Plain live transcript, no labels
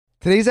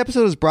Today's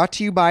episode is brought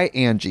to you by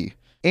Angie.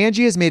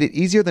 Angie has made it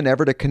easier than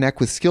ever to connect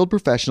with skilled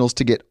professionals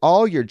to get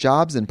all your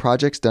jobs and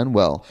projects done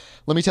well.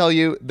 Let me tell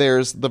you,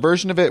 there's the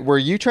version of it where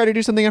you try to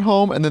do something at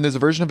home, and then there's a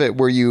version of it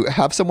where you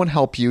have someone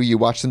help you, you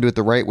watch them do it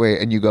the right way,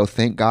 and you go,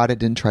 thank God I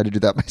didn't try to do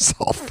that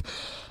myself.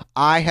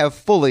 I have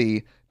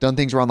fully done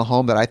things around the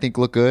home that I think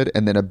look good,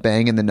 and then a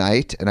bang in the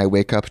night, and I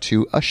wake up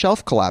to a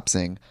shelf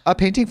collapsing, a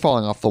painting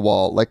falling off the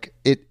wall.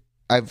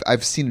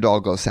 I've seen it all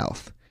go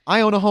south.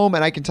 I own a home,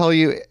 and I can tell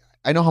you,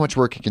 I know how much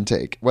work it can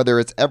take. Whether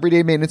it's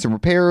everyday maintenance and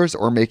repairs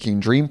or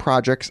making dream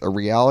projects a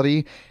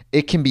reality,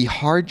 it can be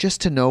hard just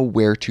to know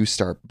where to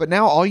start. But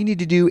now all you need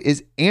to do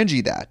is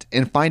Angie that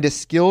and find a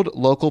skilled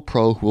local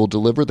pro who will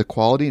deliver the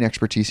quality and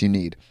expertise you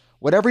need.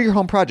 Whatever your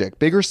home project,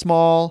 big or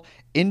small,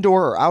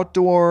 indoor or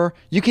outdoor,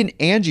 you can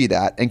Angie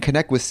that and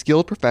connect with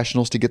skilled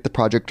professionals to get the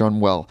project done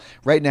well.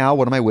 Right now,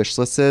 one of my wish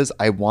lists is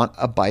I want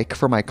a bike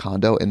for my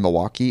condo in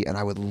Milwaukee, and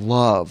I would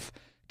love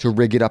to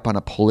rig it up on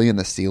a pulley in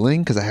the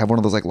ceiling because I have one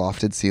of those like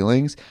lofted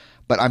ceilings,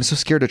 but I'm so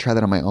scared to try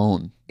that on my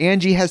own.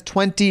 Angie has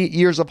 20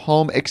 years of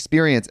home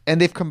experience, and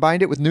they've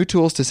combined it with new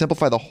tools to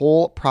simplify the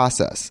whole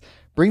process.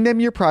 Bring them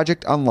your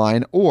project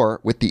online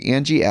or with the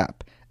Angie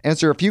app.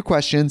 Answer a few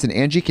questions and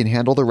Angie can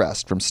handle the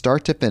rest from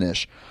start to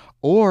finish,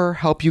 or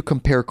help you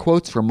compare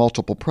quotes from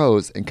multiple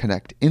pros and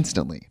connect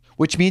instantly,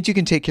 which means you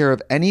can take care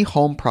of any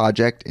home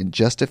project in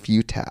just a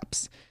few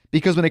taps.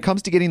 Because when it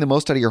comes to getting the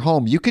most out of your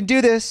home, you can do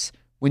this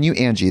when you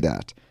Angie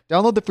that.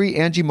 Download the free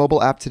Angie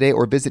mobile app today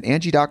or visit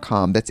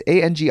Angie.com. That's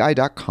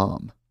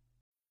ANGI.com.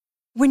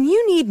 When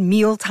you need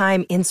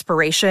mealtime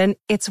inspiration,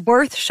 it's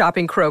worth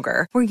shopping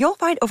Kroger, where you'll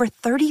find over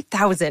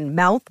 30,000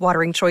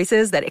 mouth-watering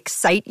choices that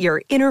excite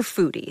your inner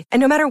foodie. And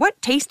no matter what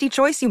tasty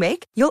choice you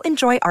make, you'll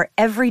enjoy our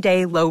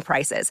everyday low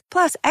prices,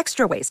 plus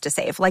extra ways to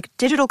save, like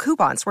digital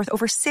coupons worth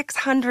over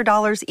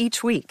 $600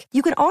 each week.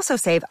 You can also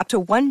save up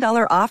to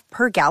 $1 off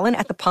per gallon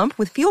at the pump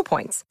with fuel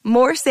points.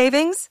 More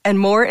savings and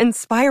more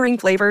inspiring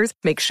flavors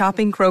make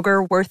shopping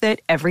Kroger worth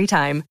it every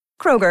time.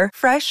 Kroger,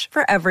 fresh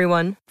for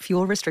everyone.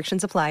 Fuel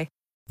restrictions apply.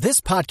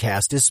 This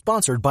podcast is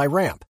sponsored by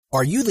Ramp.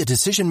 Are you the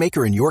decision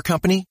maker in your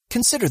company?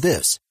 Consider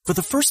this. For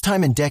the first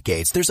time in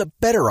decades, there's a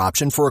better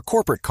option for a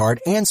corporate card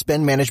and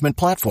spend management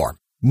platform.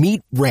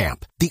 Meet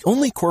Ramp, the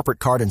only corporate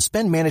card and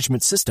spend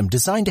management system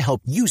designed to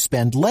help you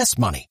spend less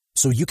money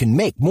so you can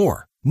make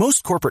more.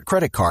 Most corporate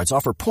credit cards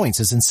offer points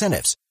as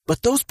incentives,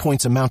 but those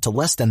points amount to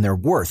less than their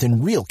worth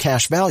in real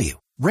cash value.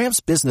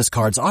 Ramp's business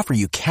cards offer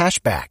you cash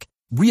back,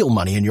 real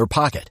money in your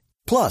pocket.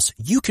 Plus,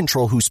 you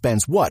control who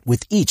spends what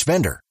with each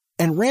vendor.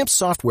 And Ramp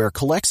software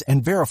collects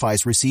and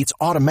verifies receipts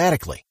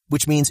automatically,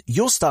 which means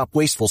you'll stop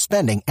wasteful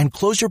spending and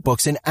close your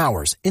books in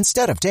hours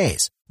instead of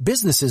days.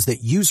 Businesses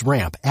that use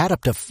Ramp add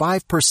up to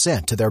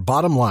 5% to their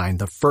bottom line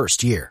the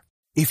first year.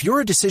 If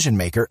you're a decision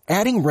maker,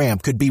 adding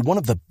Ramp could be one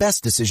of the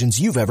best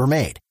decisions you've ever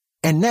made.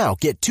 And now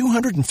get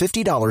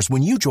 $250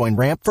 when you join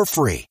Ramp for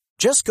free.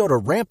 Just go to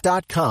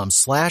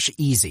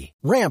ramp.com/easy.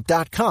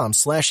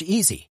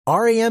 Ramp.com/easy.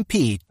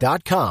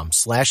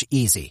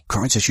 RAMP.com/easy.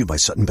 Cards issued by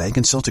Sutton Bank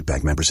and Celtic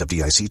Bank, members of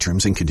FDIC.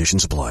 Terms and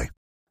conditions apply.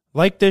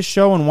 Like this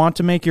show and want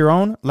to make your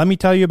own? Let me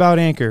tell you about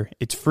Anchor.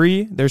 It's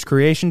free. There's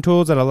creation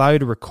tools that allow you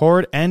to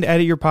record and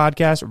edit your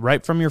podcast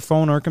right from your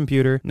phone or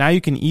computer. Now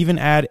you can even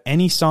add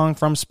any song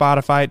from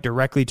Spotify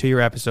directly to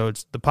your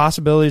episodes. The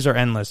possibilities are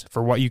endless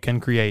for what you can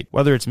create.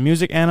 Whether it's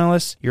music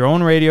analysts, your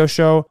own radio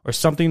show, or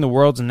something the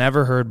world's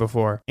never heard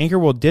before. Anchor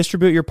will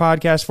distribute your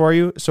podcast for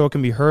you so it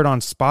can be heard on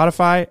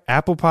Spotify,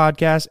 Apple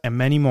Podcasts, and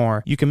many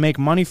more. You can make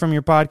money from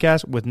your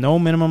podcast with no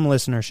minimum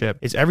listenership.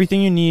 It's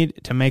everything you need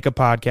to make a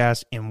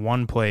podcast in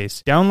one place.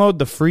 Download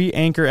the free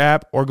Anchor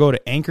app or go to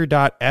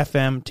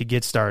anchor.fm to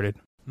get started.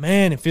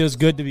 Man, it feels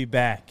good to be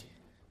back.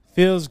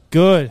 Feels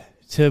good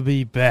to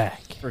be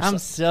back. I'm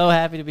so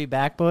happy to be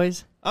back,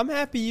 boys. I'm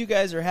happy you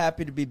guys are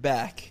happy to be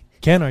back.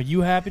 Ken, are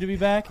you happy to be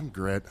back? I'm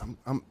great.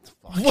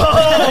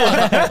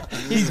 Whoa!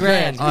 He's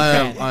grand.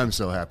 I'm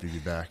so happy to be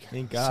back.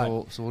 Thank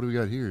God. So what do we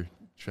got here?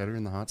 Cheddar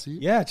in the hot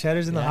seat? Yeah,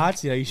 Cheddar's in the hot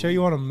seat. Are you sure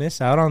you want to miss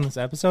out on this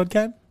episode,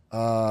 Ken?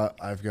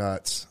 I've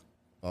got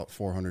about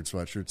 400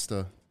 sweatshirts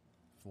to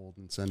fold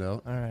and send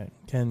out. All right,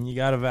 Ken, you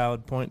got a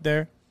valid point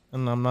there,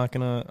 and I'm not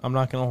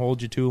gonna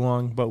hold you too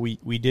long. But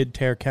we did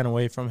tear Ken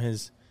away from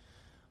his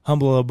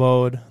humble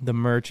abode, the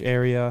merch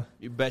area.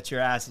 You bet your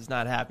ass he's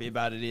not happy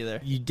about it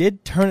either. You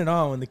did turn it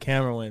on when the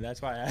camera went.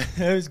 That's why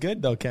it was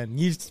good though, Ken.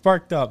 You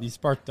sparked up.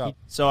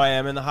 So I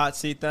am in the hot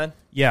seat then?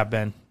 Yeah,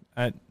 Ben.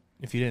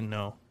 If you didn't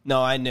know. No,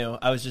 I knew.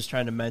 I was just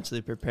trying to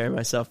mentally prepare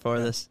myself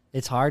for this.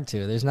 It's hard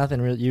to. There's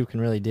nothing you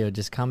can really do.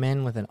 Just come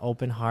in with an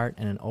open heart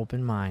and an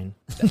open mind.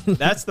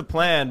 That's the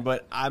plan,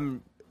 but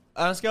I'm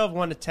on a scale of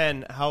 1 to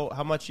 10,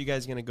 how much you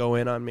guys going to go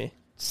in on me?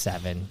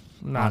 7,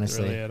 Not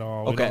honestly. really at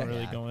all. Okay. We don't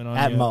really go in on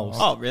At you most.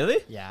 all. Oh, really?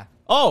 Yeah.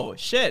 Oh,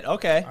 shit.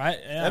 Okay.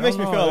 That makes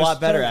me feel a lot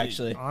better,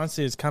 actually.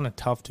 Honestly, it's kind of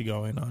tough to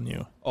go in on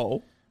you.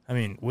 Oh. I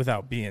mean,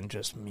 without being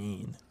just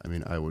mean. I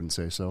mean, I wouldn't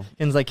say so.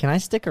 Ken's like, can I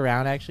stick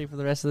around, actually, for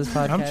the rest of this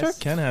podcast? I'm sure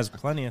Ken has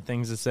plenty of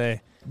things to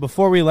say.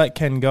 Before we let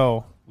Ken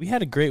go, we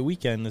had a great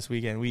weekend this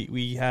weekend.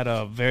 We had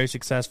a very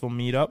successful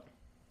meetup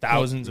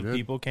thousands of Good.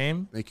 people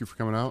came. Thank you for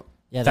coming out.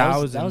 Yeah,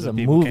 Thousands that was a of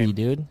people movie, came.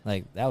 dude.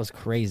 Like, that was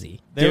crazy.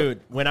 Dude,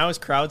 when I was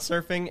crowd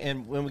surfing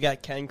and when we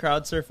got Ken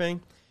crowd surfing,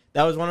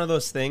 that was one of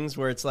those things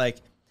where it's like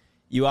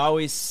you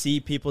always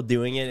see people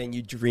doing it and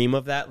you dream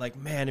of that. Like,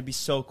 man, it'd be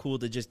so cool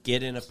to just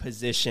get in a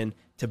position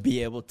to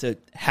be able to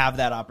have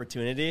that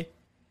opportunity.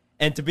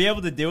 And to be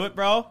able to do it,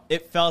 bro,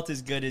 it felt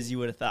as good as you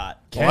would have thought.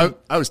 Well,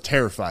 I was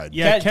terrified.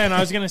 Yeah, Ken- Ken, I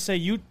was going to say,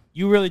 you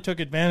really took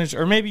advantage,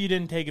 or maybe you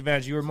didn't take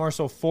advantage. You were more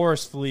so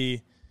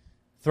forcefully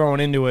thrown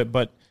into it,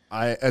 but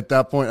At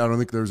that point, I don't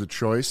think there was a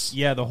choice.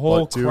 yeah, the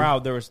whole But, too,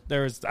 crowd, there was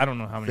I don't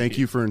know how many Thank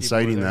you for people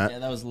inciting were there. that. Yeah,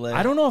 that was lit.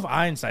 I don't know if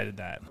I incited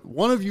that.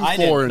 One of you I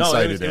four didn't. No,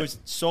 incited it was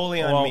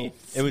solely on Well, me.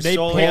 It was they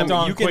solely on picked me.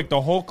 on You quick. could,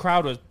 The whole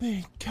crowd was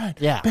big Ken.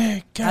 Yeah.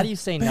 Big Ken. How do you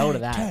say no to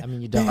big that? Ken, I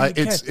mean, you don't. big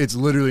Ken. It's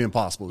literally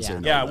impossible to Yeah. say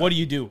no. Yeah, to that. what do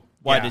you do?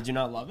 why, Yeah. did you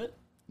not love it?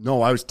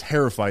 No, I was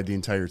terrified the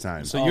entire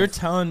time. So you're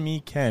telling me,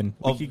 Ken,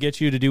 we could get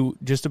you to do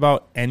just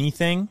about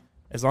anything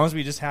as long as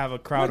we just have a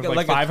crowd of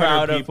like 500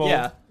 crowd people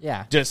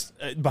Yeah. just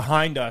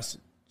behind us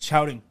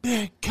shouting,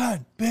 "Big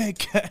Ken, Big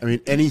Ken." I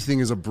mean, anything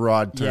is a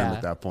broad term Yeah.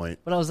 at that point.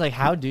 But I was like,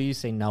 how do you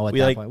say no at We,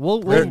 that like, point?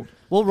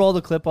 We'll roll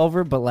the clip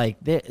over, but like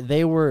there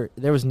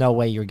was no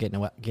way you were getting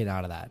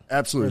out of that.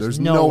 Absolutely. There's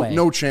There's no way.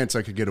 no chance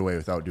I could get away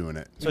without doing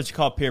it. That's what you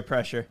call peer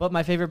pressure. But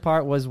my favorite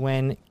part was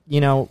when,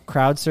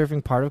 crowd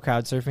surfing, part of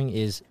crowd surfing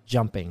is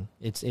jumping.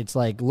 It's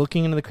like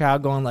looking into the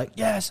crowd going like,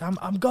 yes, I'm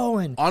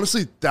going.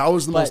 Honestly, that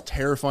was the But- most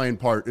terrifying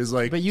part. Is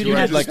like, But you do didn't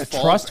I have, just Like a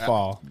fall trust back?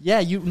 fall. Yeah,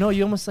 you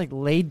almost like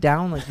laid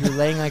down like you're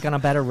laying like on a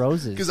bed of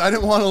roses. Because I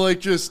didn't want to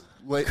just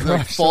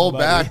fall somebody.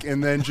 back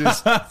and then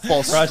just fall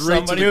Crush straight to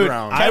somebody. the Dude,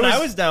 ground. Ken, I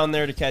was down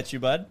there to catch you,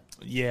 bud.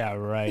 Yeah,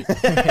 right.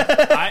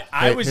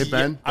 I was. Hey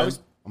Ben, I was.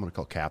 I'm gonna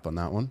call cap on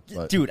that one.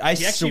 But Dude, I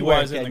He actually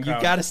swear, was in the Ken, you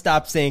crowd. got to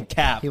stop saying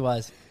cap. He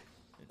was.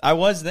 I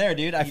was there,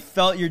 dude. I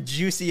felt your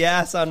juicy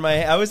ass on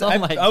my. I was Oh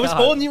my I was God.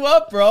 holding you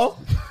up, bro.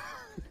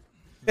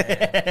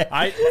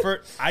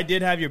 I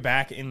did have your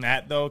back in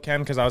that though,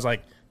 Ken, because I was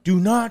like, "Do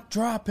not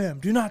drop him.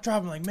 Do not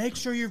drop him. Like, make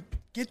sure you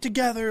get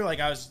together." Like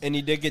I was. And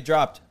you did get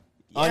dropped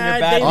on Yeah, your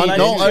back. they On, let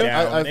no, you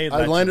down. They I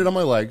let landed you- on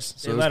my legs,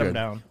 so They it was let good. him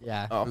down.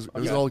 Yeah. Oh,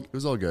 It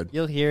was all good.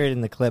 You'll hear it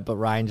in the clip, but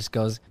Ryan just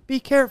goes, "Be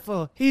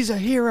careful. He's a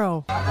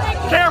hero."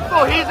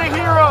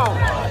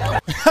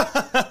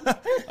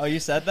 Oh, you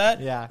said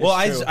that? Yeah. Well,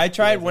 It's true. I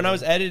tried when I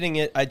was editing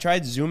it. I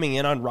tried zooming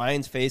in on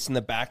Ryan's face in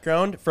the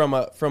background from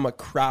a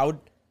crowd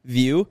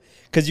view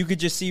because you could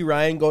just see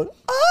Ryan going.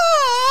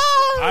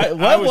 I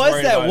What was was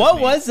worried that? about What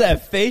me. was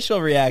that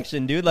facial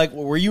reaction, dude? Like,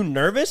 were you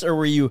nervous or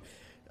were you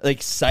like,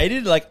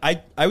 excited? Like,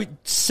 I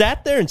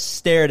sat there and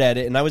stared at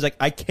it, and I was like,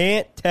 I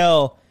can't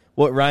tell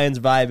what Ryan's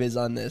vibe is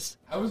on this.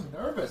 I was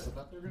nervous. I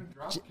thought they were going to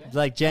drop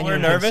Like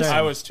genuine nervous? concern.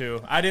 I was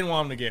too. I didn't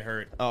want him to get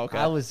hurt. Oh, okay.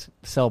 I was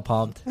so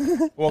pumped.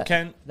 Well,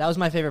 Ken. That was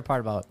my favorite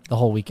part about the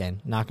whole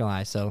weekend. Not gonna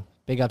lie. So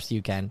big ups to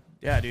you, Ken.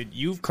 Yeah, dude,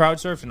 you've crowd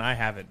surfed and I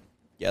haven't.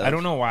 Yeah, I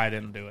don't know why I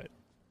didn't do it.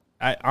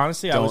 I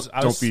honestly, I Don't- was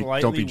don't be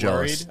slightly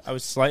jealous. worried. I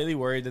was slightly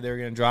worried that they were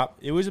going to drop.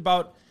 It was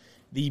about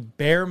the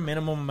bare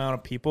minimum amount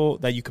of people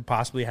that you could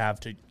possibly have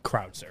to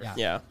crowd surf. Yeah.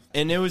 Yeah.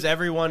 And it was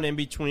everyone in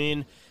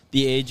between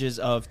the ages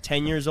of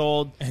 10 years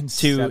old And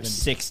to 70.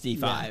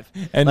 65.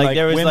 And like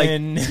there was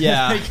women.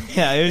 yeah.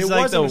 Yeah. It It was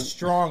like wasn't a the,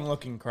 strong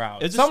looking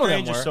crowd. it's a Some of them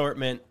strange were.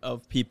 assortment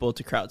of people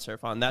to crowd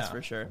surf on. That's Yeah.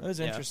 for sure. It was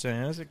Yeah. interesting.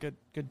 It was a good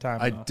time.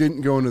 I though.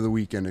 didn't go into the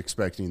weekend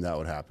expecting that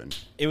would happen.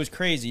 It was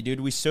crazy, dude.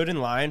 We stood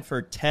in line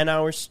for 10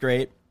 hours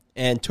straight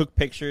and took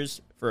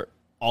pictures for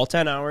all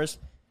 10 hours.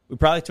 We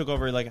probably took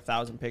over like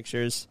 1,000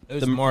 pictures. It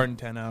was more than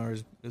 10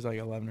 hours. It was like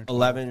 11 or 12.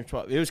 11 or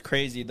 12. It was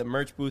crazy. The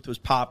merch booth was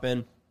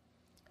popping.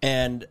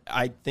 And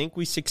I think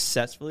we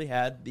successfully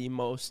had the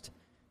most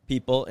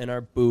people in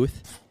our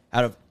booth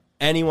out of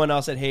anyone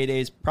else at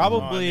Heydays,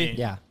 probably mean,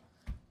 Yeah.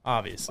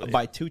 Obviously.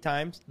 by 2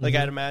 times, like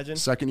I'd imagine.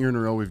 Second year in a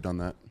row we've done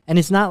that. And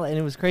it's not, and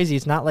it was crazy.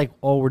 It's not like,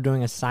 oh, we're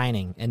doing a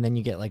signing and then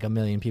you get like 1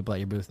 million people at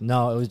your booth.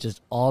 No, it was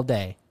just all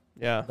day,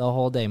 Yeah. the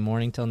whole day,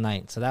 morning till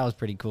night. So that was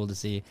pretty cool to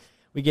see.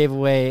 We gave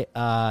away,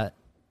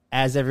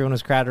 as everyone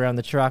was crowded around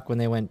the truck when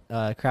they went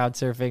crowd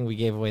surfing, we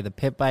gave away the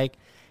pit bike.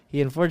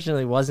 He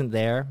unfortunately wasn't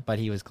there, but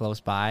he was close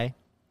by.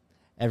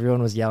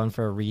 Everyone was yelling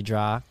for a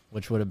redraw,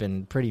 which would have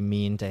been pretty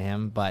mean to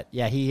him. But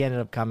yeah, he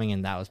ended up coming,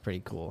 and that was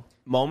pretty cool.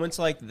 Moments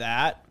like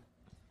that,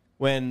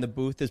 when the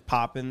booth is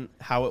popping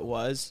how it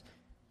was,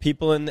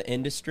 people in the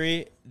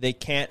industry, they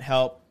can't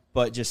help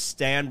but just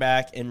stand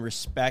back and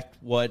respect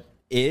what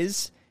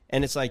is.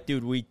 And it's like,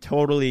 dude, we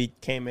totally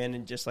came in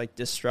and just like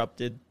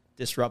disrupted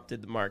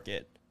the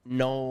market.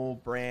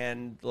 No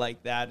brand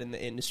like that in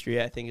the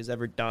industry, I think, has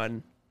ever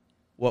done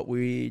what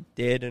we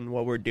did and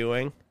what we're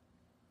doing.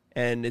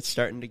 And it's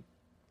starting to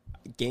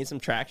gain some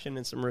traction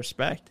and some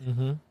respect,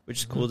 which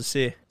is cool to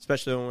see,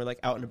 especially when we're like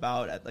out and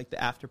about at like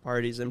the after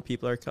parties and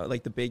people are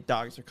like the big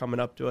dogs are coming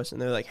up to us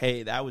and they're like,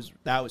 hey, that was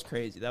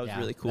crazy. That was Yeah,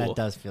 really cool. That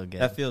does feel good.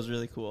 That feels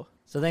really cool.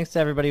 So thanks to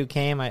everybody who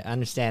came. I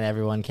understand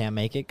everyone can't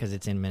make it because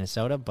it's in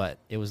Minnesota, but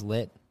it was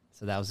lit.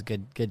 So that was a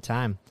good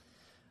time.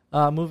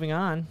 Moving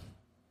on.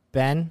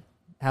 Ben,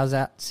 how's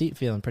that seat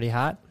feeling? Pretty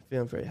hot?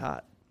 Feeling very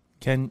hot.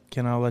 Ken,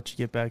 I'll let you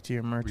get back to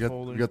your merch We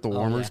folder. got the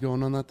warmers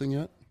going on that thing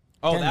yet?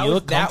 Oh, Ken, that you was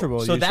look comfortable.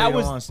 That, so you that sure you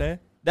was don't want to stay?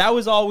 that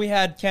was all we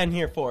had Ken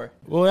here for.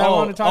 Well, I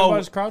want to talk about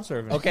his crowd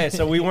surfing. Okay,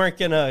 so we weren't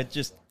gonna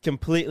just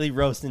completely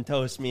roast and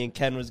toast me, and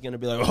Ken was gonna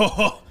be like,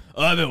 "Oh,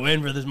 I've been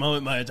waiting for this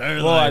moment my entire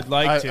Well, life." I'd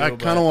like to. I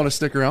kind of want to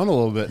stick around a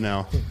little bit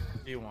now.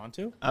 Do you want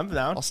to? I'm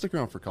down. I'll stick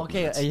around for a couple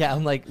Okay, minutes. yeah,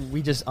 I'm like,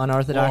 we just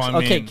unorthodox. Well, I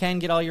Okay, mean- Ken,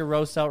 get all your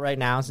roasts out right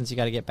now since you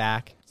got to get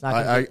back. It's not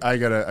gonna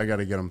I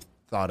gotta get them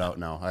thought out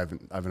now. I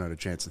haven't had a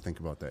chance to think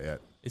about that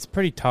yet. It's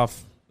pretty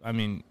tough. I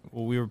mean,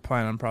 well, we were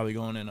planning on probably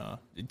going in.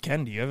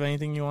 Ken, do you have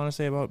anything you want to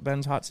say about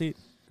Ben's hot seat?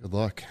 Good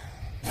luck.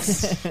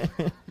 That's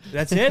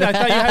it. I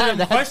thought you had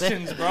some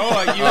questions, bro.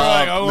 Like, you were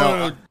like, oh,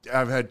 No,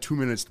 I've had 2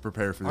 minutes to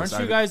prepare for this.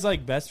 aren't you guys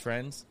like best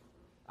friends?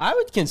 I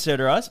would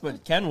consider us,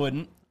 but Ken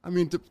wouldn't. I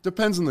mean,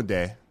 depends on the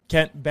day.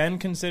 Ben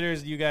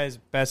considers you guys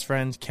best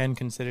friends. Ken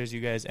considers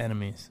you guys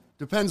enemies.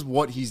 Depends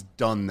what he's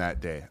done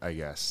that day, I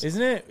guess.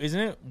 Isn't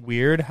it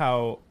weird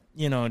how,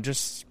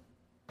 just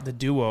the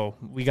duo,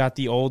 we got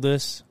the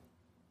oldest,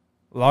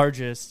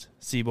 largest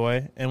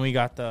Seaboy, and we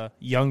got the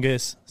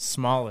youngest,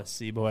 smallest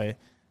Seaboy.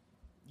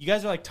 You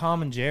guys are like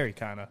Tom and Jerry,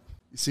 kind of.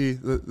 You see,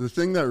 the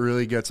thing that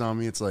really gets on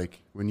me, it's like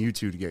when you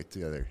two get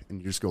together and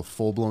you just go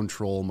full-blown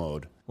troll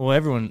mode. Well,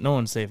 no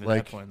one's safe at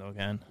Like- that point, though,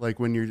 Ken. Like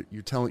when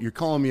you're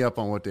calling me up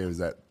on what day was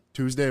that?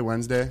 Tuesday,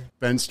 Wednesday?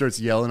 Ben starts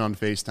yelling on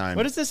FaceTime.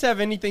 What does this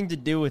have anything to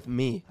do with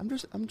me? I'm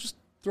just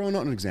throwing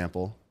out an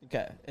example.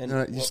 Okay, and We're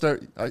on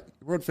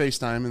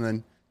FaceTime, and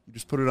then you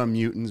just put it on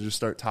mute and just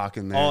start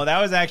talking there. oh,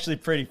 that was actually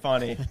pretty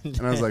funny.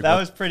 and I was like, that what?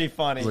 was pretty I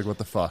funny. was like, what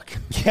the fuck?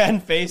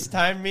 Ken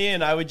FaceTimed me,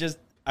 and I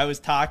was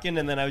talking,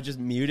 and then I would just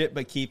mute it,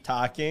 but keep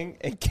talking,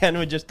 and Ken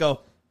would just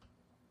go,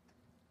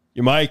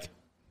 "Your mic,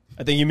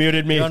 I think you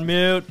muted me. You're on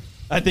mute.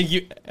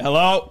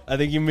 Hello, I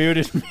think you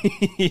muted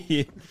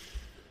me."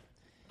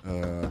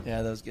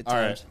 Yeah, that was good All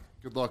times.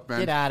 right. Good luck, Ben.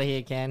 Get out of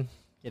here, Ken.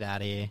 Get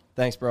out of here.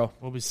 Thanks, bro.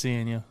 We'll be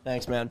seeing you.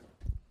 Thanks, man.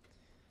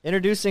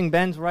 Introducing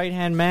Ben's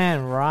right-hand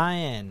man,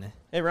 Ryan.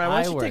 Hey, Ryan,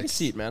 why don't you take a Fireworks.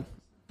 seat, man?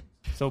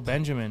 So,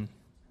 Benjamin,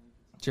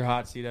 it's your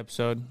hot seat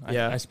episode.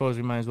 Yeah. I suppose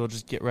we might as well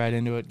just get right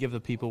into it, give the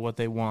people what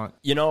they want.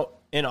 You know,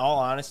 in all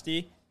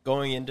honesty,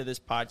 going into this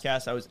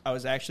podcast, I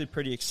was actually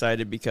pretty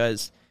excited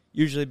because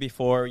usually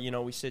before,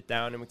 we sit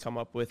down and we come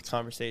up with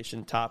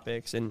conversation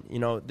topics, and,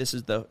 this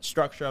is the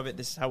structure of it.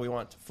 This is how we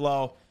want it to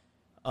flow.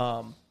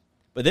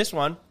 But this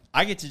one,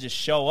 I get to just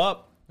show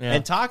up Yeah.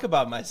 and talk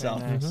about myself.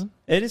 Very nice.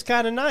 It is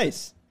kind of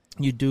nice.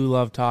 You do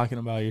love talking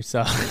about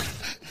yourself.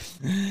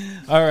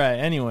 All right.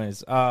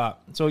 Anyways,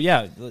 so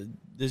yeah, this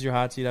is your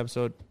hot seat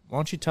episode. Why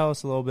don't you tell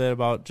us a little bit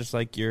about just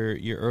like your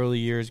early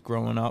years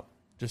growing up,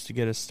 just to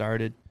get us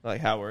started? Like,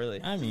 how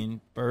early? I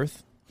mean,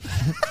 birth.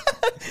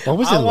 What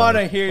was I it want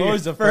to like? hear What your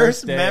was the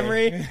first first day?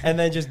 memory and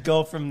then just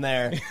go from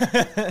there.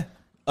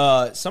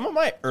 Some of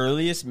my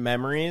earliest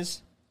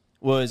memories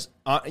was,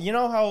 you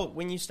know how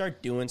when you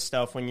start doing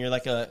stuff when you're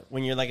like a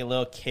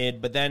little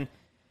kid, but then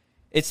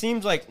it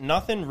seems like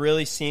nothing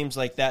really seems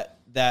like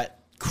that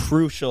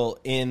crucial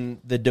in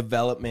the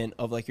development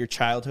of like your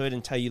childhood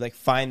until you like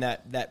find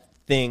that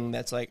thing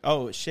that's like,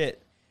 oh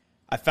shit,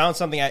 I found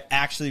something I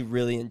actually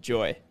really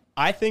enjoy.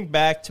 I think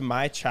back to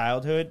my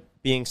childhood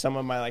being some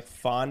of my like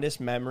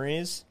fondest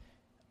memories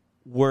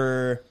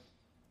were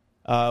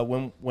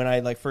when I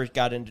like first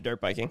got into dirt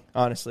biking,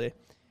 honestly.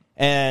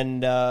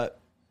 And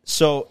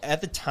so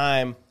at the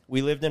time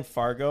we lived in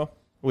Fargo,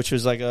 which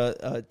was like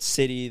a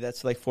city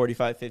that's like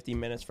 45, 50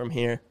 minutes from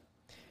here.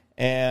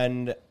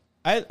 And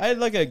I had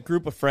like a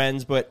group of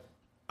friends, but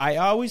I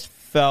always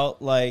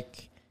felt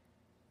like,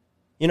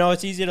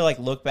 it's easy to like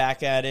look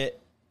back at it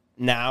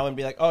now and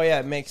be like, oh yeah,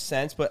 it makes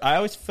sense. But I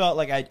always felt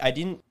like I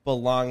didn't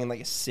belong in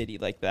like a city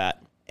like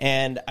that.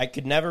 And I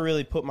could never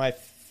really put my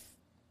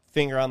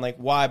finger on like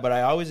why, but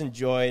I always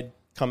enjoyed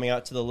coming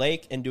out to the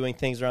lake and doing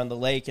things around the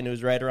lake. And it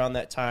was right around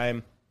that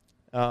time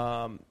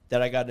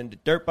that I got into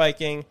dirt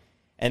biking.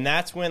 And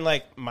that's when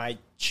like my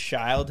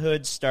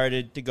childhood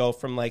started to go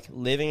from like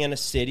living in a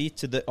city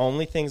to the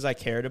only things I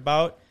cared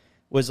about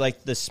was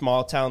like the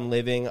small town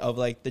living of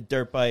like the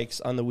dirt bikes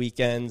on the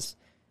weekends,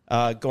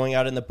 going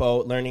out in the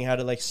boat, learning how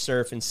to like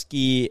surf and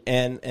ski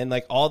and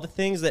like all the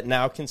things that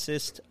now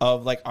consist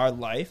of like our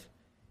life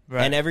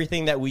and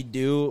everything that we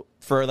do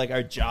for like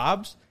our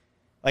jobs.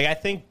 Like I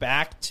think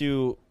back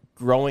to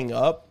growing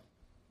up,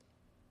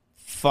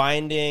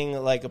 finding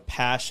like a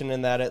passion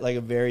in that at like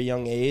a very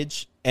young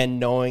age and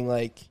knowing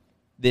like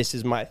this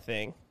is my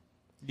thing.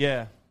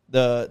 Yeah.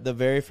 The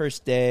very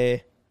first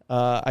day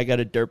I got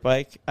a dirt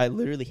bike, I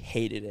literally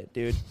hated it,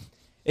 dude.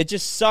 It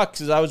just sucks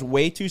because I was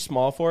way too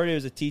small for it. It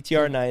was a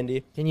TTR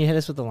 90. Can you hit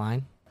us with the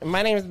line?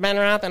 My name is Ben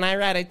Roth and I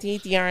ride a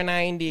TTR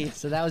 90.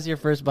 So that was your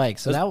first bike.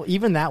 So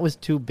that was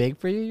too big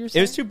for you, you're saying?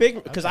 It was too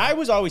big because I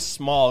was always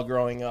small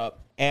growing up.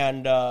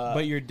 And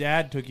But your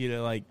dad took you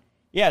to like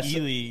yeah,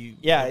 Ely.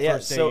 yeah. the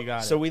first day you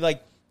got So it. we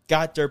like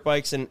got dirt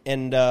bikes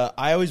and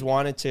I always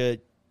wanted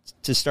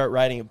to start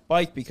riding a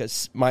bike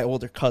because my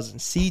older cousin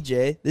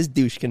CJ, this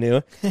douche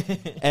canoe,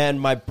 and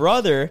my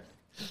brother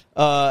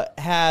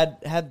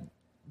had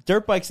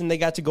dirt bikes, and they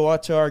got to go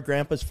out to our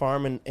grandpa's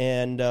farm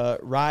and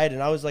ride.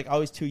 And I was like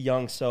always too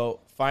young. So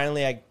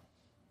finally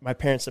my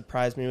parents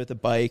surprised me with a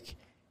bike,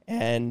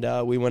 and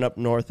we went up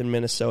north in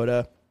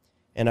Minnesota,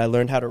 and I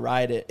learned how to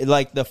ride it.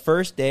 Like the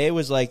first day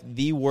was like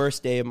the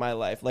worst day of my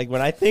life. Like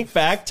when I think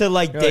back to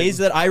like days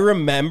that I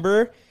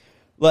remember,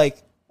 like,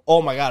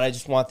 oh my God, I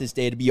just want this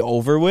day to be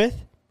over with.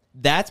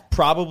 That's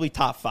probably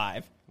top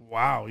 5.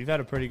 Wow, you've had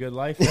a pretty good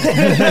life. I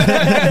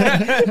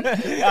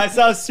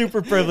sound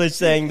super privileged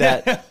saying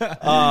that.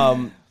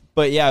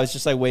 But yeah, I was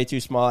just like way too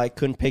small. I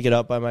couldn't pick it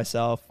up by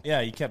myself.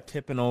 Yeah, you kept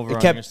tipping over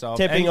on kept yourself.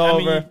 tipping and,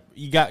 over. I mean,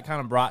 you got kind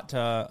of brought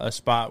to a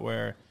spot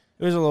where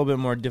it was a little bit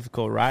more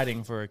difficult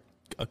riding for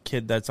a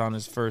kid that's on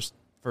his first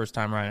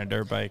time riding a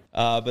dirt bike.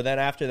 But then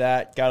after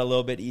that, got a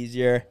little bit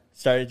easier.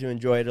 Started to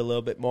enjoy it a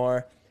little bit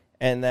more.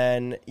 And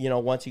then,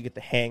 once you get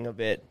the hang of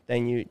it,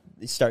 then you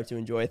start to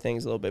enjoy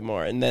things a little bit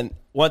more. And then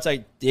once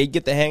I did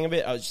get the hang of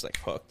it, I was just like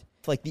hooked.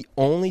 Like the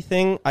only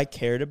thing I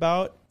cared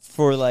about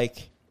for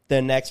like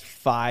the next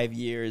 5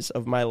 years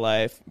of my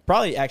life,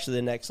 probably actually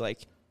the next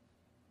like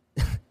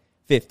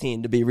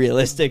 15 to be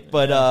realistic.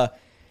 But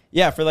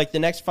yeah, for like the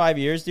next 5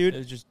 years, dude, It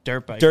was just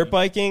dirt biking. dirt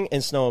biking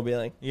and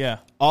snowmobiling. Yeah.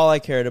 All I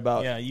cared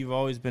about. Yeah, you've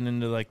always been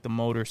into like the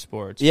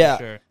motorsports. Yeah.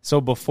 For sure. So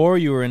before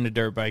you were into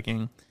dirt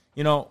biking,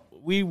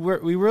 we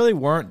really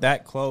weren't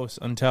that close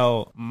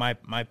until my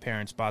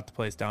parents bought the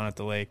place down at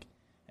the lake,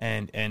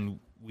 and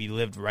we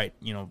lived right,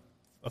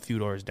 a few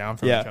doors down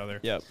from each other.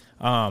 Yep.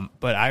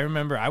 But I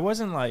remember I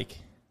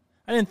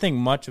didn't think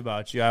much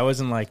about you. I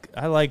wasn't like,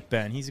 I like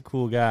Ben. He's a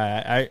cool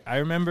guy. I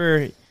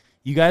remember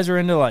you guys were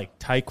into like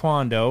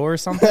Taekwondo or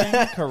something,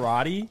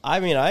 karate. I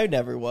mean, I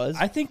never was.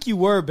 I think you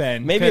were,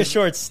 Ben. Maybe a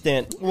short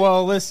stint.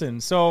 Well, listen,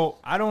 so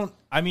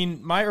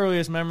my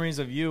earliest memories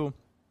of you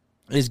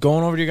is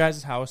going over to your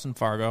guys' house in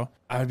Fargo.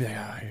 I would be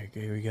like,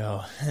 here we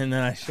go. And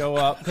then I show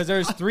up, because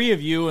there's 3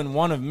 of you and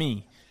 1 of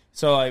me.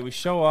 So like we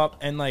show up,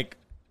 and like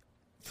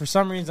for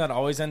some reason I'd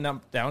always end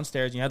up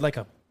downstairs, and you had like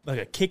a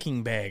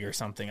kicking bag or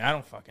something. I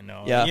don't fucking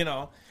know.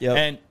 Yeah.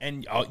 Yep.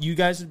 And you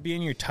guys would be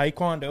in your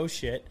Taekwondo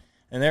shit,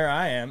 and there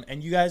I am,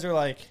 and you guys are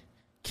like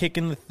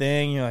kicking the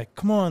thing. You're like,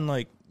 come on,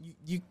 like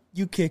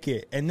you kick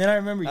it. And then I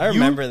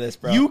remember this,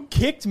 bro. You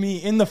kicked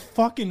me in the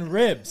fucking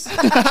ribs.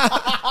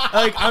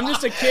 Like, I'm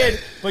just a kid,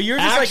 but you're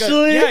just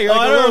Actually? you're like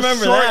I a don't little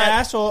remember short that.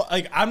 asshole.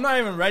 Like, I'm not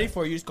even ready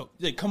for it. You just go,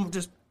 like, come,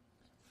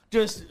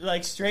 just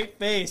like straight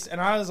face. And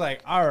I was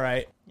like, all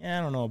right. Yeah,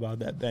 I don't know about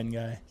that Ben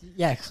guy.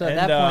 Yeah, so at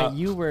And, that point,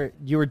 you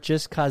were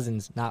just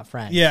cousins, not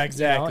friends. Yeah,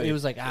 exactly. It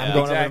was like, I'm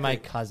going over to my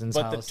cousin's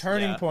but house. the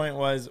turning point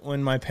was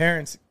when my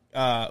parents,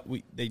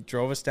 they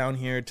drove us down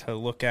here to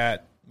look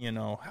at,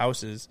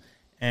 houses,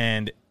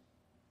 and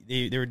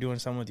they were doing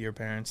something with your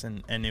parents,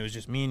 and it was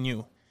just me and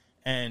you.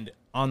 And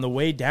on the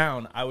way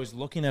down, I was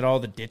looking at all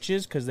the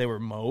ditches because they were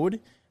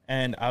mowed,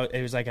 and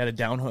it was like at a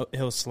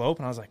downhill slope,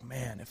 and I was like,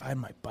 man, if I had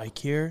my bike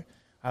here,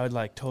 I would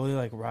like totally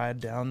like ride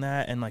down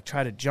that and like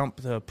try to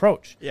jump the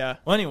approach. Yeah.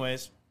 Well,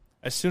 anyways,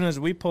 as soon as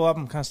we pull up,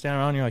 I'm kind of standing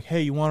around, you're like,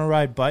 hey, you want to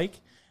ride bike?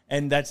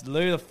 And that's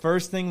literally the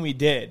first thing we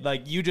did.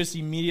 Like, you just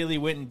immediately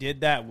went and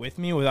did that with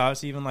me without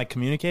us even like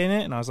communicating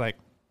it, and I was like,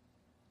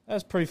 that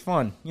was pretty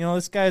fun.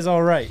 This guy's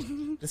all right.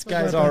 This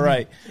guy's all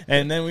right.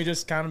 And then we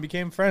just kind of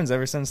became friends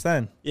ever since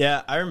then.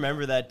 Yeah, I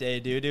remember that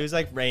day, dude. It was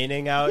like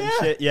raining out and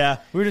shit. Yeah.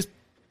 We were just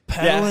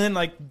pedaling,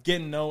 like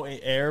getting no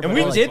air. And but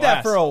we all did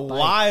that glass. for a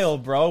while,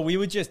 bro. We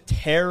would just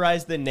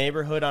terrorize the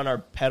neighborhood on our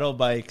pedal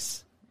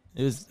bikes.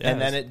 It was, And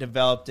then it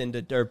developed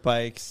into dirt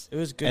bikes. It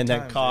was good And then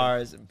times,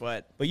 cars.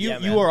 But you yeah,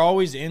 you man. were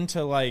always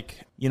into like,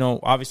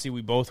 obviously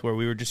we both were.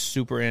 We were just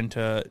super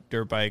into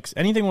dirt bikes.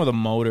 Anything with a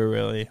motor,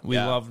 really. We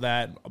Yeah. loved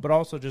that. But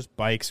also just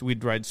bikes.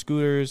 We'd ride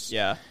scooters.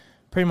 Yeah.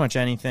 Pretty much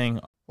anything.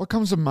 What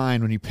comes to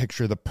mind when you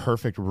picture the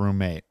perfect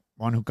roommate?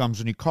 One who comes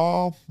when you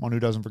call, one who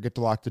doesn't forget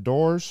to lock the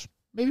doors,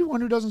 maybe one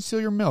who doesn't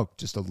steal your milk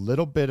just a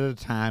little bit at a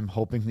time,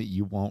 hoping that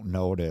you won't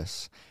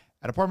notice.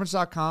 At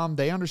Apartments.com,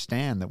 they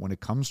understand that when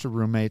it comes to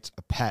roommates,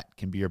 a pet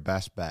can be your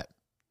best bet.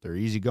 They're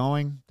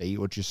easygoing, they eat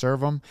what you serve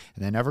them,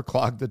 and they never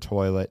clog the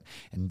toilet.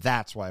 And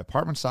that's why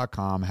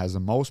Apartments.com has the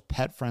most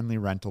pet-friendly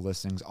rental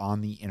listings on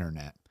the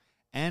internet.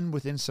 And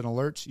with instant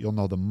alerts, you'll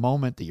know the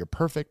moment that your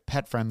perfect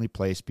pet-friendly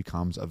place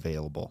becomes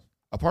available.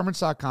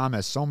 Apartments.com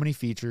has so many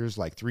features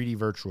like 3D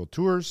virtual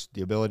tours,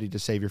 the ability to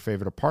save your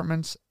favorite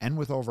apartments, and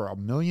with over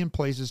 1 million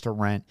places to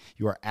rent,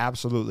 you are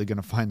absolutely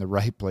going to find the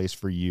right place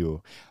for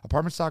you.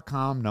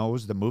 Apartments.com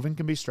knows that moving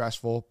can be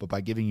stressful, but by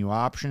giving you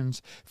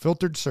options,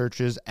 filtered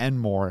searches, and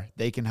more,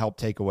 they can help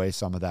take away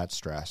some of that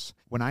stress.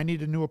 When I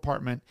need a new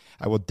apartment,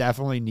 I will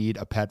definitely need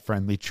a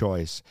pet-friendly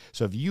choice.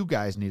 So if you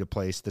guys need a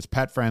place that's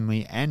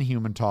pet-friendly and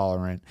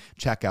human-tolerant,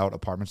 check out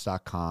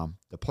Apartments.com,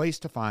 the place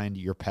to find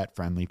your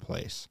pet-friendly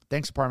place.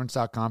 Thanks,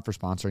 Apartments.com, for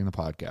sponsoring the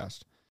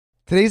podcast.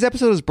 Today's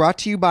episode is brought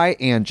to you by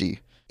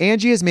Angie.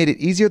 Angie has made it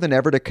easier than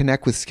ever to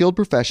connect with skilled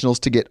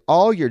professionals to get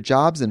all your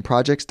jobs and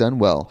projects done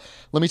well.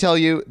 Let me tell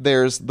you,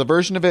 there's the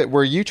version of it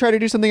where you try to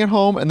do something at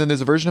home, and then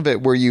there's a version of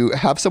it where you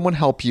have someone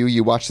help you,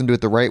 you watch them do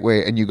it the right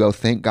way, and you go,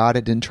 thank God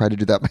I didn't try to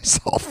do that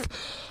myself.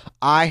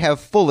 I have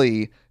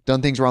fully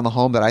done things around the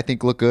home that I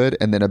think look good,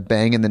 and then a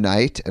bang in the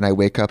night, and I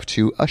wake up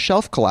to a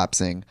shelf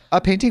collapsing,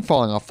 a painting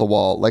falling off the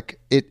wall.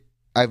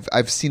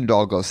 I've seen it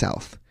all go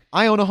south.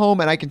 I own a home,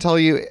 and I can tell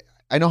you,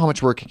 I know how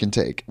much work it can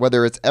take.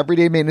 Whether it's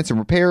everyday maintenance and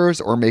repairs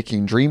or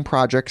making dream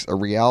projects a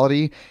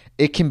reality,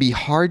 it can be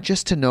hard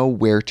just to know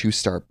where to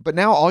start. But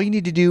now all you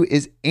need to do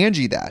is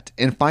Angie that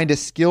and find a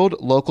skilled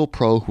local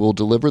pro who will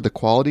deliver the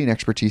quality and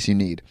expertise you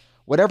need.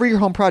 Whatever your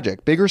home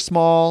project, big or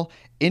small,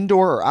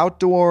 indoor or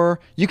outdoor,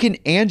 you can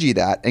Angie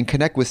that and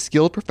connect with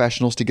skilled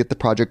professionals to get the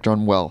project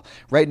done well.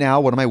 Right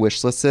now, one of my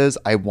wish lists is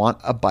I want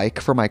a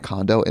bike for my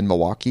condo in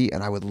Milwaukee,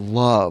 and I would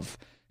love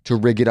to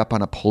rig it up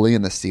on a pulley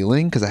in the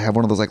ceiling because I have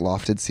one of those like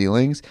lofted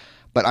ceilings,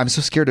 but I'm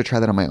so scared to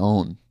try that on my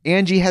own.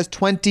 Angie has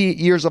 20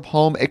 years of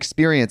home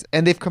experience,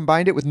 and they've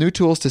combined it with new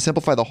tools to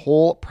simplify the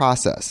whole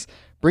process.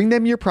 Bring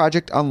them your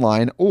project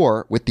online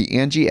or with the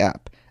Angie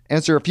app.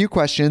 Answer a few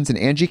questions and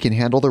Angie can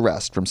handle the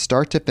rest from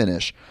start to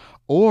finish,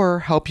 or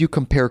help you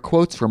compare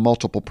quotes from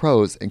multiple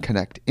pros and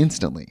connect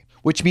instantly,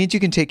 which means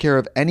you can take care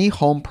of any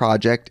home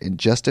project in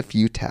just a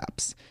few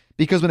taps.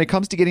 Because when it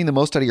comes to getting the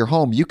most out of your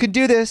home, you can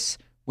do this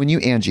when you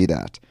Angie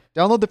that.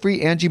 Download the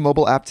free Angie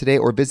mobile app today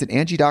or visit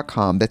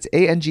Angie.com. That's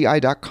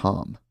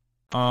ANGI.com.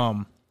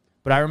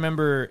 But I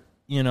remember,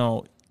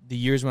 the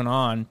years went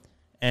on,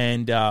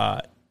 and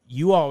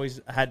you always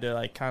had to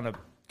like kind of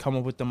come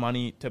up with the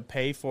money to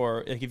pay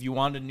for, like, if you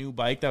wanted a new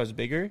bike that was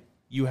bigger,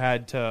 you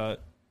had to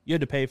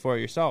pay for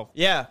it yourself.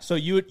 Yeah. So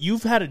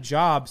you've had a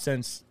job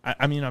since,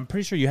 I'm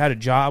pretty sure you had a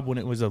job when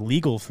it was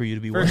illegal for you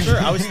to be For working. sure.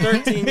 I was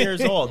 13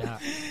 years old.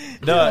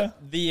 Yeah.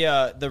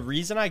 The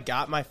reason I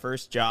got my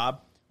first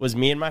job was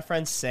me and my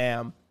friend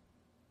Sam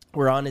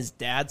were on his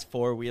dad's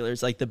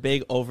four-wheelers, like the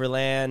big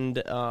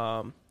Overland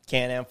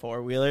Can-Am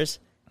four-wheelers.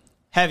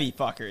 Heavy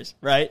fuckers,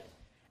 right?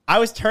 I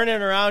was turning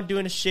around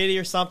doing a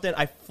shitty or something.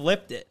 I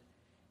flipped it.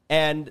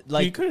 And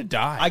like, you could have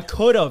died. I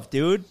could have,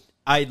 dude.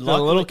 A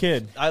little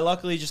kid. I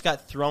luckily just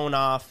got thrown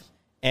off,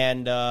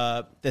 and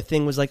the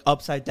thing was like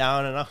upside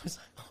down, and I was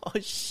like, oh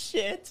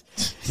shit.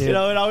 Dude. It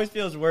always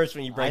feels worse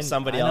when you break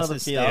somebody I know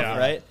else's the stuff, feeling.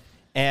 right?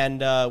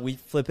 And we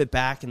flip it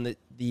back, and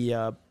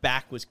the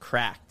back was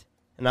cracked,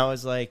 and I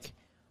was like,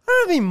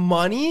 I don't have any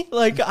money.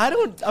 Like,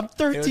 I'm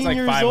 13 like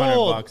years $500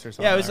 old. or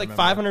something, Yeah, it was I like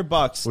remember.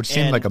 $500, Which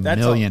seemed like a That's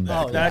million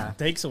back then. That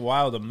takes a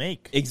while to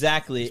make.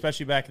 Exactly.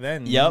 Especially back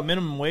then. Yep.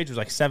 Minimum wage was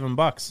like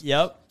 $7.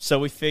 Yep. So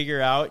we figure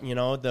out,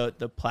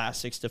 the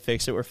plastics to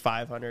fix it were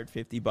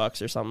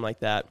 $550 or something like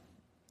that.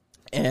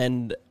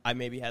 And I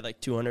maybe had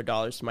like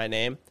 $200 to my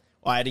name.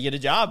 Well, I had to get a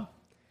job.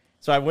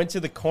 So I went to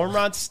the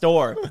Cormorant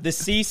store, the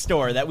C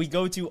store that we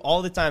go to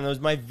all the time. That was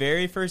my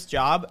very first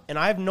job. And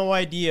I have no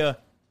idea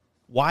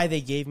why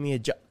they gave me a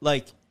job.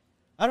 Like,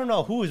 I don't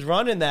know who was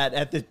running that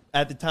at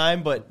the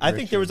time, but I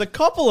think there was a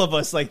couple of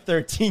us like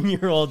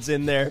 13-year-olds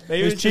in there.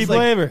 Maybe It was cheap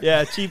labor.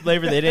 Yeah, cheap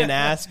labor. They didn't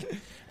ask.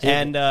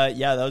 And that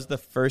was the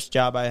first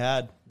job I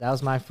had. That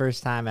was my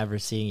first time ever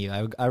seeing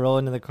you. I roll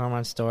into the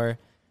Cormorant store.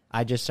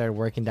 I just started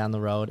working down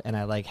the road, and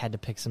I like had to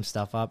pick some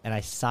stuff up, and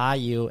I saw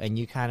you, and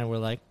you kind of were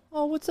like,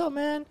 "Oh, what's up,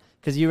 man?"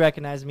 Because you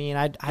recognized me, and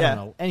I don't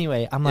know.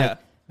 Anyway, I'm like,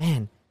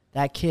 man,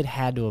 that kid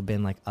had to have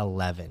been like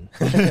 11.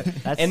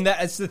 And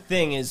that's the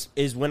thing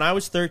is when I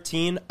was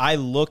 13, I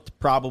looked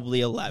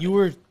probably 11. You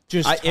were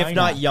just if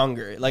not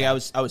younger. Like I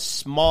was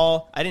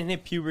small. I didn't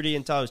hit puberty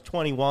until I was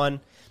 21.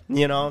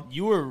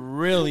 You were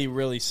really,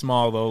 really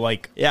small, though.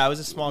 Like, yeah, I was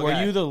a small guy.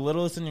 Were you the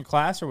littlest in your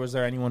class, or was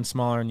there anyone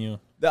smaller than you?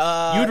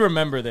 You'd You'd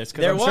remember this,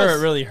 because I'm sure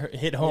it really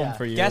hit home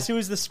for you. Guess who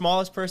was the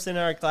smallest person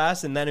in our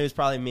class? And then it was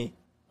probably me.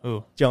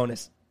 Who?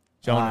 Jonas.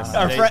 Jonas.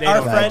 Our They friend.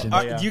 don't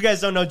know. You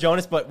guys don't know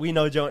Jonas, but we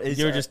know Jonas.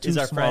 You're just two is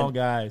our small friend.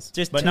 guys.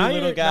 Just but two now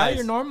little guys. Now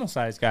you're normal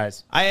sized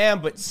guys. I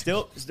am, but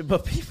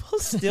people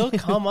still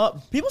come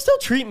up. People still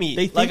treat me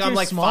They think like I'm you're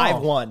like small.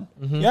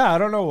 5'1". Yeah, I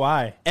don't know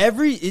why.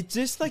 It's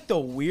just like the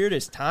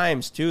weirdest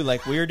times too.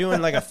 Like we were doing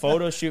like a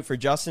photo shoot for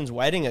Justin's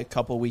wedding a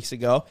couple weeks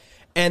ago,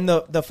 and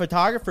the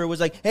photographer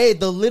was like, "Hey,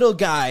 the little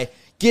guy,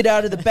 get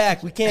out of the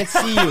back. We can't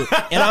see you."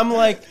 And I'm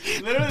like,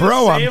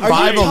 Bro, I'm "Are you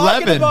talking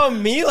 5'11". about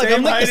me? Like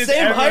I'm like the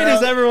same height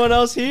as everyone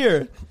else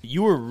here."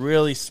 You were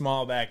really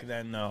small back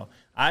then, though.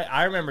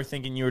 I remember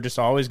thinking you were just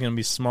always going to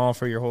be small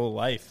for your whole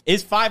life.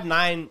 Is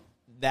 5'9"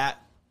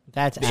 that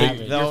That's big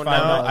average. though? You're No, 5'9".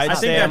 I'd I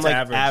say think I'm that's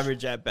like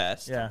average. at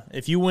best. Yeah.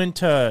 If you went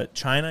to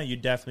China,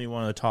 you'd definitely be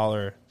one of the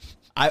taller.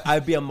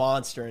 I'd be a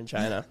monster in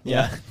China.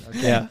 Yeah.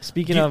 Yeah.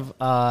 Speaking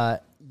of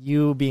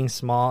you being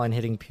small and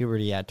hitting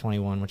puberty at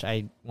 21, which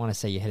I want to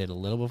say you hit it a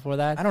little before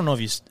that. I don't know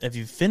if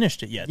you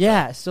finished it yet.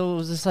 Yeah, so it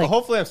was just like... Well,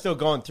 hopefully I'm still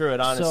going through it,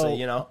 honestly,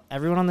 so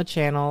everyone on the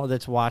channel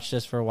that's watched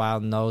us for a while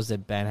knows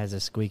that Ben has a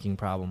squeaking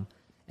problem.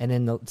 And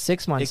in the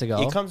 6 months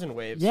ago... It comes in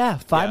waves. Yeah,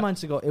 5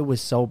 months ago, it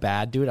was so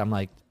bad, dude. I'm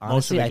like,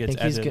 Most of honestly, it I gets think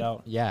he's edited gonna...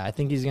 out. Yeah, I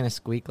think he's going to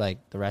squeak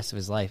like the rest of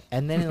his life.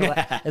 And then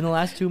in the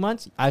last 2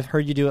 months, I've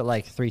heard you do it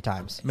like 3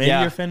 times. Maybe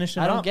Yeah. you're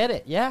finishing I don't up. get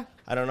it. Yeah.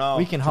 I don't know.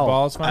 We can Your hope.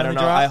 balls I finally don't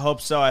know. drop? I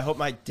hope so. I hope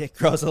my dick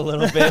grows a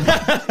little bit.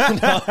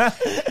 No.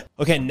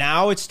 Okay,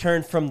 now it's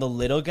turned from the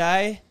little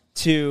guy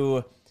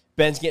to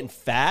Ben's getting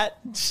fat.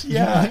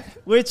 Yeah.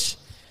 Which,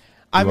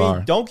 I You mean, are.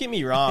 don't get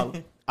me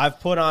wrong. I've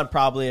put on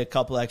probably a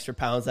couple extra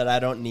pounds that I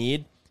don't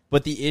need.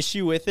 But the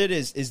issue with it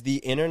is the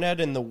internet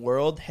and the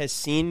world has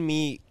seen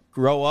me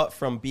grow up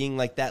from being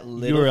like that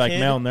little kid. You were like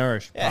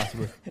malnourished,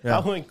 possibly. Yeah.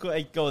 I wouldn't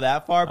quite go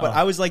that far, but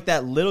I was like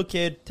that little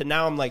kid to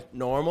now I'm like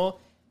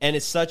normal, and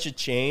it's such a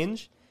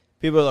change.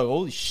 People are like,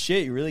 holy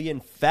shit, you're really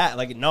getting fat.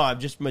 Like, no, I've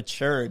just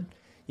matured.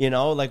 You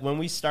know, like when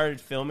we started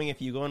filming,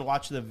 if you go and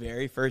watch the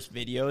very first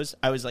videos,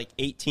 I was like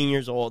 18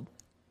 years old.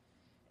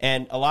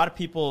 And a lot of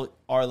people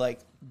are like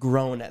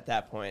grown at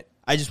that point.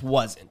 I just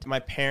wasn't. My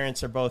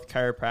parents are both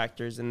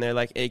chiropractors, and they're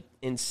like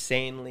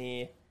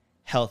insanely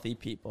healthy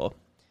people.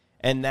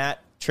 And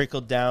that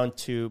trickled down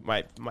to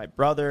my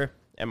brother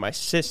and my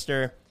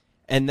sister,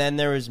 and then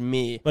there was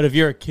me. But if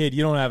you're a kid,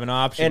 you don't have an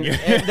option.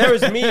 And there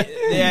was me.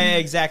 Yeah,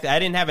 exactly. I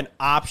didn't have an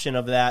option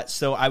of that,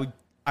 so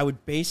I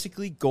would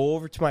basically go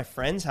over to my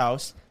friend's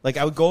house. Like,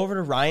 I would go over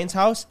to Ryan's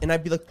house, and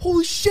I'd be like,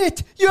 holy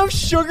shit, you have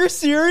sugar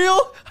cereal?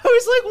 I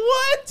was like,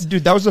 what?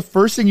 Dude, that was the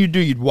first thing you'd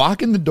do. You'd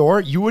walk in the door.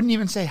 You wouldn't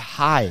even say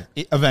hi.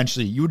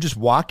 Eventually, you would just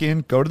walk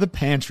in, go to the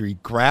pantry,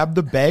 grab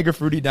the bag of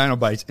Fruity Dino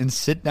Bites, and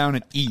sit down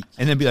and eat.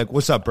 And then be like,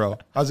 what's up, bro?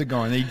 How's it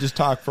going? And then you just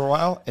talk for a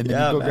while, and then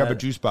you go grab a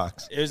juice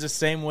box. It was the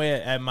same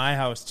way at my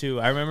house,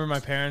 too. I remember my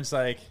parents,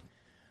 like,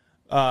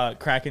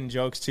 cracking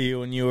jokes to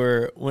you when you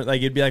were,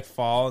 like, it'd be like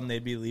fall, and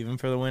they'd be leaving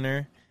for the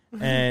winter.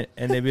 And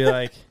they'd be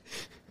like,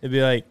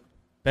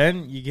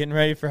 Ben, you getting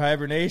ready for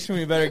hibernation?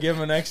 We better give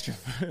him an extra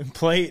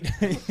plate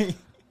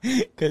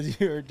because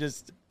you were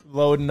just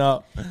loading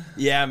up.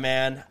 Yeah,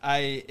 man.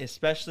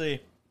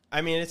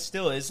 It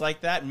still is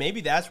like that.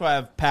 Maybe that's why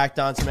I've packed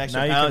on some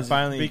extra pounds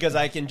because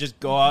I can just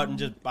go out and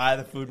just buy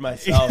the food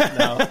myself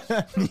now.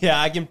 Yeah,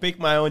 I can pick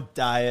my own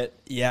diet.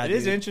 Yeah, it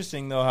is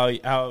interesting though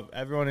how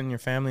everyone in your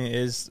family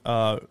is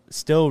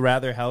still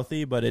rather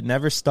healthy, but it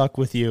never stuck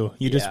with you.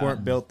 You just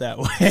weren't built that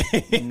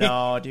way.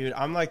 No, dude,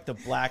 I'm like the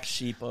black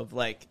sheep of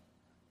like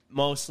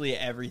mostly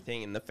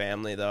everything in the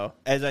family though.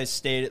 As I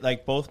stated,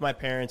 like both my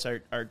parents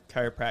are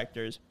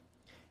chiropractors.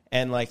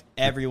 And, like,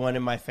 everyone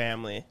in my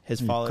family has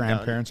followed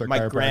grandparents down. Are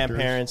my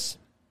grandparents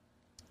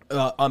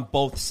on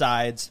both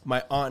sides,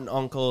 my aunt and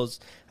uncles.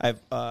 I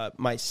have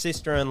my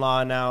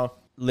sister-in-law now.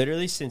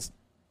 Literally since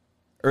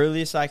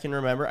earliest I can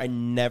remember, I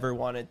never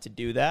wanted to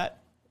do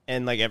that.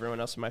 And, like, everyone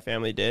else in my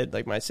family did,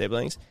 like my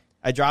siblings.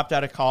 I dropped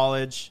out of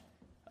college.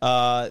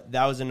 That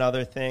was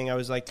another thing. I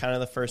was, like, kind of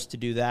the first to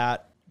do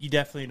that. You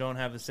definitely don't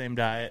have the same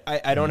diet.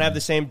 I don't have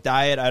the same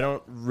diet. I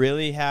don't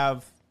really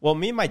have... Well,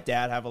 me and my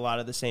dad have a lot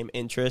of the same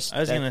interests.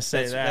 I was going to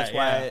say that's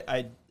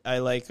why I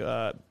like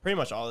pretty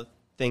much all the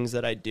things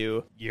that I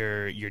do.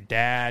 Your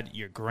dad,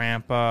 your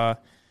grandpa,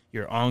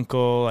 your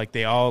uncle, like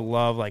they all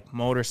love like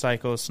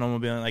motorcycles,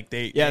 snowmobiling. Like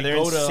they're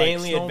go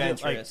insanely to, like,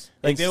 adventurous.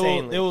 Like they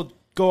will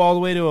go all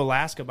the way to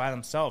Alaska by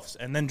themselves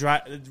and then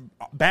drive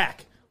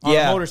back on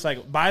a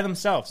motorcycle by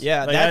themselves.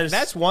 Yeah, like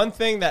that's one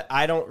thing that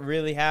I don't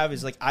really have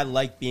is like I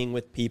like being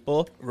with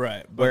people.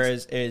 Right.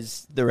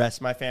 Whereas the rest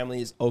of my family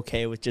is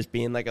okay with just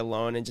being like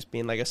alone and just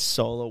being like a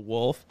solo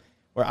wolf.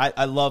 Where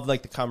I love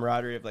like the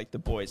camaraderie of like the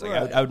boys.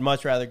 Like I would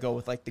much rather go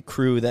with like the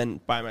crew than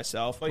by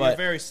myself. But you're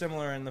very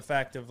similar in the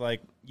fact of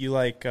like you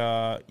like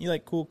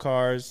cool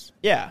cars.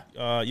 Yeah.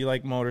 You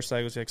like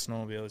motorcycles, you like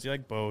snowmobiles, you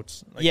like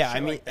boats. Like yeah,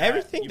 I mean like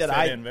everything that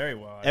I in very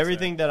well.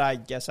 Everything that I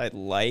guess I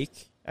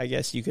like. I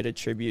guess you could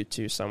attribute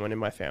to someone in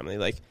my family.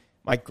 Like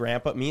my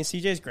grandpa, me and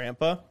CJ's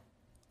grandpa,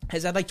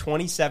 has had like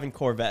 27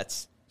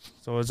 Corvettes.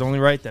 So it's only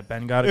right that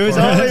Ben got a Corvette.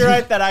 It was only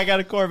right that I got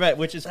a Corvette,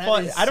 which is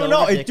fun. I don't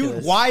know.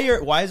 Ridiculous. Dude,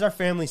 why is our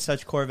family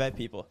such Corvette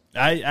people?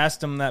 I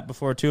asked them that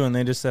before too, and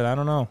they just said, I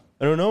don't know.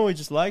 I don't know. We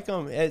just like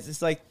them.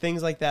 It's like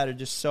things like that are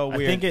just so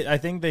weird. I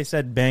think they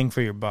said bang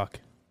for your buck.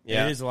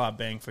 Yeah. It is a lot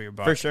bang for your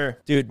buck. For sure.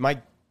 Dude,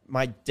 my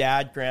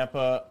dad,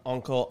 grandpa,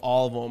 uncle,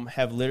 all of them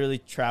have literally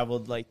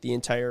traveled like the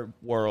entire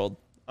world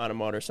on a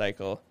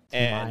motorcycle.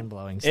 And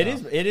mind-blowing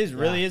stuff. It is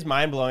really is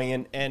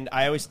mind-blowing. And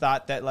I always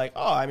thought that like,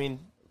 oh, I mean,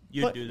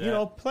 you'd do that. You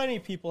know, plenty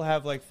of people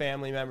have like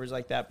family members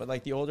like that, but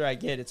like the older I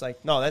get, it's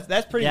like, no,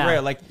 that's pretty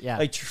rare. Like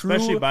true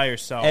especially by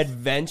yourself.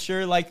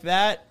 Adventure like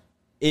that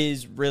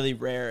is really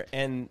rare.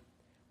 And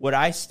what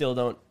I still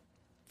don't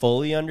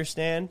fully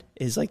understand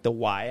is like the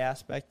why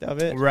aspect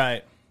of it.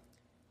 Right.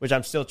 Which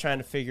I'm still trying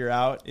to figure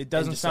out. It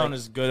doesn't sound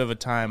as good of a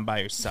time by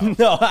yourself.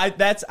 No,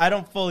 I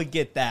don't fully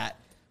get that.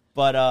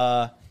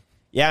 But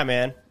yeah,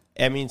 man.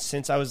 I mean,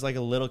 since I was like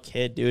a little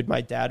kid, dude, my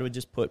dad would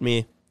just put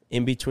me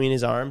in between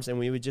his arms and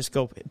we would just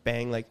go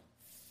bang like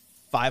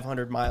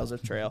 500 miles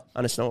of trail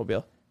on a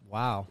snowmobile.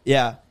 Wow.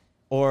 Yeah.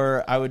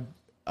 Or I would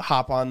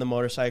hop on the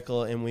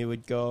motorcycle and we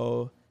would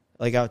go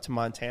like out to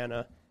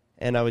Montana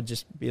and I would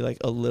just be like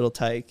a little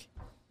tyke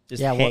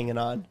just hanging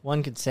on.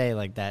 One could say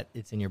like that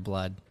it's in your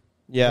blood.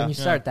 Yeah. When you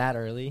start that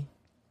early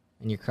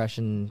and you're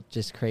crushing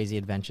just crazy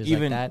adventures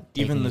like that.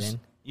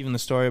 Even the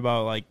story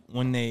about like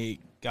when they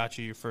got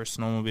you your first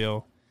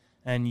snowmobile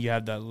and you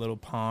had that little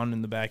pond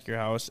in the back of your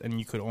house and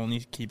you could only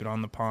keep it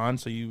on the pond.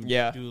 So you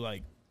do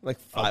like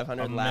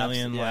 500 a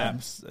million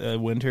laps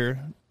winter.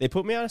 They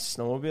put me on a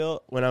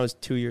snowmobile when I was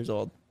 2 years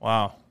old.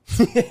 Wow.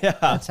 Yeah.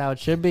 That's how it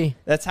should be.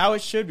 That's how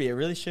it should be. It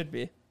really should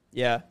be.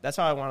 Yeah, that's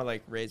how I want to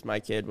like raise my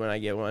kid when I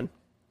get one.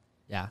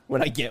 Yeah.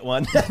 When I get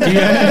one.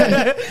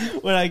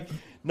 If when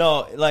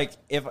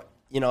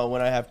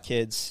I have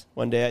kids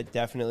one day, I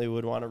definitely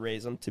would want to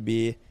raise them to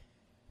be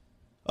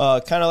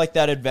kind of like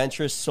that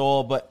adventurous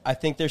soul. But I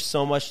think there's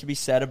so much to be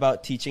said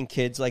about teaching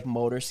kids like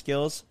motor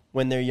skills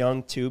when they're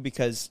young too,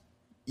 because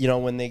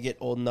when they get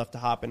old enough to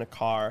hop in a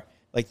car,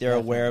 like they're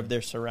aware of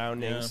their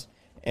surroundings,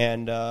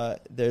 and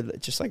they're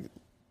just like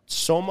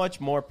so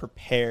much more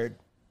prepared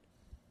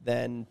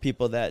than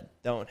people that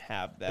don't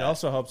have that. It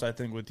also helps, I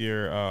think, with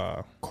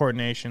your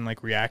coordination,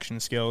 like reaction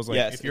skills. Like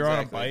Yes, if you're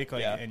exactly. on a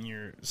bike, and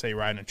you're say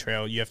riding a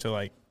trail, you have to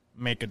like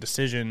make a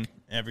decision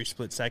every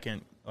split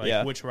second.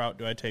 Like which route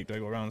do I take? Do I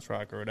go around this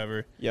rock or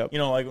whatever? Yep.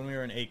 Like when we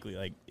were in Akeley,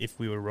 like if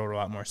we would have rode a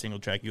lot more single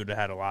track, you would have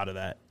had a lot of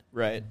that.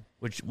 Right.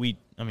 Which we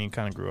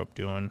kind of grew up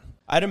doing.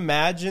 I'd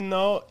imagine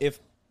though, if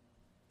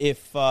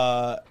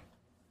I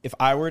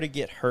were to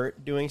get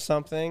hurt doing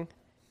something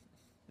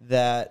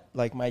that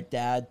like my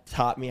dad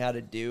taught me how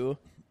to do,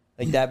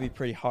 like that'd be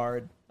pretty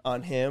hard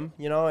on him,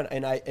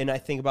 and I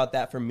think about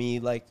that for me,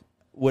 like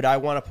would I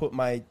want to put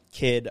my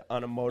kid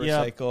on a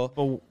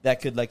motorcycle that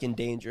could like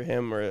endanger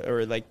him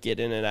or like get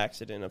in an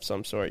accident of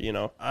some sort,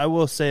 I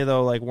will say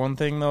though, like one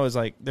thing though is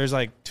like there's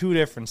like two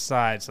different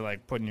sides to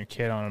like putting your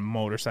kid on a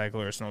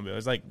motorcycle or a snowmobile.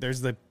 It's like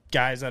there's the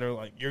guys that are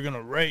like you're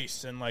gonna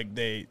race and like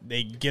they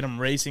get them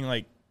racing,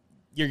 like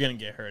you're going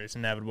to get hurt. It's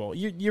inevitable.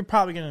 You're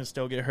probably going to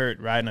still get hurt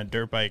riding a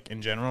dirt bike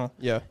in general.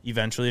 Yeah.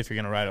 Eventually, if you're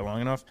going to ride it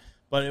long enough.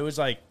 But it was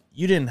like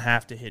you didn't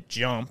have to hit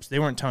jumps. They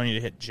weren't telling you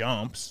to hit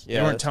jumps. Yeah,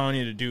 they weren't telling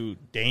you to do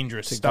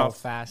dangerous To stuff. go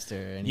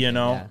faster. And,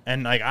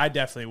 And like I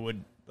definitely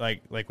would,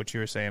 like what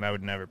you were saying, I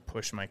would never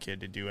push my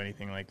kid to do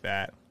anything like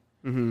that.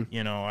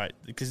 Mm-hmm.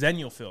 Because then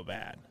you'll feel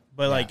bad.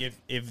 But like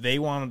if they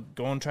want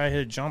to go and try to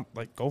hit a jump,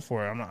 like go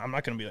for it. I'm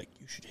not going to be like,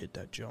 you should hit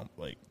that jump.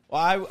 Like,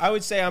 well, I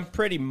would say I'm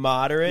pretty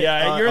moderate.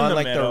 Yeah, you're in the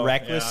like middle. The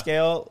reckless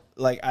scale.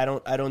 Like I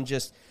don't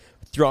just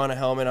throw on a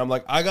helmet. I'm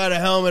like, I got a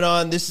helmet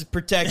on. This is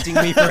protecting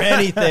me for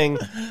anything.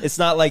 It's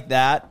not like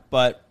that,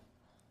 but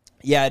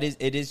yeah,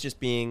 it is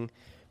just being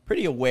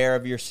pretty aware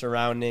of your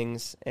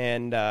surroundings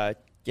and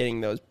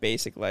getting those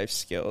basic life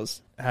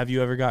skills. Have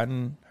you ever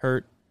gotten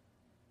hurt?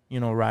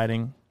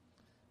 Riding.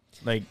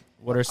 Like,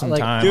 what are some like,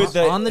 times? Dude,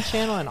 on the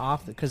channel and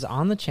off, because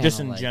on the channel, just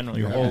in general,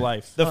 your whole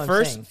life. The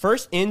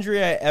first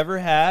injury I ever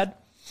had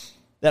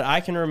that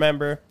I can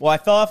remember. Well, I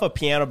fell off a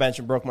piano bench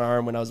and broke my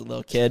arm when I was a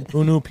little kid.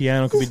 Who knew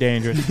piano could be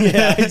dangerous?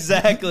 Yeah,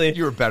 exactly.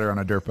 You were better on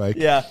a dirt bike.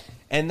 Yeah.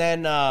 And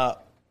then I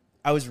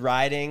was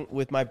riding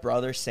with my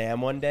brother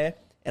Sam one day,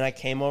 and I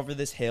came over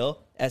this hill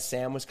as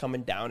Sam was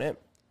coming down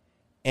it,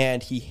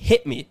 and he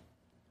hit me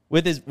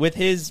with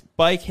his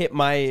bike, hit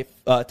my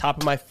top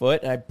of my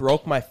foot, and I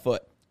broke my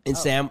foot. And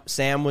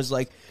Sam was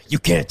like, "You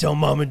can't tell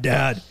mom and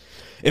dad.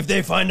 If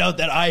they find out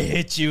that I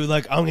hit you,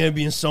 like, I'm going to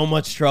be in so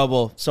much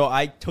trouble." So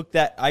I took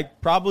that. I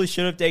probably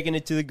should have taken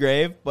it to the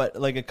grave, but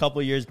like a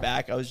couple years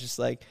back, I was just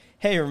like,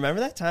 "Hey,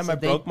 remember that time I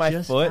broke my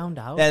foot?" Found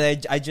out?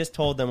 And I just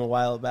told them a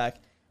while back.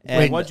 And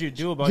Wait, what'd you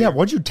do about it? Yeah,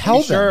 what'd you tell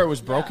them? Sure it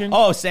was broken?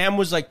 Oh, Sam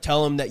was like,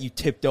 "Tell him that you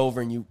tipped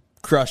over and you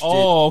crushed it."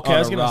 Oh, okay. on I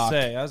was a going to rock.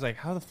 say. I was like,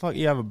 how the fuck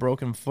you have a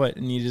broken foot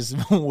and you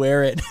just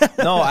wear it?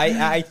 No,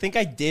 I think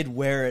I did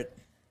wear it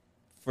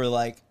for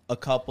like a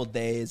couple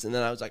days, and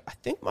then I was like, I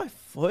think my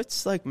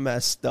foot's like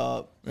messed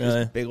up.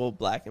 Really? Just big old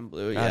black and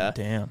blue. God Yeah.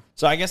 damn.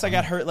 So I guess I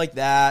got hurt like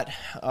that.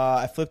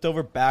 I flipped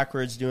over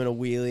backwards doing a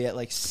wheelie at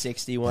like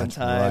 60 one That's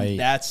time. right.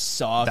 That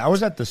sucked. That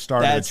was at the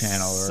start That of the channel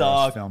where I was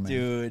sucked, filming.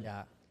 dude.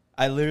 Yeah.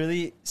 I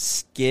literally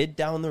skid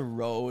down the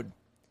road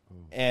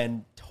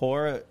and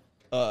tore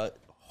a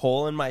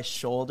hole in my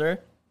shoulder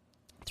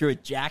through a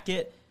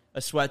jacket, a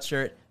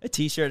sweatshirt, a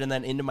t-shirt, and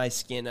then into my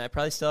skin. I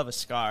probably still have a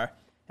scar.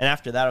 And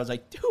after that, I was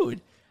like,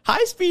 dude,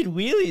 high-speed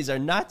wheelies are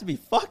not to be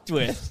fucked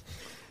with.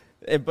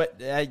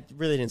 But I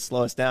really didn't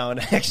slow us down,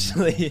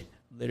 actually.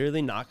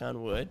 Literally, knock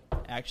on wood,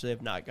 actually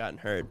have not gotten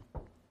hurt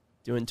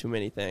doing too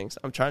many things.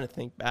 I'm trying to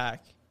think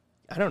back.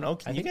 I don't know.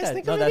 Can you guys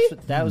think of any?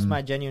 That was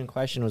my genuine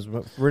question. Was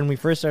when we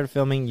first started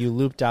filming, you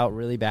looped out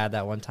really bad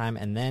that one time,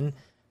 and then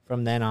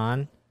from then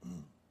on,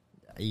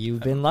 you've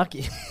been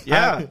lucky.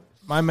 Yeah.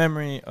 My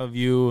memory of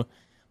you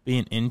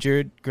being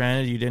injured,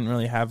 granted you didn't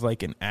really have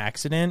like an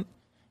accident.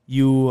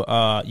 You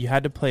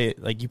had to play,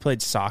 like you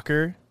played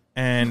soccer,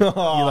 and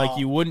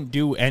you wouldn't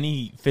do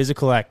any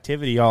physical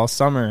activity all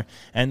summer,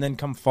 and then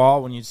come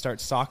fall when you'd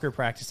start soccer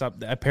practice up,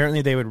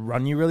 apparently they would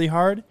run you really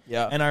hard.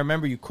 Yeah. And I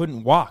remember you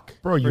couldn't walk.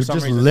 Bro, for you some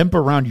just reason. limp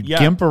around. You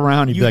gimp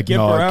around. You'd be like, gimp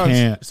no, I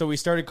can't. So we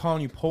started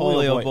calling you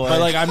polio boy. boy. But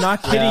like, I'm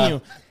not kidding Yeah.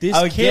 you. This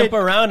I would kid, gimp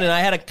around and I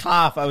had a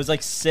cough. I was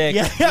like sick.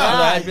 Yeah.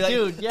 I'd be like,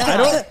 Dude, yeah. I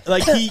don't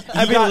like he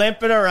I'd be got-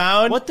 limping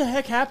around. What the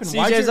heck happened?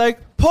 Why'd CJ's your- like,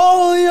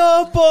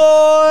 polio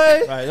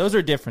boy. Right, those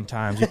are different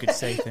times. You could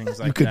say things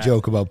like You could that.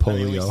 joke about I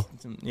mean,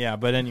 polio. yeah,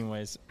 but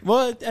anyways.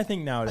 Well, I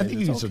think nowadays I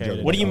think it's you can okay. still to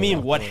joke What do you do mean?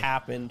 polio. What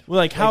happened? Well,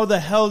 like, how the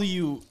hell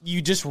you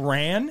just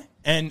ran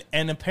And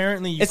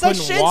apparently you It's like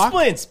couldn't shin walk.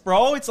 splints,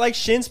 bro. It's like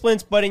shin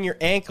splints, but in your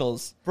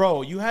ankles.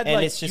 Bro, you had And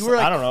like it's just- you were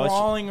like I don't know, it's-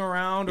 crawling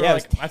around, or Yeah,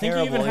 like it was I think you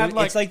even terrible. had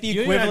like it's like the you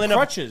even had equivalent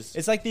crutches. of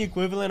it's like the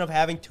equivalent of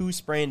having 2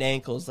 sprained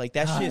ankles. Like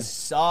that shit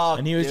sucked.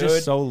 And he was dude.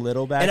 just so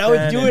little back then. And I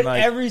would do it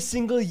like, every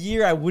single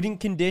year. I wouldn't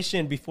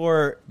condition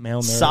before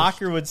Malnourished.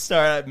 soccer would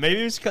start.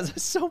 Maybe it was because I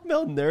was so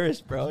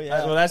malnourished, bro.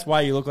 Yeah. Well, that's why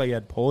you look like you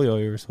had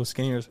polio. You were so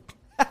skinny. You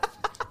were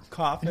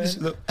coughing. I was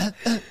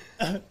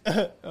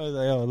like,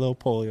 oh, a little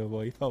polio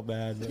boy. You felt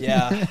bad. But.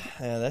 yeah,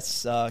 that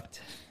sucked.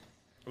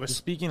 But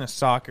speaking of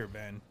soccer,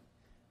 Ben,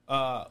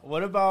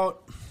 what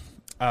about?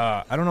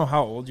 I don't know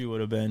how old you would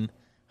have been.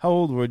 How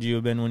old would you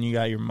have been when you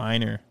got your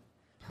minor?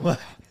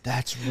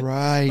 That's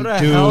right, What a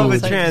dude. hell of a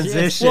It's like,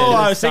 transition. Well,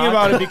 I was thinking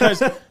about it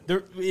because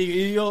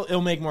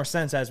it'll make more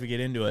sense as we get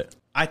into it.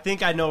 I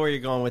think I know where you're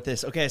going with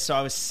this. Okay, so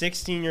I was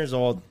 16 years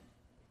old,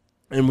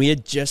 and we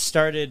had just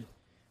started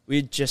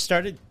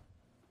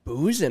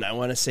boozing, I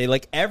want to say,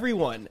 like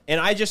everyone. And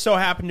I just so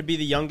happened to be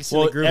the youngest in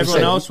the group.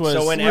 Everyone So- else was,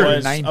 so when was every-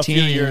 a 19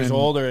 few years and-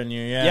 older than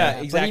you. Yeah, Yeah,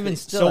 But exactly. even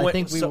still, So I when-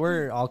 think we so-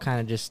 were all kind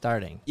of just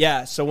starting.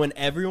 Yeah, so when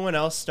everyone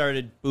else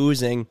started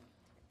boozing,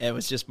 it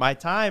was just my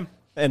time.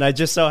 And I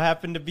just so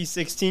happened to be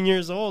 16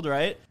 years old,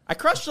 right? I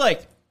crushed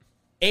like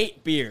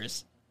 8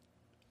 beers.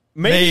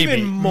 Maybe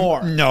even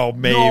more. No,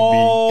 maybe.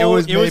 No, it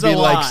was it was maybe a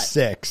like lot.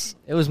 6.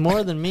 It was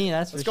more than me.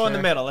 That's Let's for go in the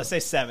sure. middle. Let's say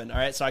 7. All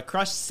right. So I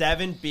crushed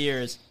 7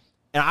 beers,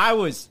 and I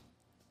was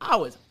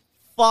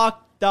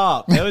fucked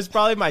up. It was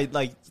probably my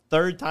like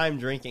 3rd time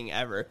drinking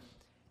ever,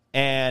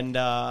 and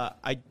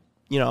I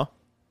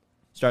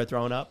started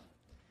throwing up.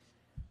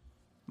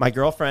 My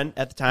girlfriend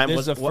at the time This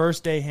was is the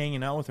first day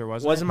hanging out with her,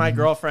 wasn't wasn't it? my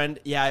girlfriend.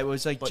 Yeah, it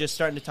was like just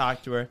starting to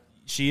talk to her.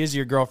 She is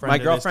your girlfriend. My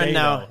to this girlfriend day,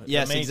 now. though. It's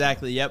Yes, amazing.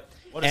 exactly. Yep.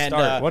 What a And,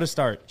 start! What a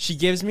start! She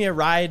gives me a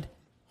ride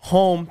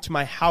home to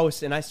my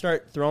house, and I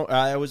start throwing.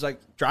 I was like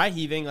dry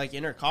heaving, like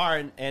in her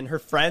car, and her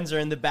friends are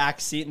in the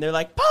back seat, and they're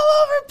like, "Pull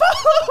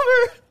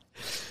over!"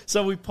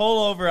 So we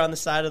pull over on the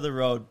side of the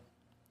road,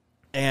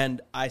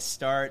 and I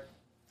start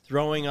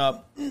throwing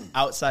up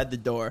outside the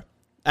door.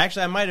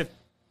 Actually, I might have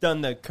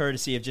done the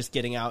courtesy of just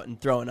getting out and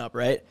throwing up,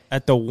 right?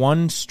 At the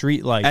one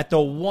street light. At the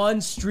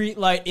one street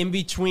light in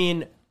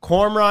between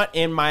Cormorant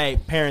and my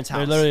parents' house.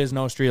 There literally is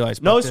no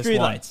streetlights. No but this one.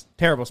 streetlights.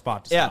 Terrible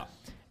spot to Yeah. stop.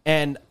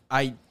 And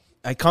I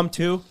come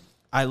to,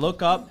 I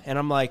look up, and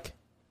I'm like,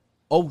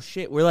 oh,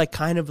 shit, we're, like,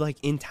 kind of, like,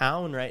 in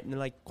town, right? In,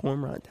 like,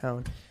 Cormorant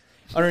town.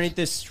 Underneath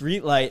this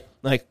street light,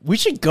 like, we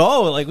should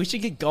go. Like, we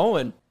should get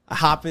going. I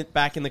hop it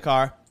back in the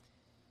car,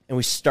 and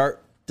we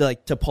start,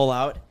 to pull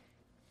out.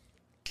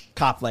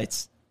 Cop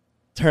lights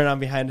turn on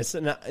behind us,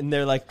 and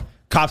they're like,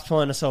 cops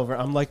pulling us over.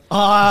 I'm like,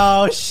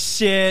 oh,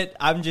 shit.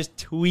 I'm just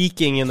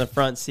tweaking in the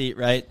front seat,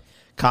 right?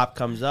 Cop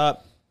comes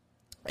up.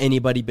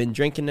 Anybody been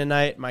drinking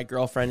tonight? My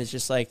girlfriend is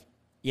just like,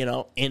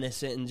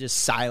 innocent and just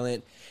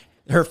silent.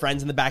 Her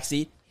friends in the back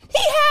seat. He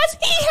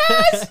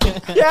has.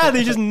 Yeah,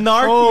 they just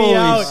narked me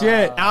out.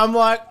 shit. I'm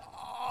like,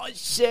 oh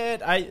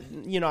shit. I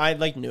knew I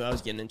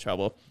was getting in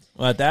trouble.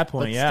 Well, at that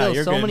point, But yeah, still,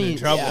 you're so getting many, in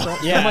trouble. so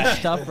Yeah. much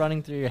stuff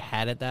running through your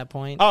head at that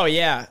point. Oh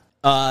yeah.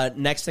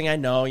 Next thing I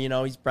know,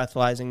 he's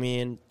breathalyzing me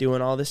and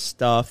doing all this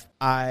stuff.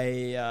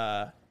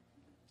 I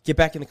get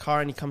back in the car,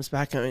 and he comes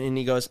back and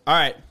he goes, all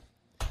right,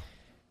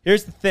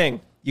 here's the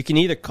thing. You can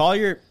either call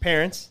your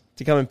parents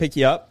to come and pick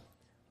you up,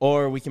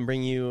 or we can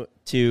bring you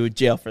to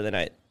jail for the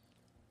night.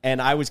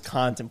 And I was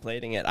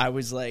contemplating it. I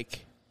was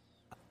like,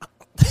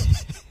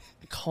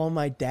 call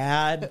my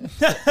dad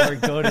or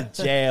go to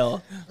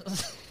jail.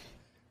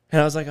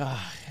 And I was like,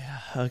 oh,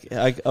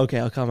 yeah, okay,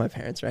 I'll call my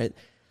parents, right?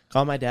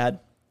 Call my dad.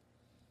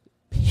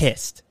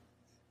 Pissed.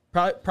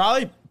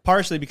 Probably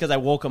partially because I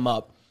woke him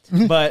up.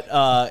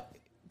 But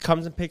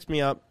comes and picks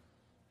me up.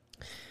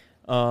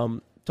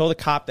 Told the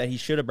cop that he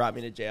should have brought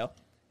me to jail.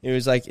 It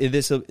was like,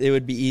 it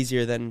would be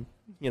easier than,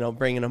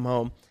 bringing him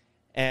home.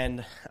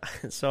 And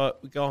so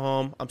we go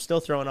home. I'm still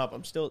throwing up.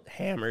 I'm still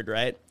hammered,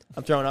 right?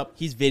 I'm throwing up.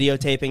 He's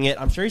videotaping it.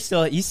 I'm sure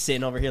he's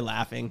sitting over here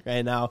laughing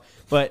right now.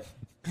 But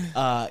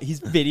he's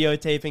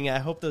videotaping it. I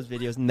hope those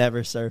videos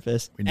never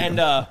surface. And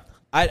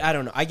I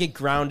don't know. I get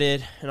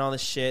grounded and all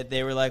this shit.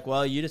 They were like,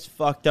 well, you just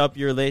fucked up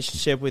your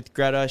relationship with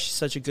Greta. She's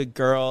such a good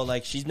girl.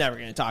 Like, she's never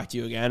going to talk to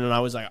you again. And I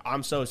was like,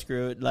 I'm so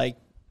screwed. Like,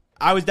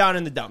 I was down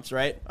in the dumps,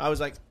 right? I was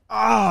like,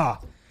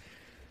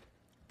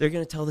 they're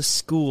going to tell the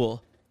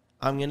school.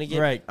 I'm going to get,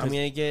 Right,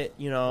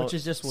 Which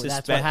is just that's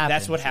suspend- what happens.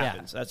 That's what Yeah.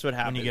 happens. That's what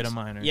happens. you get a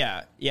minor.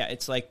 Yeah. Yeah.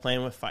 It's like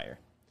playing with fire.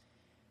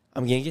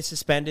 I'm going to get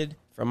suspended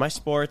from my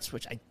sports,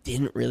 which I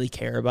didn't really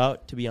care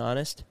about, to be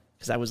honest,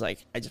 because I was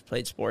like, I just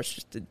played sports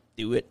just to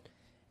do it.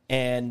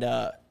 And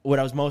what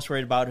I was most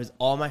worried about was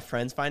all my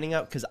friends finding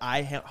out, because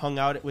I hung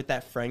out with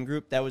that friend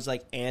group that was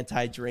like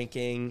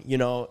anti-drinking.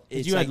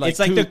 It's you had, like,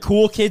 like, the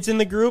cool kids in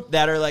the group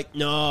that are like,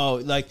 no,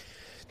 like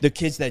the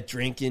kids that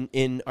drink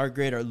in our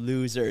grade are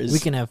losers. We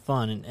can have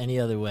fun in any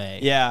other way.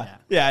 Yeah.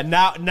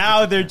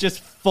 Now they're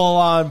just full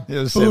on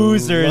It'll say,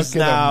 boozers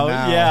 "Look at 'em now.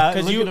 now." Yeah,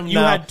 Because look at 'em you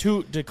now. had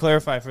two, to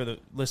clarify for the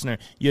listener,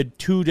 you had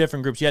two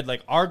different groups. You had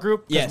like our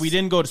group, because Yes. we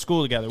didn't go to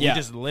school together. Yeah. We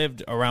just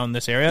lived around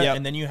this area. Yep.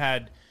 And then you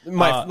had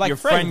Your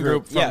friend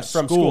group from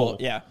school.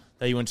 Yeah.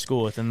 That you went to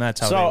school with, and that's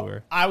how So they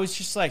were. I was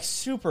just like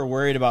super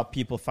worried about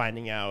people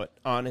finding out.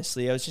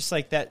 Honestly, I was just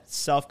like that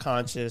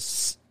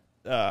self-conscious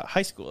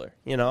high schooler,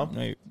 you know.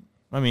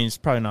 I mean, it's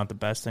probably not the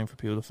best thing for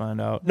people to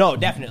find out. No,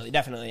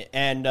 definitely,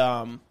 and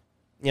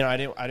you know, I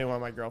didn't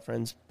want my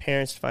girlfriend's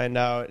parents to find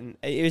out, and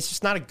it was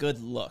just not a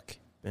good look.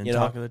 Been you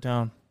talk know? of the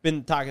town.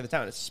 Been talk of the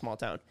town. It's a small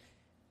town.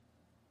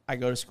 I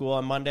go to school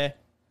on Monday,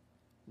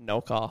 no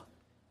call.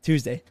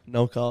 Tuesday,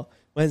 no call.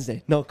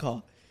 Wednesday, no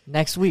call.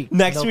 Next week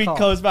Next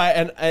goes by,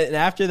 and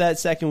after that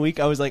second week,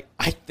 I was like,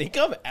 I think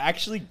I'm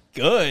actually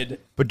good.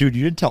 But dude,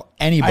 you didn't tell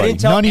anybody. I didn't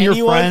tell None of anyone.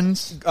 your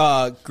friends.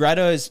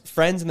 Greta's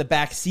friends in the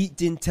back seat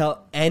didn't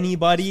tell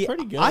anybody.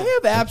 Pretty good. I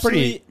have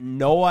absolutely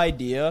no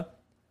idea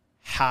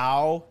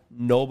how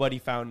nobody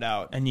found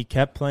out. And you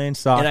kept playing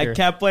soccer. And I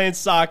kept playing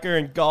soccer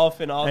and golf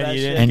and all And that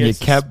you shit. didn't And you get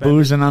kept suspended.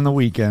 boozing on the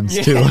weekends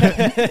too.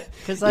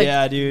 Because like,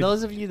 Yeah, dude.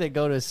 those of you that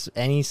go to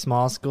any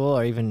small school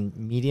or even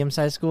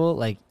medium-sized school,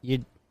 like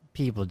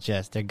people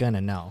they're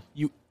gonna know.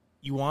 You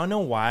want to know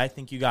why I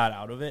think you got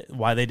out of it?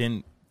 Why they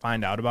didn't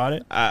find out about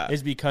it? Uh,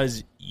 Is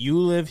because you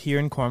live here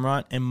in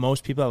Cormorant, and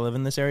most people that live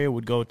in this area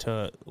would go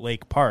to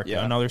Lake Park,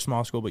 Yeah. another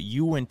small school. But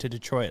you went to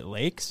Detroit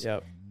Lakes,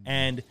 Yep.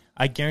 and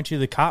I guarantee you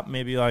the cop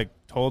maybe like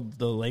told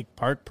the Lake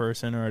Park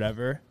person or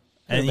whatever,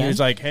 and he been. was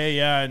like, "Hey,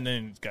 yeah," and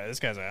then this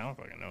guy's like, "I don't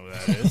fucking know who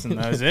that is," and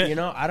that was it. You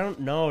know, I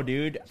don't know,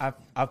 dude.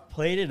 I've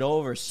played it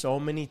over so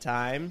many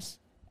times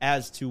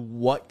as to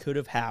what could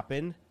have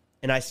happened,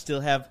 and I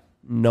still have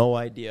no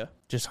idea.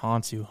 Just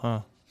haunts you,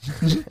 huh?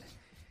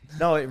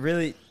 No, it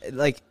really,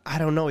 like, I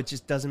don't know. It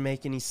just doesn't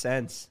make any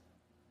sense.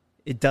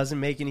 It doesn't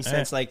make any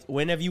sense. Like,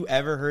 when have you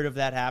ever heard of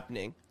that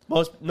happening?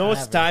 Most of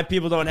the time,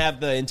 people don't have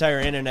the entire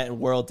internet and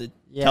world to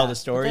tell the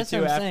story that's to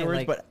what I'm saying, afterwards,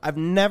 like- but I've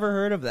never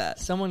heard of that.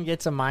 Someone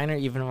gets a minor,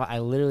 even if I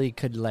literally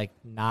could like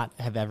not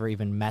have ever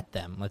even met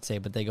them, let's say,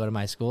 but they go to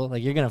my school,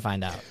 like you're gonna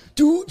find out.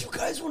 Dude, you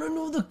guys want to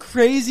know the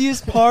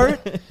craziest part?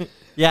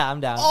 Yeah, I'm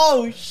down.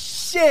 Oh,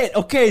 shit.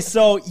 Okay,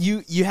 so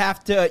you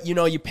have to,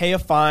 you pay a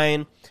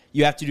fine.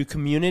 You have to do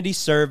community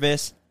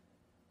service.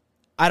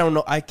 I don't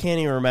know. I can't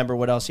even remember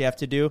what else you have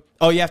to do.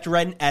 Oh, you have to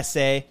write an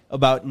essay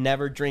about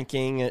never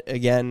drinking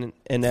again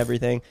and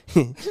everything.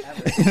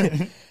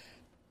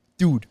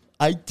 Dude,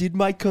 I did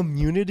my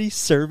community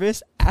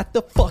service at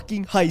the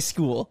fucking high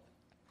school.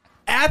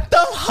 At the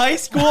high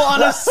school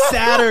on a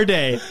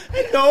Saturday.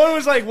 No one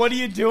was like, "What are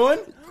you doing?"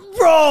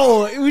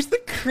 Bro, it was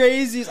the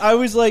craziest. I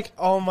was like,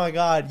 "Oh my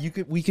god,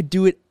 we could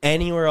do it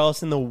anywhere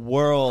else in the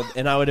world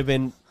and I would have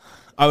been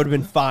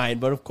fine,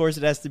 but of course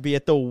it has to be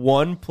at the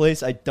one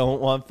place I don't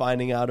want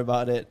finding out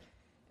about it."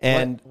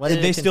 And What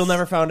did they it still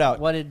never found out.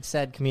 What did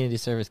said community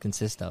service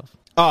consist of?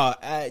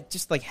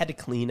 Just like had to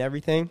clean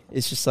everything.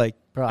 It's just like,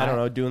 Bro, I don't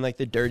know, doing like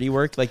the dirty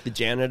work, like the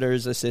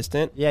janitor's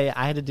assistant. Yeah,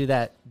 I had to do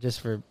that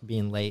just for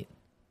being late.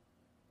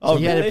 Oh,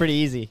 So you had really? it pretty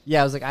easy.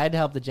 Yeah, I was like, I had to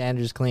help the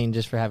janitors clean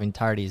just for having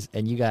tardies,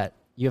 and you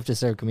have to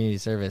serve community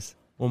service.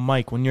 Well,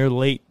 Mike, when you're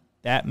late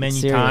that many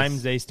Serious.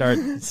 times, they start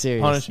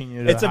Serious. punishing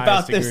you. To It's the about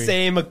highest the degree.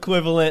 same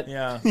equivalent.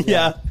 Yeah,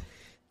 Yeah.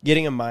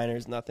 Getting a minor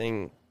is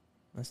nothing.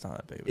 that's not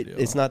that big of a deal.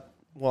 It's not.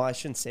 Well, I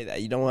shouldn't say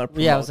that. You don't want to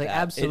promote Yeah, I was like, that.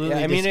 absolutely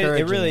I mean, it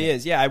discouraging really it.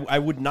 is. Yeah, I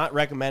would not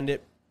recommend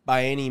it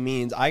by any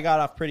means. I got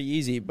off pretty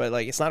easy, but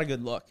like, it's not a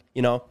good look.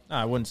 You know, No,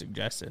 I wouldn't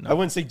suggest it. No. I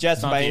wouldn't suggest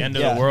It's it not by the any end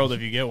of yeah. the world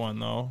if you get one,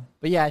 though.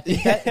 But yeah, I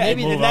think that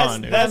maybe Move that's,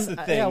 on, dude. That's the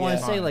thing, I want yeah.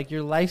 to say, like,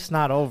 your life's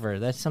not over.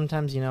 That's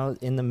sometimes,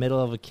 in the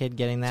middle of a kid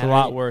getting that. It's a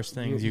lot right, worse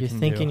things you you're can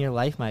thinking do. your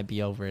life might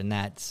be over in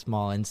that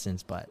small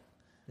instance, but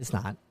it's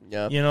not.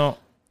 Yeah. You know,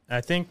 I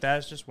think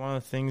that's just one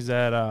of the things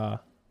that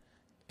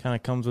kind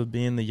of comes with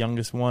being the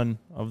youngest one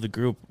of the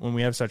group when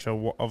we have such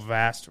a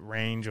vast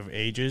range of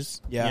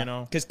ages. Yeah, You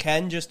know, because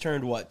Ken just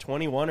turned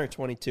 21 or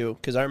 22?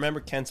 Because I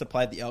remember Ken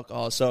supplied the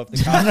alcohol. So if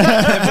the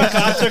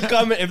cops,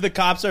 if the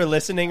cops are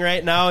listening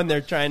right now and they're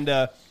trying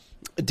to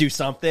do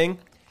something,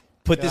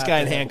 put this guy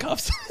in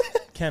handcuffs.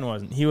 Ken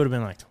wasn't. He would have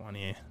been like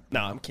 20. No,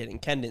 I'm kidding.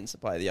 Ken didn't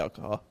supply the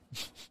alcohol.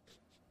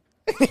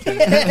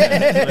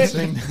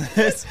 Listening to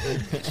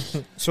this.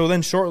 So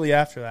then shortly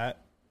after that,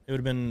 it would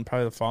have been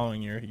probably the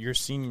following year. Your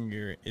senior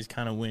year is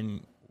kind of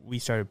when we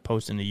started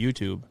posting to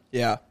YouTube.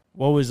 Yeah,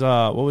 What was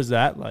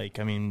that like?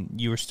 I mean,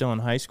 you were still in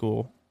high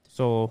school,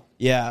 so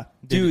yeah,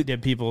 dude.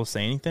 did people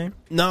say anything?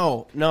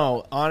 No,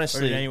 Or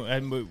honestly,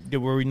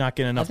 were we not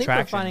getting I enough think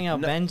traction? we're finding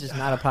out Ben's just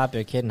not a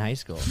popular kid in high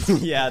school.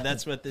 yeah,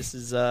 that's what this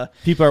is.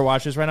 People are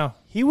watching this right now.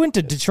 He went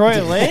to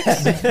Detroit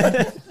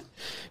Lakes.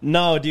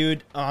 No,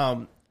 dude.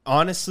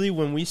 Honestly,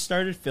 when we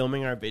started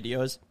filming our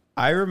videos,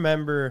 I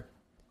remember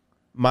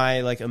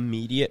my like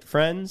immediate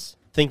friends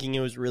thinking it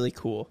was really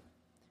cool,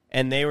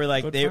 and they were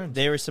like Good they friends.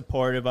 they were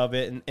supportive of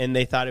it, and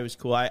they thought it was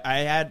cool. I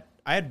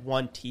had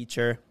one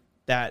teacher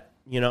that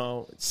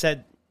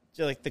said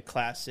like the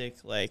classic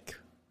like,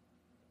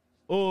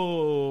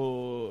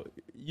 "Oh,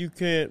 you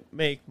can't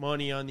make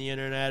money on the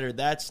internet," or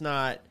 "That's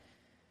not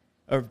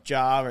a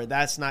job," or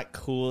 "That's not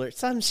cool," or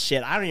some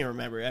shit. I don't even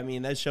remember. I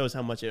mean, that shows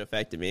how much it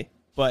affected me.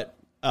 But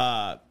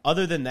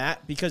other than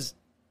that, because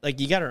like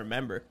you got to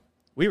remember,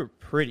 we were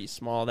pretty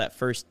small that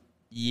first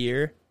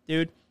year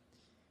dude,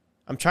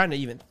 I'm trying to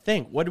even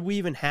think. What did we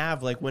even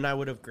have like when I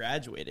would have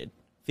graduated?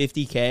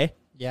 50K?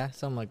 Yeah,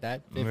 something like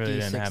that. 50, We really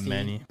didn't 60. have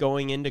many.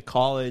 Going into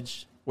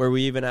college, were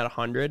we even at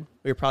 100?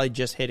 We were probably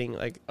just hitting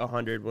like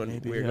 100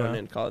 when we were going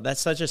into college.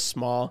 That's such a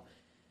small,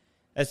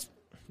 it's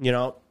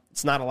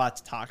not a lot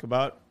to talk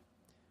about.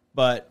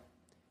 But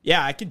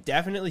yeah, I could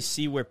definitely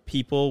see where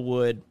people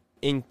would,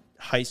 in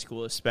high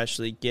school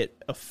especially, get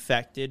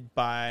affected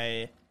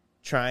by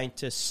trying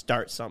to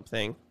start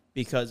something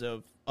because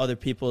of other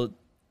people,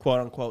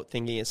 quote unquote,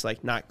 thinking it's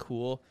like not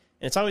cool.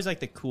 And it's always like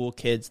the cool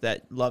kids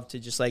that love to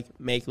just like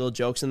make little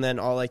jokes, and then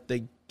all like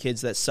the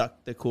kids that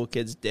suck the cool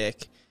kid's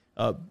dick,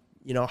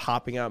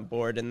 hopping on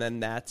board. And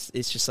then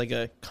it's just like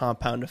a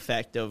compound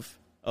effect of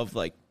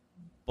like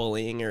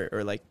bullying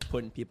or like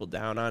putting people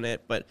down on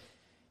it. But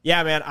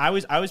yeah, man, I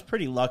was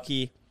pretty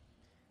lucky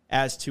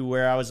as to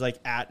where I was like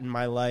at in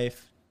my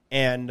life.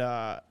 And,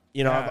 I've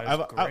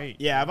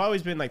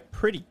always been like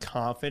pretty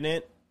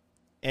confident,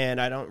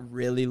 and I don't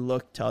really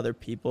look to other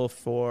people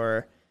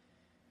for,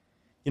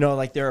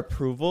 like their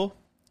approval.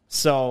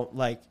 So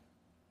like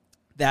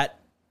that,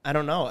 I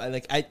don't know.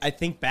 I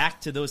think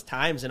back to those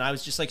times, and I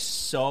was just like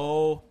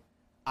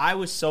I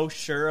was so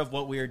sure of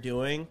what we were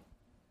doing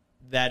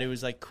that it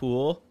was like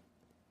cool.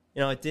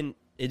 It didn't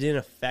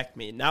affect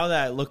me. Now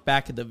that I look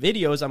back at the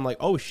videos, I'm like,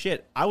 oh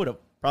shit, I would have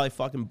probably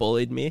fucking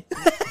bullied me.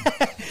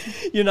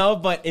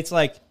 But it's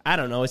like, I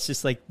don't know. It's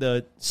just like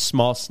the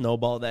small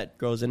snowball that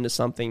grows into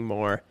something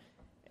more.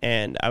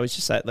 And I was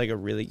just at like a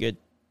really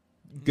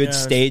good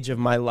stage of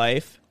my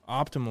life.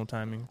 Optimal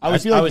timing. I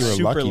feel like you were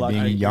super lucky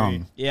being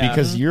young. Yeah.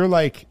 Because you're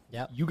like,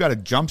 Yep. you got a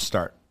jump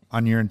start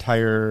on your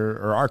entire,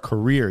 or our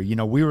career.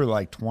 We were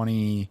like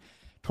 20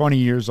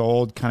 years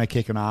old, kind of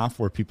kicking off,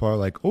 where people are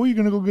like, oh, you're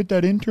going to go get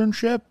that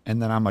internship?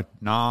 And then I'm like,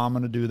 nah, I'm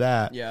going to do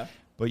that. Yeah.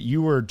 But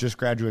you were just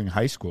graduating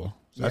high school.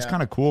 So that's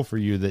kind of cool for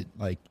you that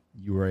like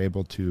you were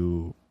able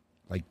to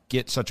like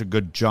get such a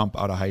good jump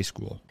out of high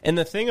school. And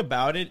the thing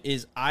about it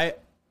is I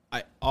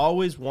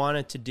always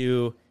wanted to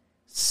do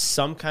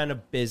some kind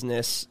of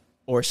business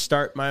or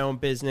start my own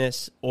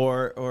business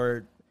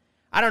or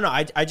I don't know.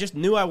 I just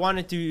knew I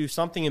wanted to do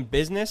something in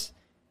business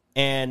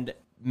and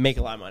make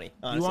a lot of money.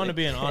 Honestly. You want to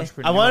be an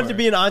entrepreneur. I wanted to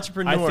be an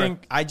entrepreneur.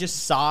 I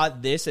just saw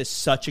this as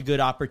such a good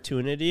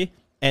opportunity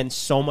and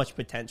so much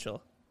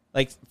potential.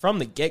 Like from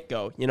the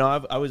get-go,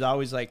 I was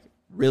always like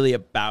really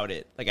about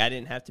it. Like I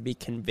didn't have to be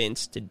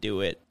convinced to do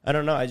it. I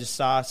don't know. I just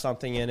saw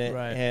something in it,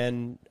 right.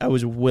 And I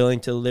was willing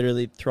to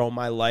literally throw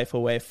my life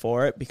away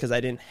for it because I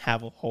didn't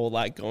have a whole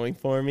lot going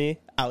for me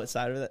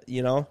outside of that.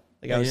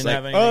 Like I was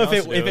like, oh,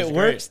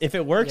 if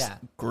it works, Yeah.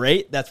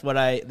 great. That's what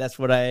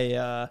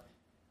I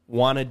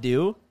want to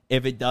do.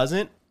 If it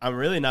doesn't, I'm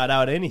really not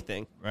out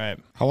anything. Right.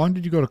 How long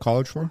did you go to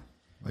college for?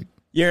 Like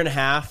Year and a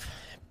half,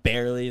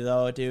 barely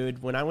though,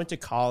 dude. When I went to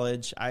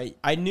college,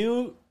 I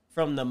knew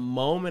from the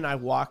moment I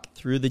walked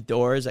through the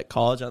doors at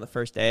college on the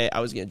first day, I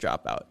was going to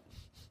drop out.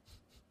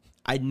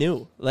 I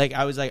knew. Like,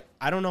 I was like,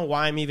 I don't know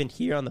why I'm even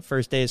here on the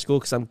first day of school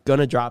because I'm going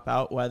to drop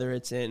out, whether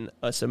it's in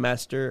a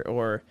semester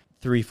or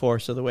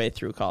 3/4 of the way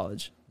through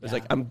college. I was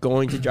like, I'm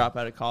going to drop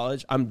out of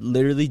college. I'm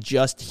literally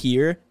just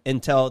here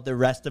until the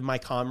rest of my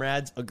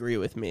comrades agree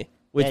with me,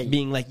 with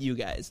being like you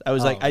guys. I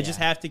was I just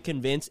have to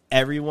convince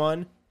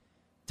everyone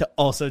to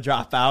also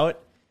drop out,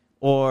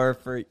 or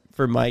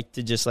for Mike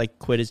to just like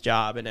quit his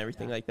job and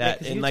everything like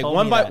that. And like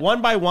one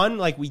by one,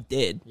 like we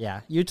did.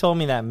 Yeah, you told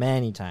me that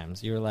many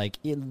times. You were like,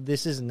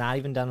 this is not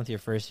even done with your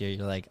first year.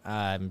 You're like,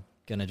 I'm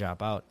going to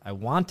drop out. I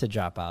want to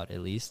drop out at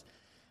least.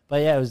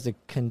 But yeah, it was the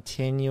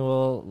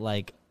continual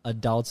like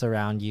adults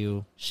around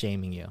you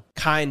shaming you.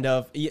 Kind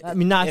of. I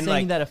mean, not saying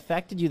like, that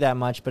affected you that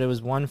much, but it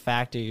was one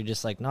factor. You're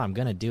just like, no, I'm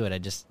going to do it. I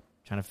just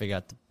trying to figure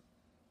out the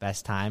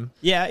best time.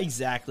 Yeah,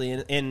 exactly.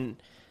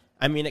 And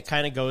I mean, it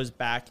kind of goes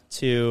back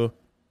to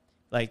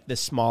like the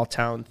small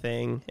town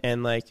thing,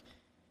 and like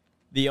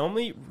the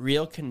only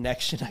real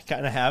connection I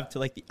kind of have to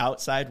like the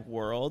outside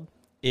world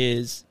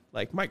is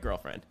like my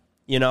girlfriend,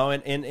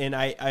 and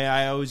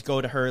I always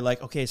go to her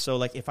like, okay, so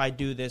like if I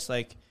do this,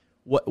 like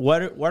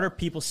what are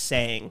people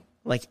saying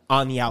like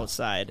on the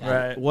outside?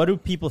 Right. What do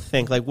people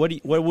think? Like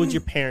what would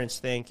your parents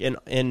think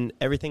and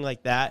everything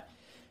like that?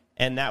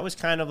 And that was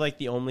kind of like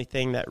the only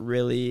thing that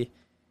really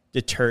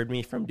deterred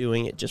me from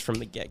doing it just from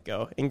the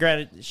get-go. And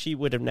granted, she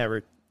would have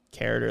never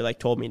cared or like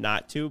told me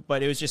not to,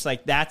 but it was just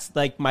like that's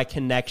like my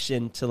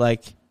connection to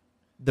like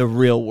the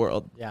real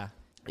world.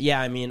 Yeah,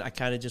 I mean, I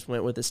kind of just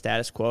went with the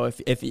status quo.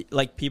 If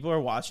like people are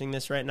watching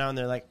this right now and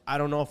they're like, I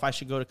don't know if I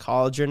should go to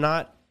college or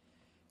not,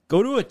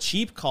 go to a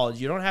cheap college.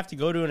 You don't have to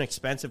go to an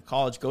expensive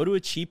college. Go to a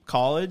cheap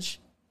college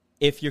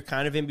if you're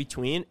kind of in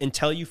between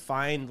until you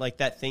find like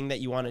that thing that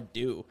you want to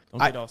do.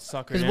 Don't get all suckered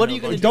in. Because what are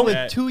you going to do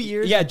with 2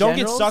 years? Yeah, of don't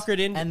get generals suckered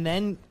in. and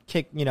then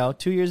kick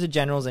 2 years of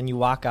generals and you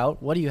walk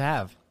out. What do you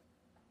have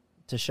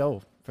to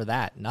show for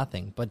that?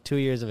 Nothing but 2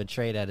 years of a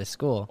trade at a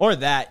school. Or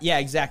that, yeah,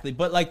 exactly.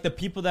 But like the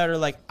people that are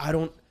like, I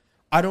don't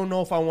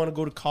know if I want to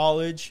go to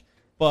college,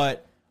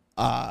 but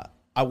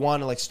I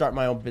want to like start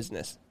my own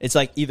business. It's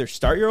like either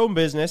start your own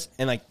business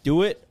and like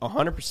do it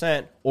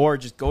 100%, or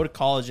just go to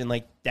college and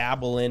like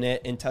dabble in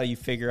it until you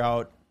figure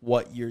out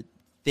what your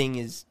thing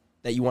is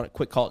that you want to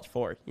quit college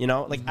for. You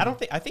know, like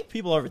I think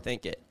people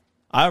overthink it.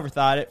 I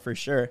overthought it for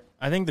sure.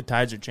 I think the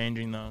tides are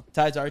changing though.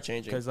 Tides are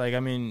changing Because like,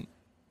 I mean,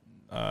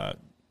 our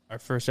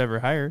first ever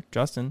hire,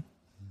 Justin,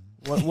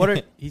 what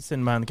are, he's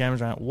sitting behind the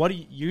cameras right now. What are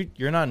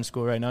you're not in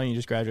school right now. You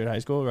just graduated high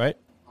school, right?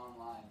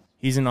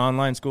 He's in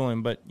online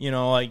schooling, but, you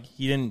know, like,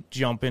 he didn't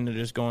jump into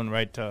just going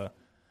right to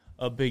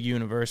a big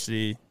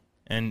university.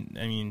 And,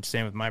 I mean,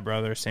 same with my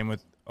brother, same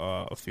with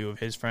a few of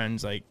his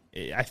friends. Like,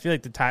 I feel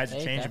like the tides are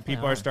changing.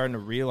 People are starting to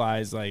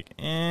realize, like,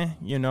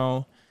 you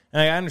know.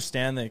 And I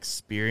understand the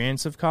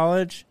experience of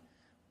college,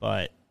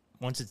 but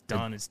once it's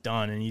done, it's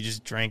done. And you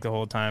just drank the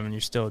whole time, and you're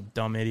still a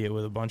dumb idiot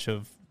with a bunch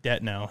of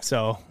debt now.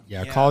 So,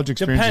 yeah. College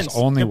experience is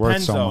only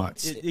worth so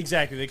much.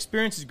 Exactly. The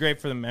experience is great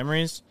for the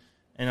memories.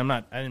 And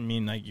I didn't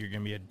mean like you're going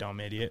to be a dumb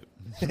idiot.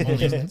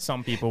 Only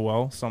some people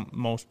will.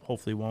 Most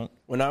hopefully won't.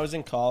 When I was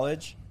in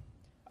college,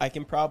 I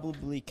can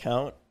probably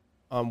count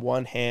on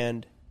one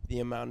hand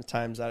the amount of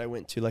times that I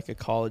went to like a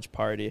college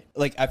party.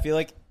 Like, I feel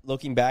like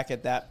looking back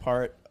at that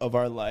part of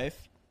our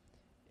life,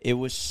 it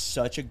was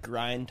such a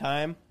grind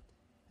time.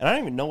 And I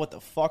don't even know what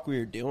the fuck we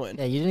were doing.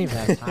 Yeah, you didn't even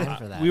have time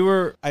for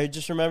that. I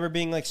just remember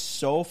being like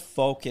so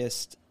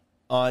focused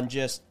on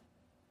just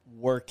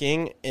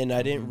working, and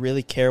I didn't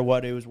really care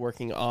what it was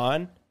working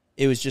on.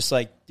 It was just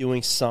like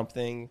doing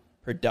something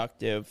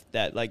productive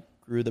that like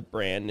grew the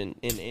brand in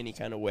any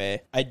kind of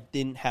way. I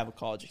didn't have a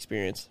college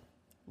experience,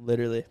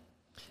 literally.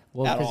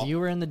 Well, because you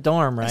were in the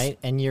dorm, right?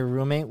 And your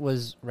roommate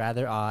was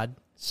rather odd.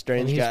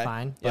 Strange and he guy. was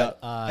fine. Yeah. But,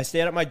 I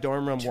stayed at my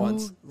dorm room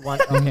once.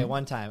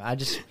 One time.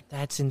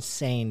 That's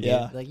insane, dude.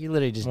 Yeah. Like, you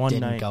literally just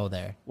didn't go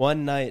there.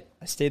 One night.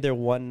 I stayed there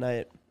one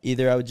night.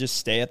 Either I would just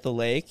stay at the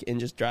lake and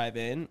just drive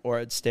in, or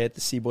I'd stay at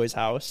the C-Boys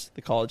house,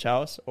 the college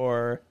house,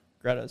 or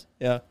Greta's.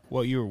 Yeah.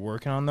 What you were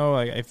working on, though,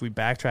 like if we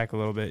backtrack a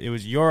little bit, it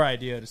was your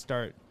idea to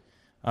start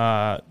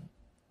the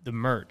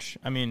merch.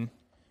 I mean,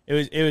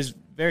 it was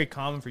very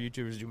common for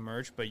YouTubers to do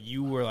merch, but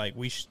you were like,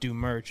 we should do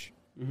merch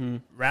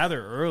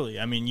rather early.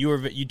 I mean,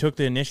 you took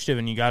the initiative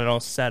and you got it all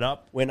set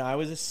up. When I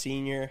was a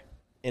senior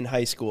in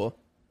high school,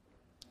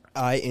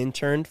 I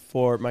interned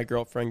for my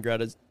girlfriend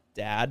Greta's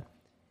dad.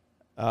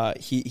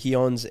 He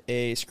owns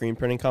a screen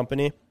printing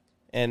company,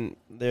 and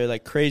they're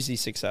like crazy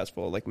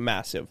successful, like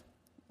massive.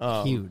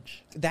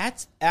 Huge.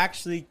 That's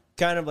actually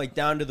kind of like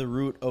down to the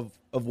root of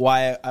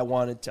why I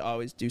wanted to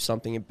always do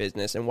something in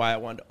business and why I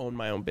wanted to own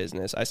my own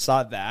business. I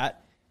saw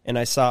that, and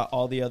I saw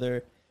all the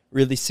other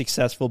really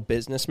successful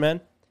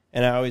businessmen,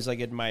 and I always like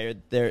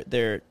admired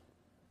their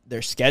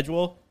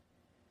schedule,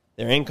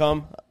 their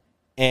income,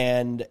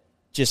 and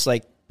just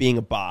like being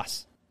a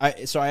boss.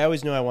 So I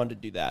always knew I wanted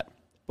to do that.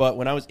 But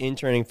when I was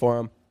interning for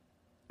him,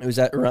 it was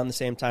at around the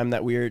same time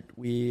that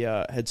we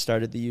had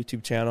started the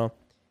YouTube channel,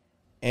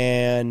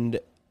 and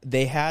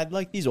they had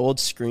like these old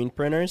screen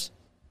printers.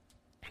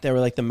 They were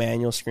like the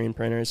manual screen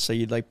printers, so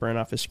you'd like burn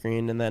off a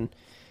screen, and then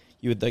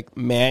you would like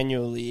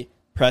manually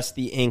press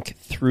the ink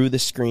through the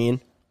screen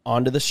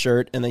onto the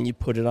shirt, and then you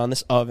put it on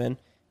this oven,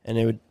 and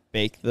it would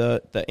bake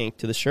the ink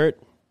to the shirt.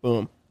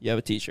 Boom, you have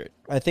a T-shirt.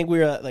 I think we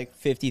were at like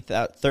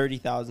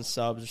 30,000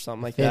 subs or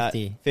something like that.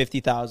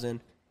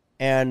 50,000.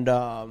 And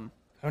I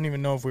don't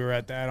even know if we were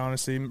at that,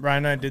 honestly.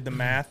 Ryan and I did the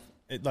math.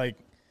 It like,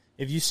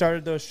 if you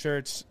started those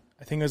shirts,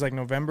 I think it was like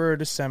November or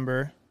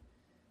December.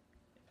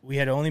 We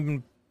had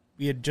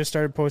just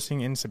started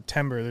posting in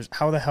September.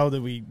 How the hell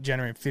did we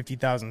generate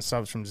 50,000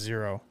 subs from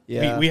zero?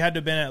 Yeah. We had to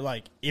have been at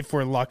like, if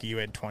we're lucky, you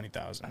had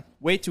 20,000.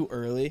 Way too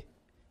early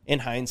in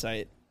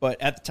hindsight. But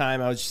at the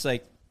time, I was just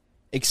like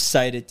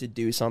excited to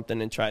do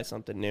something and try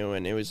something new.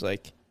 And it was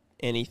like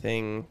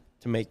anything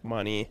to make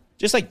money.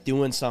 Just like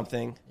doing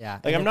something. Yeah.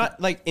 Like I'm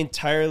not like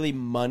entirely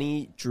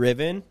money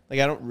driven. Like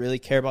I don't really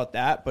care about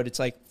that. But it's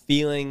like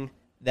feeling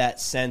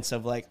that sense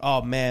of like,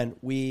 oh man,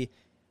 we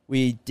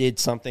did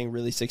something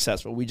really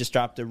successful. We just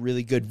dropped a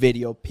really good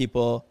video.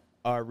 People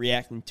are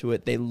reacting to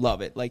it. They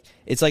love it. Like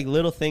it's like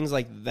little things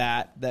like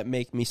that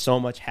make me so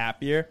much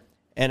happier.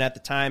 And at the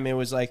time it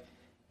was like,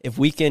 if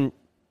we can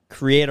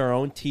create our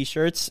own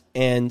T-shirts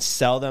and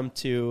sell them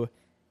to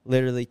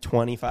literally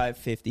 25,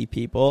 50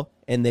 people,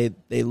 and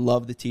they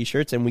love the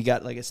T-shirts, and we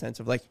got like a sense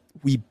of like,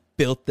 we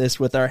built this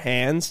with our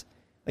hands.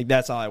 Like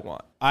that's all I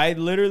want. I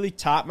literally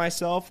taught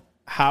myself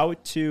how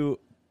to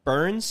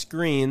burn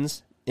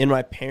screens in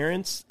my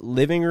parents'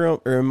 living room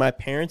or in my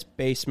parents'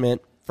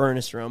 basement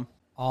furnace room.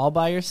 All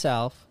by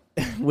yourself.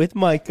 With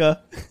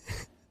Micah.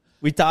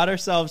 We taught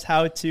ourselves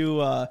how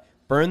to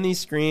burn these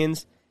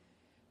screens,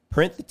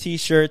 print the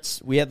T-shirts.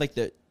 We had like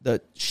the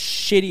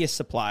shittiest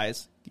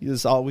supplies. This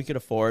is all we could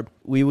afford.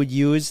 We would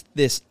use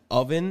this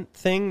oven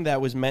thing that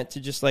was meant to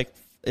just like,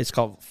 it's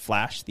called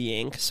flash the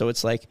ink. So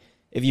it's like,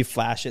 if you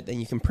flash it, then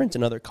you can print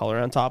another color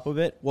on top of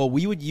it. Well,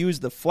 we would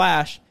use the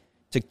flash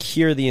to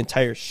cure the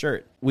entire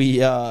shirt. We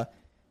had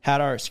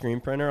our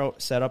screen printer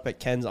set up at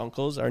Ken's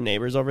uncle's, our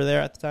neighbors over there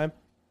at the time.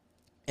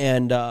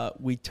 And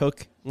we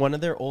took one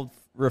of their old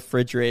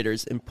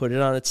refrigerators and put it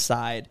on its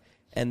side,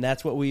 and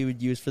that's what we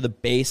would use for the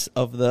base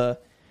of the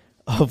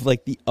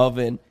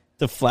oven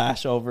to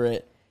flash over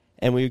it,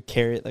 and we would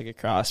carry it like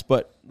across.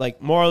 But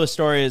like, moral of the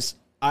story is,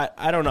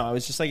 I don't know, I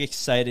was just like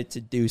excited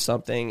to do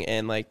something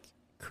and like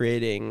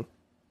creating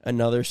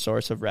another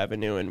source of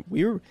revenue, and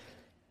we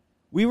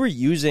were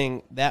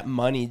using that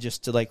money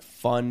just to like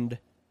fund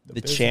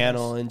the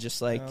channel and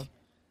just like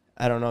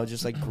I don't know,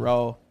 just like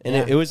grow. And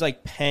it was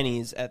like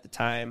pennies at the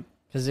time.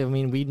 Because I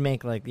mean, we'd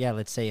make like,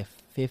 let's say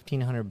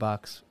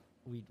 $1,500.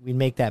 We'd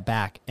make that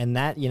back, and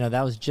that, you know,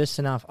 that was just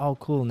enough. Oh,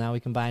 cool! Now we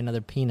can buy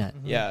another peanut.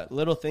 Yeah,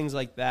 little things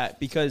like that,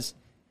 because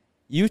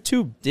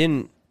YouTube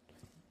didn't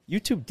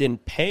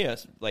pay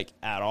us like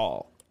at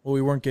all. Well,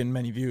 we weren't getting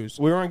many views.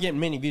 We weren't getting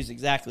many views,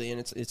 exactly, and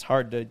it's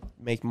hard to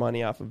make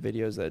money off of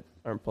videos that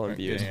aren't pulling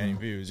views. Getting any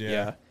views,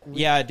 yeah.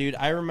 Yeah, dude.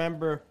 I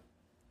remember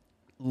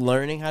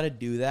learning how to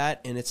do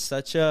that, and it's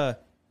such a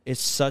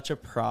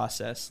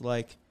process.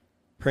 Like,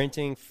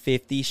 printing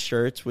 50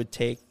 shirts would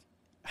take,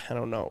 I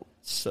don't know,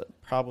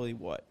 probably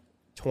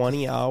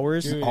 20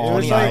 hours. Dude,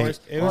 20 hours.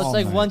 It's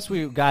like once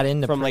we got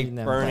into from like printing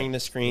them, burning the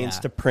screens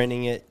to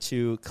printing it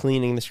to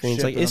cleaning the screens.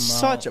 Shipping Like, it's them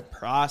such out. a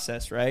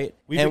process, right?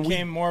 We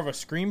became more of a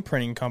screen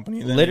printing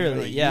company than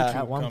Literally, a yeah. YouTube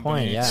At one company.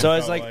 point, yeah. So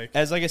as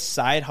like a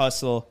side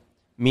hustle,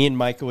 me and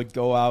Micah would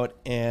go out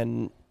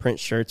and print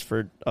shirts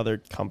for other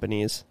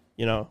companies.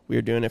 You know, we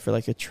were doing it for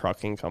like a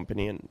trucking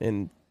company,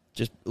 and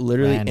just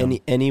literally Random.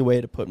 any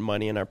way to put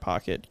money in our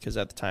pocket, because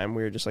at the time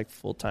we were just like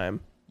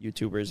full-time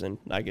YouTubers and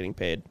not getting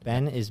paid.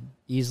 Ben is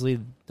easily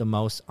the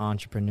most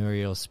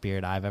entrepreneurial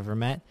spirit I've ever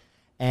met.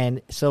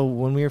 And so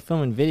when we were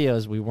filming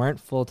videos, we weren't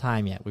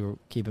full-time yet. We were,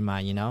 keep in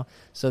mind, you know?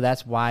 So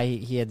that's why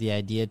he had the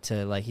idea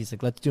to, like, he's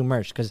like, let's do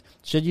merch. Because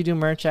should you do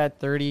merch at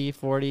 30,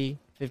 40,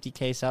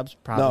 50K subs?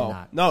 Probably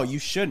not. No, you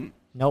shouldn't.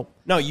 Nope.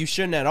 No, you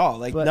shouldn't at all.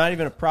 Like, But- not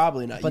even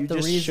probably not. But You the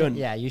just reason, shouldn't.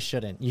 yeah, you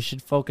shouldn't. You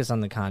should focus on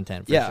the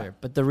content for Yeah. sure.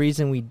 But the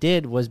reason we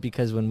did was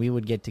because when we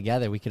would get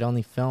together, we could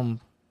only film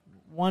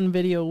one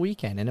video a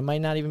weekend, and it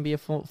might not even be a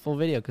full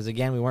video because,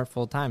 again, we weren't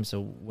full time.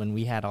 So when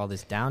we had all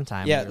this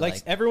downtime, Yeah, we were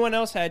like everyone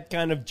else had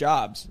kind of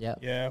jobs. yeah.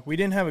 Yeah, we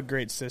didn't have a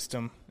great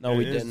system. No,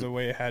 we It is didn't. the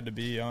way it had to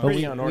be. But Pretty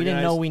we didn't know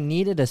unorganized. we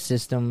needed a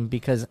system,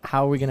 because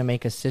how are we going to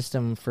make a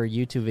system for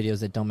YouTube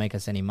videos that don't make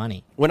us any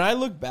money? When I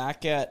look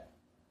back at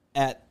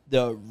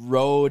the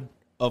road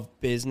of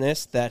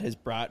business that has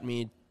brought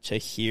me to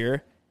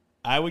here,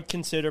 I would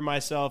consider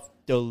myself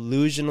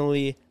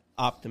delusionally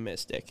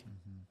optimistic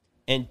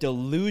and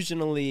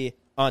delusionally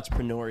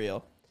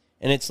entrepreneurial.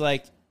 And it's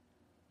like,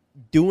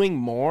 doing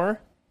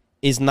more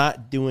is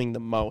not doing the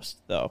most,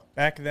 though.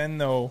 Back then,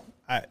 though,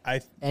 you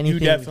Anything-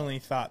 definitely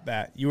thought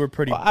that. You were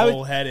pretty Well, I would-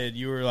 bullheaded.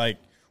 You were like,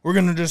 we're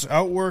going to just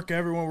outwork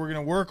everyone. We're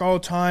going to work all the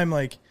time.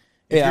 Like,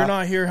 if Yeah. you're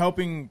not here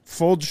helping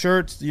fold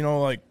shirts, you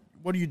know, like,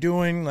 what are you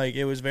doing? Like,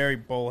 it was very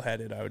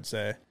bullheaded, I would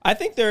say. I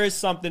think there is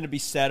something to be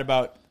said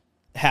about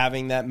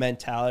having that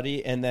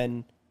mentality, and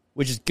then,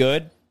 which is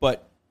good,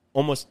 but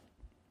almost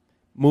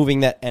moving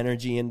that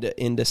energy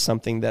into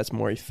something that's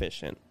more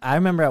efficient. I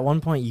remember at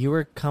one point you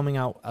were coming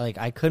out, like,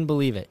 I couldn't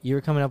believe it. You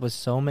were coming up with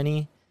so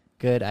many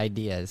good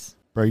ideas.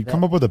 Bro, you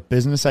come up with a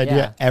business idea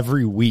Yeah.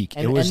 every week.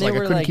 It was they like I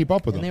were, couldn't keep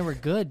up with and them. they were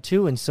good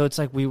too. And so it's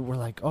like we were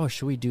like, oh,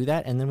 should we do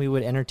that? And then we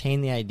would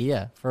entertain the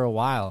idea for a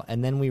while,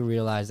 and then we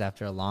realized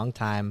after a long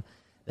time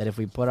that if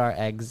we put our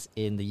eggs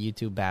in the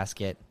YouTube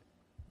basket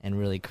and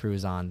really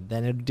cruise on,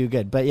 then it'd do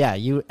good. But yeah,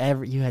 we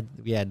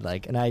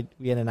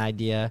had an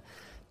idea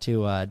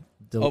to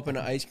Open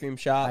an ice cream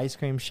shop. ice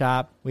cream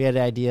shop. We had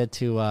an idea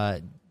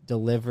to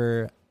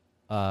deliver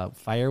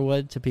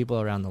firewood to people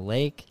around the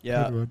lake.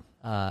 Yeah.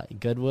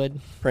 Goodwood.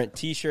 Print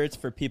T-shirts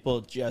for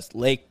people just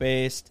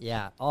lake-based.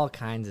 Yeah, all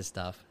kinds of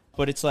stuff.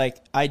 But it's like,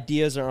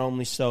 ideas are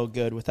only so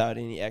good without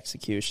any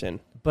execution.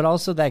 But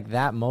also,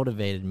 that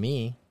motivated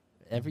me.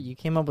 You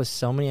came up with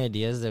so many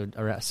ideas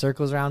that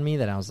circles around me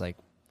that I was like,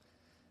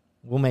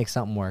 we'll make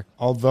something work.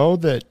 Although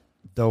that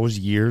those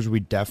years we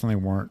definitely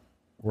weren't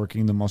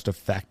working the most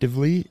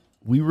effectively,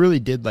 we really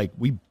did, like,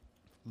 we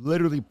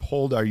literally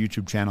pulled our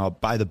YouTube channel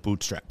up by the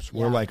bootstraps.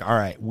 We're Yeah. like, all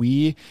right,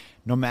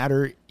 no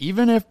matter,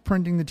 even if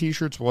printing the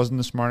T-shirts wasn't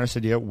the smartest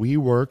idea, we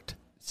worked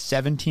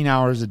 17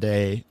 hours a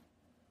day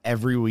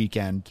every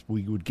weekend.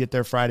 We would get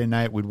there Friday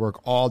night. We'd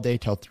work all day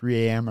till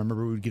 3 a.m. I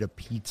remember we would get a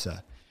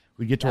pizza.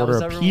 We'd get to That order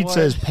was a our pizza reward.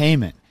 as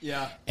payment.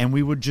 Yeah. And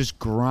we would just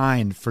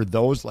grind for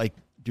those, like,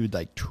 dude,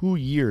 like 2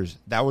 years.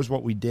 That was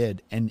what we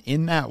did. And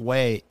in that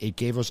way, it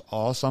gave us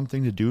all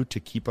something to do to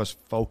keep us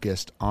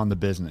focused on the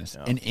business.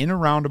 And in a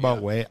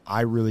roundabout way,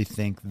 I really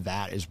think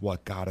that is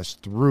what got us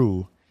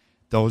through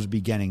those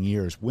beginning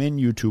years when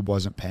YouTube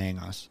wasn't paying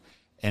us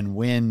and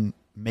when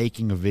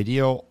making a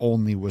video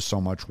only was so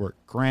much work.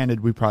 Granted,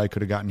 we probably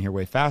could have gotten here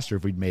way faster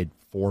if we'd made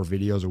 4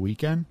 videos a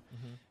weekend,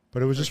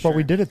 but it was just what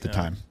we did at the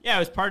time. Yeah, it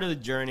was part of the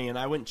journey, and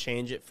I wouldn't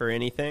change it for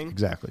anything.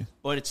 Exactly.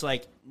 But it's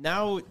like,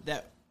 now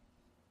that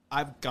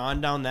I've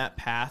gone down that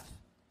path,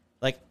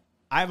 like,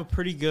 I have a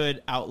pretty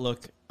good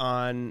outlook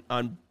on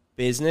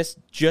business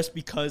just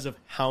because of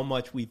how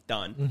much we've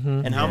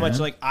done and how much,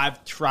 like,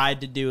 I've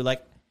tried to do.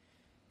 Like,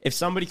 if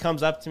somebody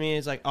comes up to me and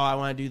is like, oh, I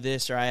want to do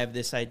this or I have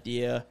this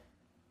idea,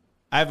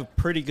 I have a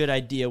pretty good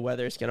idea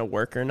whether it's going to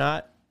work or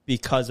not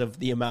because of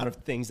the amount of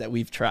things that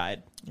we've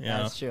tried.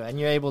 Yeah, that's true. And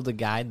you're able to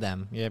guide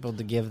them. You're able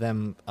to give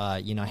them,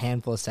 a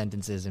handful of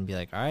sentences and be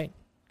like, all right,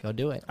 go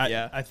do it.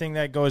 I think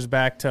that goes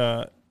back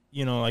to,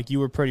 like you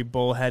were pretty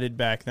bullheaded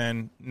back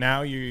then.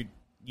 Now you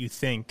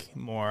think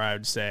more, I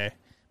would say.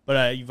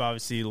 But you've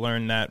obviously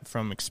learned that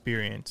from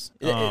experience.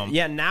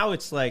 Now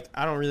it's like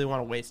I don't really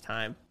want to waste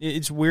time.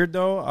 It's weird,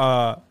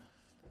 though.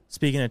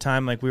 Speaking of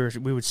time, like we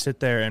would sit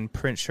there and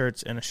print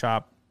shirts in a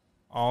shop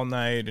all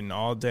night and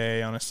all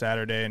day on a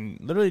Saturday and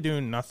literally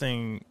doing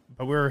nothing.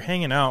 But we were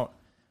hanging out.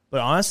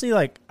 But honestly,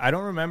 like, I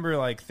don't remember,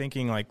 like,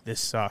 thinking, like, this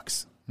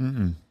sucks.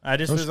 Mm-mm. I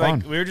just was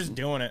fun. like, we were just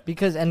doing it.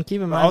 Because, and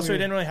keep in mind, Also, we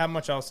didn't really have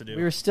much else to do.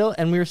 We were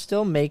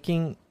still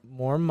making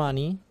more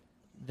money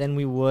than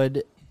we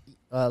would,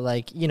 working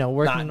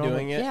Not normal.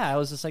 doing it? Yeah, I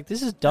was just like,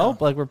 this is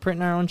dope. Like, we're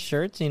printing our own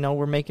shirts,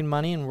 we're making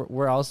money, and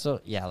we're also,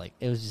 it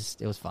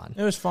was fun.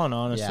 It was fun,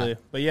 honestly. Yeah.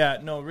 But, yeah,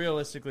 no,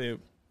 realistically, it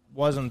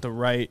wasn't the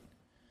right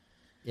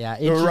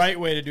right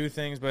way to do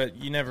things, but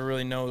you never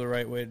really know the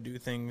right way to do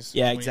things.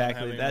 Yeah, when you don't have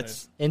exactly. anyone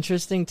That's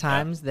interesting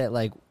times that,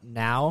 like,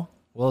 now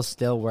we'll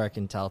still work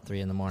until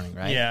 3 a.m,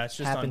 right? Yeah, it's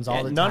just happens on-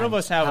 all the time. none of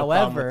us have a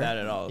problem with that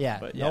at all. Yeah,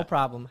 but no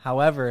problem.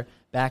 However,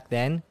 back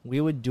then we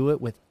would do it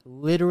with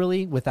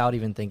literally without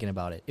even thinking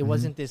about it. It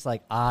wasn't this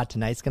like,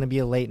 tonight's gonna be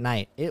a late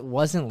night. It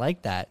wasn't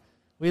like that.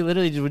 We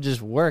literally would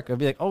just work. I'd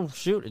be like, oh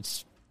shoot,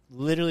 it's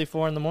literally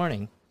 4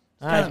 a.m.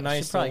 It's kind of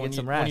nice probably though, get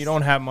some when rest. you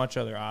don't have much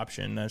other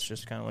option. That's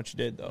just kind of what you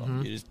did, though.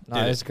 You just No,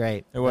 did it was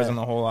great. There wasn't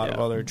a whole lot of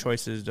other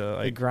choices to The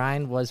like.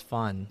 grind was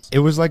fun. It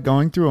was like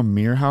going through a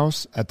mirror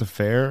house at the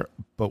fair,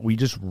 but we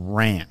just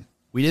ran.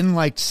 We didn't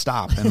like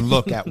stop and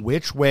look at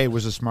which way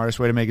was the smartest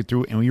way to make it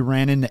through, and we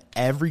ran into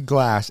every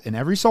glass, and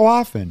every so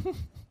often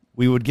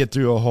we would get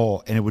through a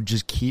hole, and it would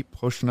just keep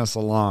pushing us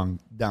along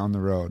down the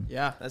road.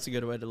 Yeah, that's a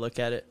good way to look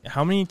at it.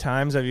 How many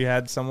times have you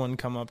had someone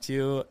come up to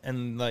you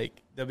and like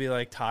they'll be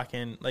like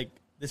talking like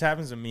this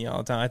happens to me all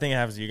the time. I think it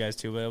happens to you guys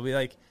too, but it'll be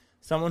like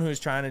someone who's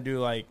trying to do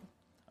like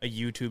a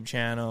YouTube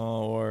channel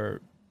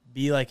or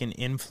be like an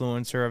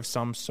influencer of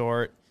some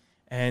sort,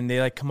 and they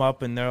like come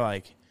up and they're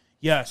like,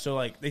 yeah, so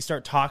like they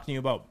start talking to you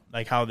about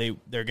like how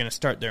they're gonna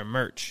start their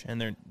merch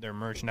and their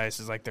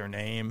merchandise is like their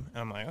name. And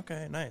I'm like,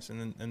 okay, nice.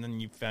 And then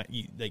you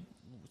like,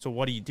 so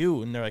what do you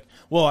do? And they're like,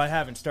 well, I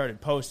haven't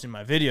started posting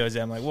my videos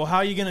yet. I'm like, well, how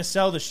are you gonna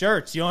sell the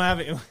shirts? You don't have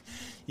it,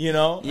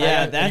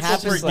 Yeah, that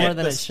happens more than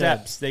the it should.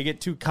 steps. They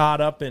get too caught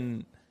up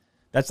in.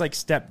 That's like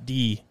step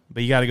D,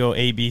 but you got to go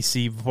A, B,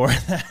 C before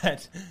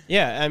that.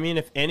 Yeah, I mean,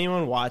 if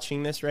anyone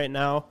watching this right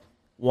now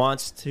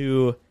wants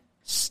to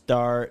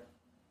start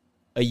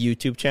a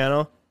YouTube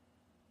channel,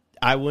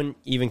 I wouldn't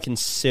even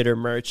consider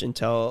merch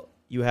until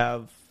you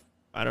have,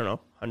 I don't know,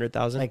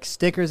 100,000. Like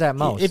stickers at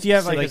most. If you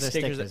have So, like, like Stickers are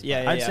stickers, stickers,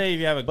 yeah, but- I'd say if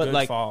you have a But, good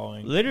like,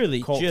 following,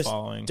 literally cult just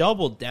following.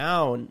 double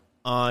down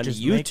on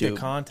Just YouTube. make the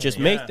content, Just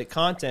yeah. make the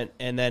content,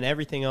 and then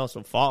everything else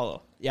will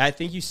follow. Yeah, I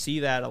think you see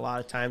that a lot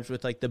of times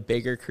with like the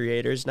bigger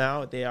creators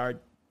now. They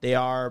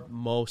are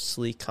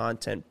mostly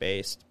content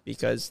based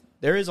because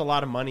there is a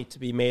lot of money to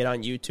be made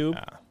on YouTube.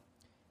 Yeah.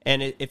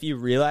 And if you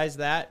realize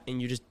that and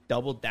you just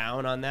double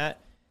down on that,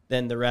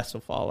 then the rest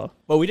will follow.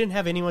 But we didn't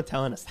have anyone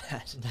telling us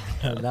that.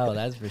 No,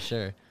 that's for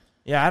sure.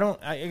 Yeah,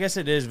 I guess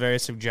it is very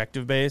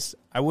subjective based.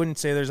 I wouldn't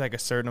say there's like a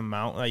certain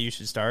amount that you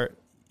should start.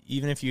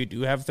 Even if you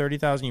do have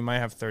 30,000, you might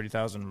have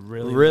 30,000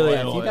 really Really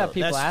loyal If you got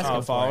people That's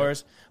asking for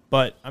followers.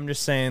 But I'm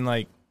just saying,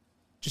 like,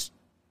 just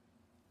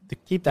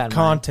keep that in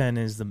mind. content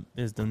is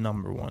the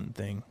number one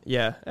thing.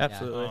 Yeah,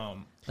 absolutely.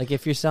 Like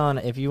if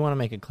you want to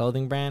make a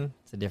clothing brand,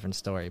 it's a different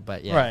story.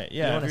 But yeah, Right,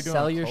 yeah, you if want you're to doing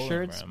sell a your clothing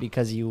shirts brand.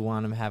 because you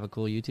want to have a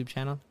cool YouTube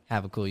channel.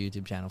 Have a cool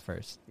YouTube channel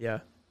first. Yeah.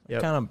 It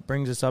Yep. kind of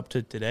brings us up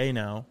to today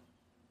now.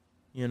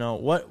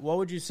 What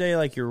would you say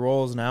like your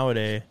roles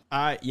nowadays?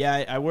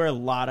 I wear a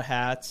lot of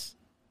hats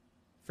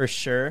for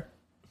sure.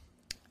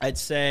 I'd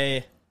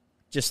say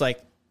just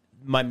like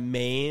my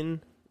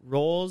main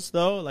roles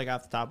though, like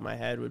off the top of my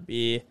head would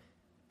be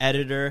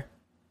editor,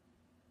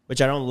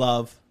 which I don't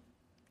love.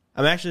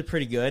 I'm actually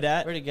pretty good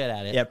at. Pretty good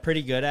at it. Yeah,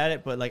 pretty good at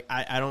it, but like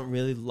I don't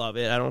really love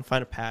it. I don't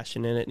find a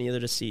passion in it, neither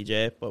does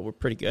CJ, but we're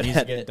pretty good Needs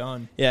at to it. get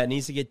done. Yeah, it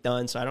needs to get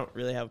done, so I don't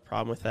really have a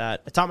problem with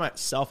that. I taught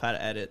myself how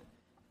to edit.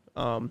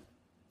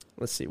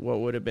 Let's see, what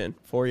would have been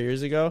 4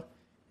 years ago?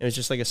 It was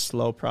just like a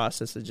slow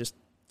process of just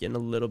getting a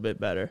little bit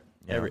better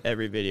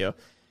every video.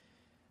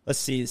 Let's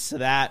see, so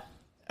that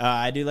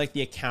I do like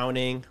the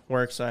accounting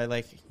work, so I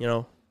like,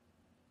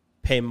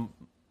 pay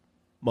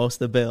most of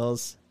the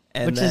bills.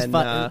 And Which then, is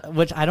fun.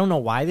 Which I don't know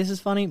why this is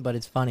funny, but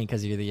it's funny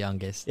because you're the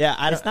youngest. Yeah,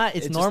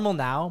 It's normal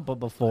now, but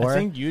before I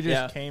think you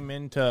just came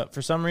into,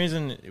 for some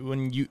reason,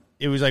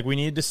 it was like we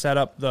needed to set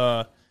up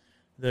the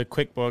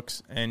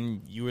QuickBooks,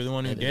 and you were the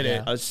one who did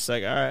it. I was just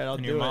like, all right, I'll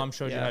And do it. your mom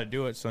showed you how to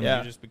do it, so then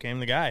you just became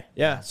the guy.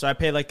 Yeah, so I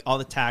pay like all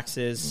the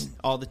taxes,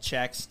 all the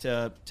checks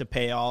to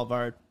pay all of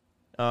our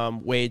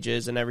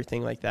wages and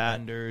everything like that.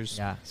 Vendors.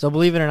 Yeah. So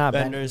believe it or not,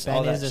 Vendors, Ben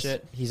all is that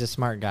shit. he's a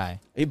smart guy.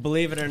 Hey,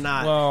 believe it or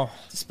not, Well,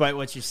 despite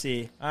what you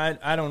see.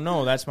 I don't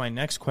know. That's my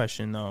next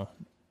question, though.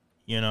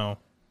 You know,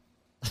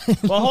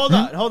 Well,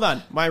 hold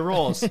on. My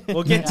roles.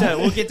 We'll get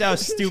to how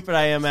stupid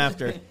I am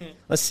after.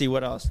 Let's see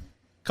what else.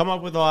 Come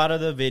up with a lot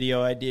of the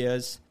video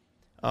ideas.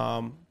 Do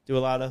a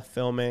lot of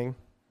filming.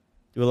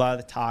 Do a lot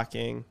of the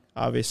talking.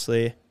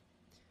 Obviously.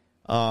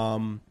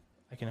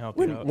 I can help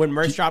you out. When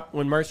merch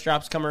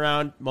drops come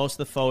around, most of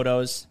the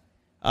photos.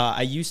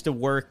 I used to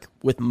work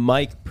with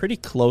Mike pretty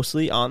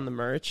closely on the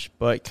merch,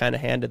 but kind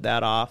of handed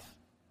that off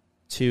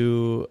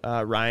to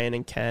Ryan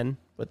and Ken.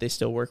 But they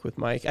still work with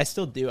Mike. I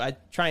still do. I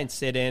try and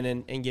sit in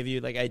and give you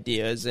like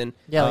ideas and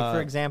Yeah, like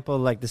for example,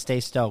 like the Stay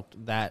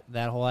Stoked, that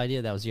whole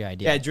idea, that was your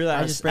idea. yeah, I drew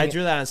that. I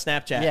drew that on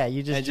Snapchat. Yeah,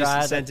 you just I draw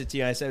it. sent it to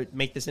you. I said,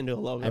 make this into a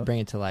logo. I bring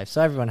it to life.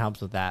 So everyone helps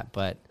with that,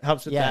 but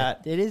Helps with yeah,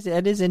 that.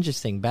 it is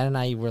interesting. Ben and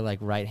I were like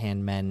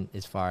right-hand men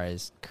as far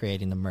as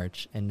creating the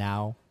merch, and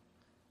now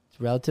it's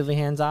relatively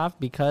hands-off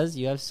because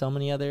you have so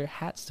many other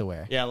hats to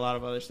wear. Yeah, a lot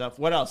of other stuff.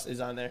 What else is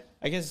on there?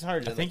 I guess it's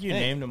hard to I think you think.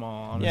 named them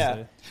all, honestly.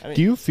 Yeah. I mean,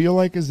 Do you feel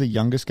like as the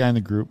youngest guy in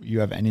the group, you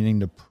have anything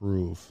to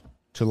prove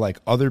to like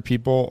other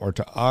people or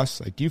to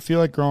us? Like, do you feel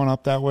like growing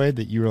up that way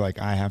that you were like,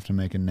 I have to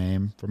make a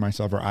name for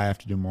myself or I have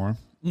to do more?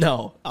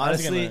 no, I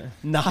was honestly, gonna-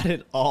 not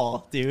at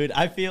all, dude.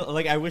 I feel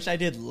like I wish I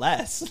did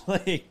less.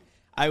 Like,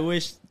 I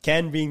wish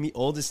Ken, being the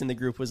oldest in the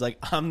group, was like,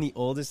 I'm the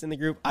oldest in the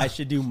group. I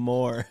should do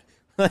more.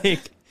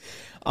 Like,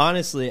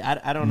 honestly,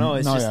 I don't know.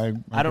 It's No, just yeah,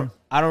 I agree.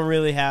 I don't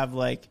really have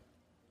like.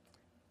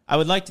 I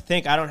would like to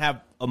think I don't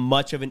have a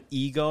much of an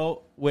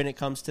ego when it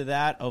comes to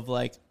that. Of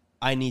like,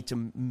 I need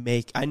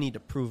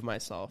to prove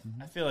myself.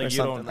 I feel Or like you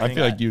something don't. like I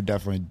feel like you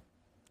definitely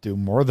do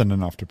more than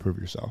enough to prove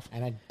yourself.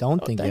 And I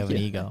don't think you thank have an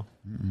you. ego.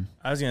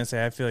 I was gonna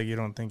say I feel like you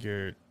don't think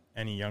you're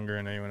any younger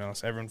than anyone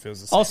else. Everyone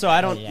feels the same. Also,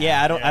 I don't.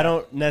 Yeah. I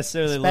don't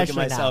necessarily look at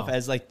Especially myself now.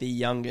 as like the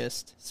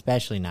youngest.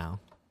 Especially now.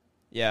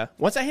 Yeah.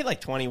 Once I hit like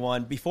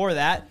 21, before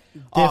that,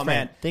 oh Different.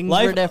 man, Things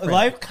life, were different.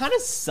 Life kind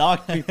of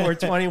sucked before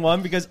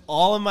 21 because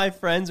all of my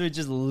friends would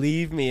just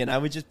leave me and I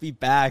would just be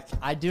back.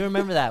 I do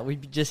remember that. We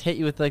just hit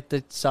you with like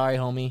the sorry,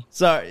 homie.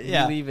 So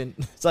yeah, You leaving.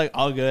 it's like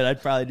all good.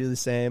 I'd probably do the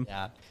same.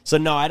 Yeah. So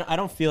no, I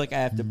don't feel like I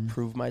have to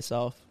prove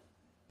myself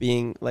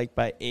being like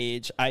by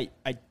age. I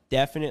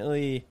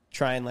definitely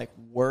try and like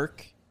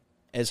work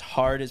as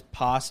hard as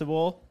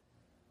possible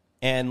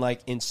and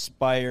like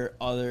inspire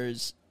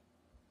others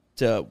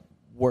to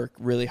work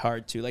really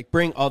hard too. Like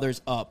bring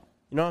others up.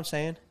 You know what I'm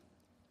saying?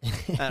 I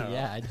don't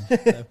know.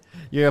 Yeah.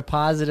 You're a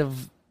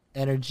positive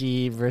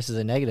energy versus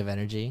a negative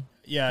energy.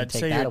 Yeah, You I'd take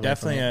say that you're away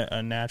definitely from it.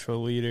 a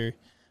natural leader.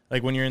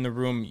 Like when you're in the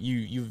room,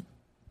 you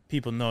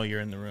people know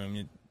you're in the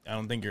room. I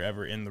don't think you're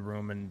ever in the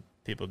room and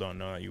people don't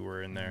know that you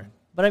were in there.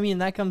 But I mean,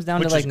 that comes down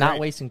Which to is like not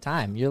great. wasting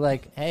time. You're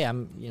like, hey,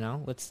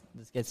 let's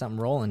get something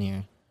rolling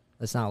here.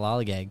 Let's not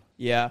lollygag.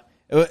 Yeah.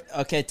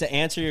 Okay, to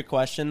answer your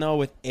question though,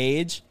 with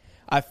age,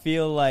 I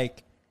feel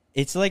like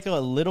it's like a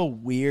little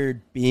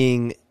weird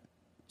being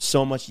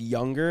so much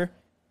younger,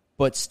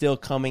 but still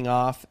coming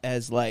off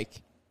as like,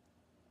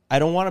 I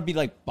don't want to be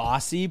like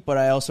bossy, but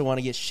I also want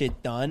to get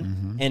shit done.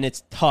 Mm-hmm. And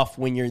it's tough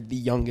when you're the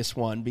youngest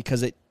one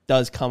because it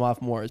does come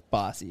off more as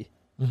bossy.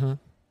 Mm-hmm.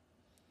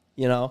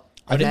 You know?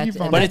 I think that's- you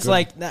found But a it's good-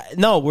 like,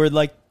 no, we're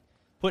like,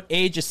 put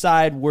age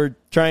aside. We're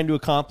trying to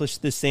accomplish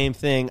the same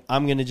thing.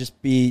 I'm going to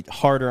just be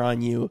harder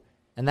on you.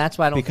 And that's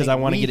why I don't Because think I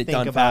wanna we get it think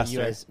done about you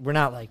faster. as, we're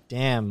not like,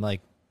 damn, like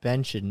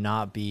Ben should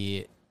not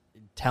be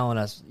telling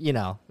us,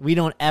 we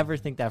don't ever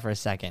think that for a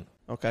second.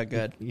 Okay,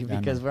 good.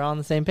 Because we're all on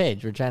the same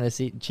page. We're trying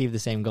to achieve the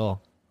same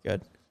goal.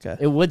 Good.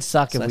 Okay. It would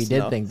suck if Nice we to did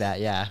know. think that,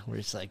 yeah. We're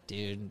just like,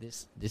 dude,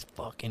 this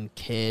fucking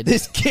kid.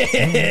 This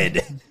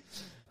kid.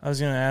 I was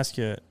gonna ask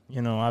you.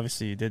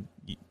 Obviously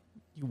you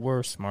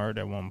were smart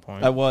at one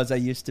point. I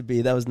used to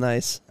be. That was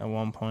nice. At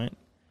one point,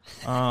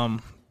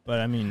 but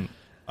I mean,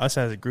 us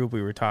as a group,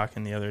 we were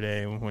talking the other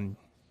day when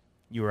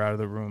you were out of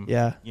the room.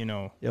 Yeah.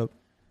 Yep.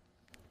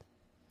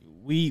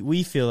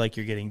 We feel like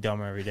you're getting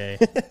dumber every day,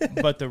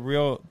 but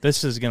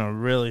this is gonna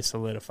really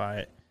solidify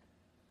it.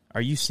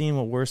 Are you seeing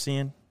what we're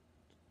seeing?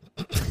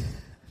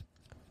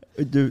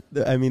 Dude,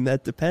 I mean,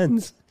 that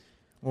depends.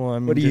 Well, I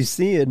mean, What are you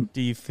seeing?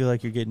 Do you feel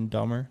like you're getting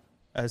dumber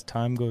as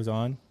time goes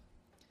on?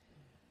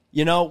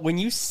 When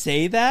you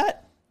say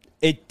that,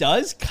 it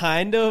does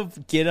kind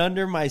of get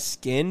under my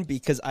skin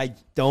because I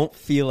don't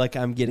feel like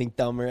I'm getting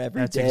dumber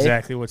every That's day.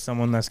 exactly what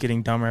someone that's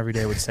getting dumber every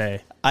day would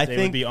say. I They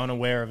think- would be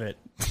unaware of it.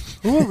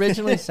 Who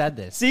originally said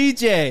this?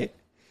 CJ.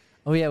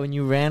 Oh, yeah, when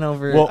you ran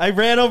over. Well, I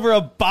ran over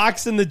a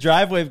box in the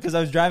driveway because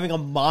I was driving a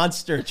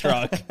monster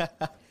truck.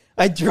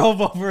 I drove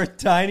over a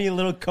tiny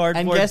little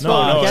cardboard guess No,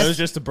 what? box. it was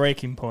just a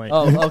breaking point.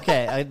 Oh,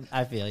 okay.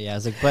 I feel, yeah. I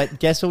was like, but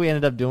guess what we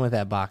ended up doing with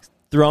that box?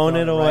 Throwing it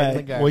Right in the away.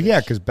 garbage. Well, yeah,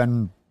 because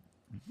Ben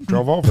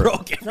drove over it.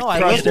 Broke it. No, I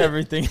Crushed looked at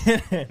everything.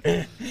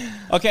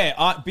 Okay,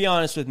 be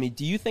honest with me.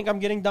 Do you think I'm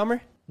getting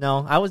dumber?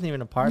 No, I wasn't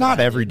even a part of Not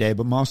that. every day,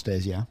 but most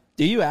days, yeah.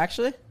 Do you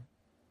actually?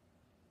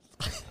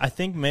 I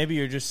think maybe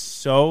you're just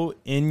so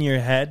in your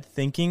head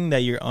thinking that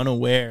you're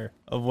unaware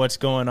of what's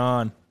going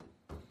on.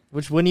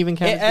 Which wouldn't even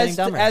count as getting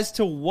dumber. As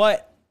to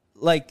what,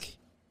 like,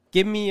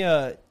 give me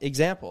a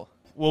example.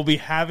 We'll be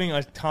having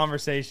a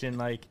conversation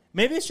like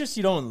maybe it's just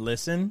you don't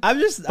listen. But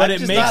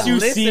it makes you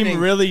seem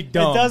really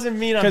dumb. It doesn't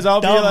mean I'm I'll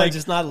dumb. be like, I'm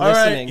just not all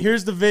right, listening.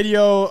 here's the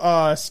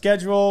video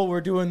schedule.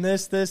 We're doing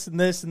this, and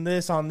this, and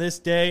this on this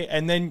day,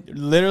 and then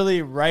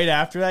literally right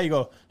after that, you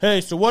go, "Hey,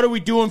 so what are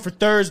we doing for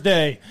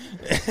Thursday?"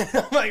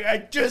 I'm like,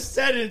 I just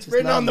said it. It's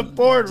written on the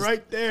board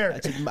right there.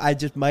 I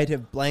just might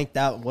have blanked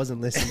out and wasn't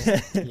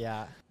listening.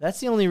 Yeah. That's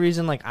the only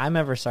reason, like, I'm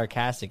ever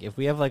sarcastic. If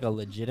we have, like, a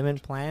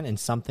legitimate plan and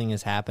something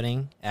is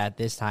happening at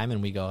this time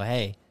and we go,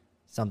 hey,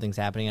 something's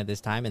happening at this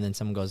time, and then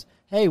someone goes,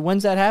 hey,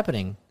 when's that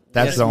happening?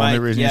 That's the only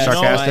reason you're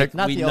sarcastic?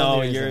 Not we the know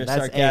only reason. you're a That's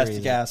a sarcastic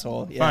reason.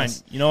 asshole. Fine.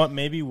 Yes. You know what?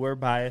 Maybe we're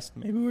biased.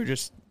 Maybe we're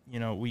just,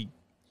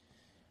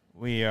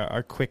 we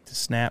are quick to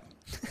snap.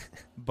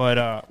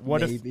 But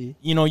what Maybe. if,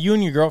 you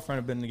and your girlfriend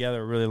have been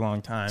together a really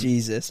long time.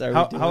 Jesus.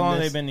 How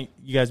long have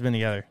you guys been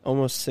together?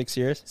 Almost 6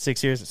 years.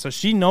 6 years. So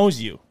she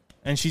knows you.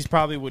 And she's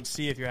probably would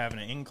see if you're having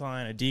an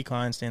incline, a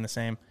decline, staying the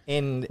same.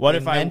 In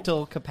if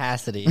mental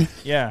capacity.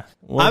 Yeah.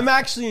 I'm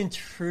actually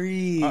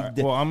intrigued I'm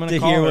gonna to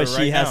call hear her what she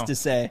right has now. to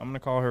say. I'm going to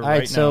call her All right,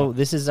 right so now.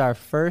 this is our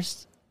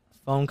first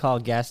phone call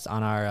guest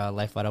on our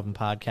Life Wide Open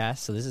podcast,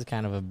 so this is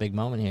kind of a big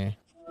moment here.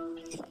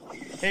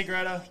 Hey,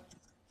 Greta.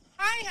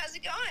 Hi, how's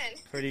it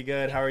going? Pretty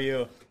good. How are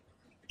you?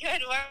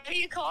 Good. Why are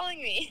you calling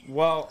me?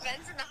 Well,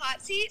 Ben's in the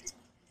hot seat?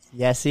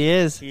 Yes, he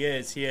is. he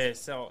is.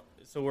 So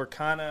we're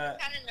kind of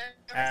Kind of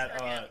nervous at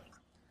for him.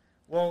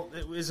 well,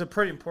 it was a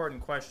pretty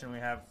important question we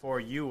have for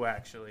you,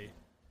 actually.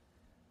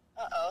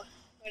 Uh-oh.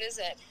 What is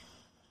it?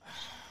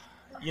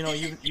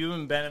 You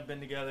and Ben have been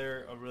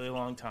together a really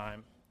long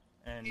time,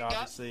 and Yeah.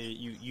 obviously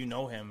you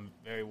know him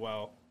very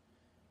well.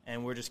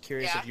 And we're just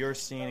curious Yeah. if you're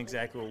seeing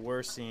exactly what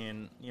we're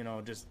seeing,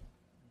 just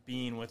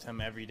being with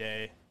him every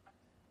day.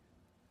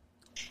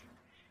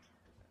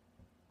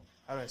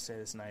 How do I say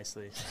this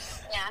nicely?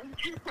 Yeah.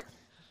 Do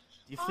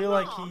you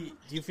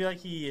feel like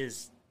he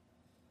is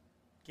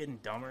getting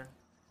dumber?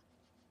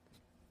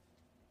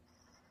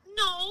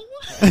 No.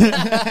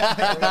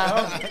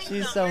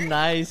 She's so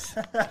nice.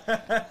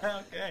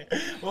 Okay.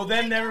 Well,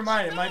 then never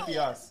mind. It might be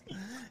us.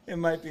 It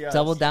might be us.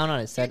 Double down on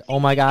it. Said, oh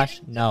my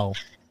gosh, no.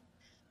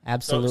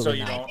 Absolutely So you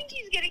not. don't. I think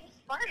he's getting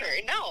smarter.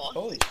 No.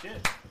 Holy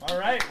shit. All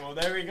right. Well,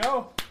 there we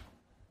go.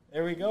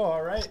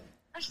 All right.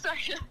 I'm sorry.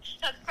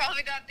 That's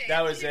probably not the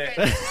That was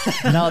answer,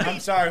 it. but- No, I'm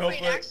sorry. Wait,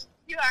 Hopefully.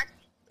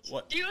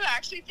 What? do you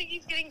actually think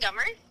he's getting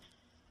dumber?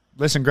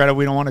 Listen, Greta,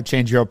 we don't want to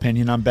change your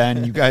opinion on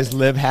Ben. You guys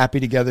live happy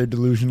together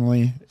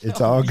delusionally.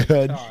 It's all good.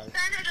 Ben,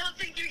 I don't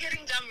think you're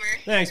getting dumber.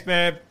 Than're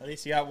babe. At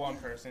least you got one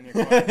person.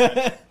 You're quite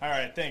good. All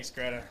right. Thanks,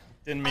 Greta.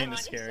 Didn't mean I'm to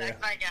on scare your you.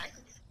 side. Bye, guys.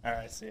 All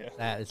right. See ya.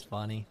 That is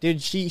funny.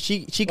 Dude, she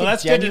could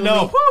that's good to genuinely,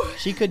 know. Woo!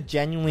 she could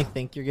genuinely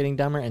think you're getting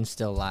dumber and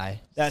still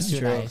lie. That's Too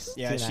true. nice.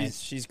 Yeah, Too nice.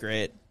 she's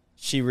great.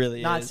 She really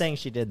is. Not saying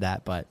she did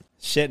that, but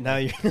Shit, now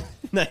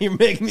you're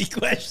making me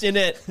question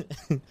it.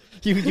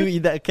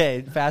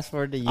 okay, fast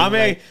forward to you. I mean-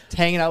 like,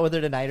 hanging out with her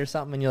tonight or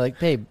something, and you're like,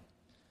 babe,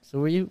 so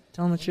were you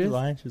telling the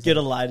truth? Get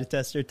a lie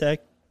detector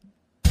tech.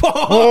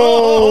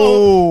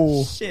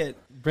 Oh! Shit.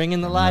 Bring in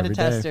the lie Every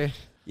detector.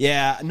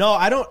 Yeah, no,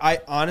 I don't. I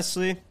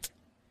honestly,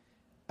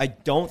 I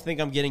don't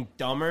think I'm getting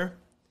dumber.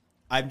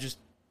 I'm just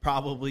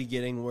probably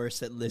getting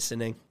worse at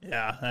listening.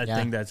 Yeah, I Yeah.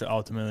 think that's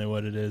ultimately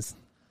what it is.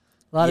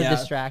 A lot Yeah. of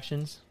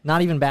distractions.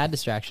 Not even bad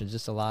distractions,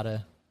 just a lot of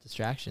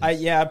distractions.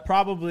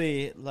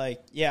 Probably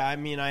I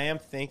mean, I am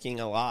thinking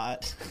a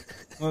lot.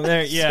 Well,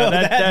 there. Yeah, So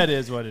that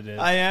is what it is.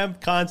 I am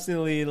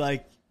constantly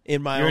like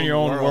in my You're own in your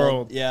own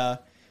world. Yeah.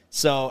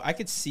 So I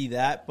could see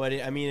that, but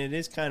it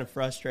is kind of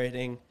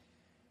frustrating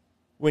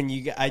when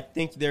I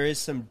think there is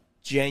some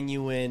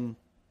genuine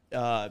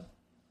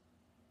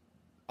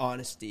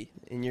honesty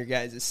in your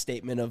guys'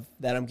 statement of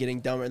that I'm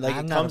getting dumber. Like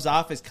I'm it not comes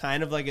off as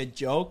kind of like a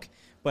joke,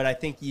 but I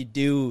think you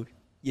do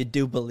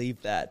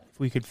believe that. If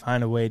we could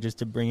find a way just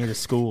to bring you to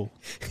school.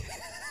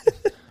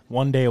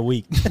 One day a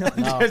week.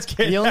 No. Just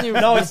kidding. The only,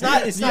 No, it's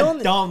not. It's the not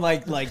only- dumb.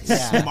 Like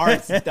Yeah.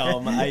 smart's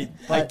dumb. I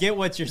get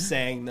what you're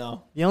saying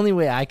though. The only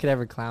way I could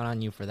ever clown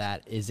on you for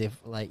that is if,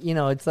 like,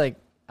 it's like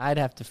I'd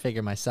have to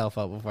figure myself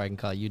out before I can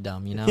call you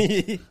dumb.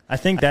 I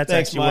think that's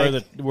Thanks, actually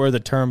Mike. where the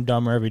term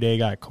 "dumber every day"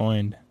 got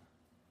coined.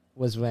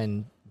 Was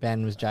when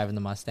Ben was driving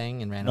the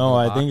Mustang and ran. No,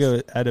 over the I think box.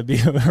 it had to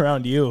be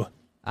around you.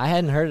 I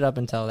hadn't heard it up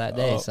until that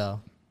day. Oh.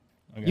 So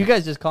Okay. you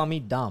guys just call me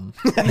dumb.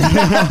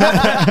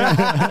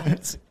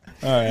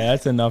 All right,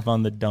 that's enough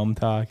on the dumb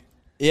talk.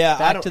 Yeah.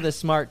 Back to the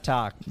smart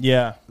talk.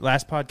 Yeah,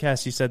 last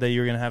podcast you said that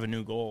you were gonna have a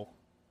new goal,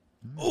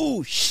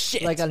 Oh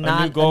shit! Like a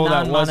new goal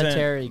that wasn't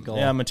non-monetary goal.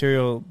 Yeah,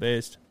 material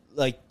based.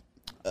 like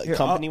Here,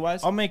 company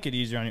wise. I'll make it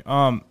easier on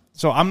you.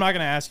 So I'm not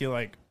gonna ask you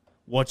like,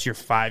 what's your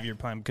 5-year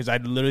plan? Because I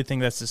literally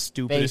think that's the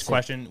stupidest Basic.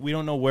 question. We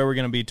don't know where we're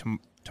gonna be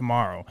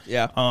tomorrow.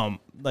 Yeah.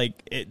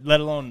 Let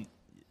alone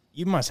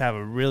you must have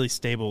a really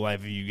stable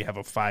life if you have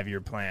a 5-year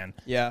plan.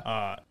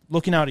 Yeah.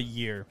 Looking out a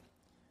year,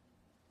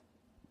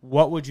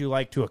 what would you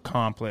like to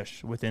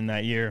accomplish within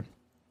that year?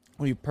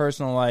 With your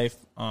personal life,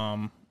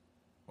 or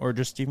or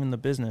just even the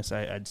business,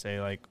 I'd say,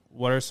 like,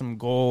 what are some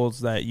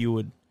goals that you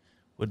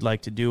would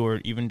like to do,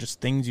 or even just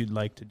things you'd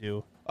like to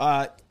do?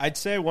 I'd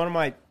say one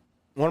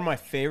of my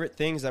favorite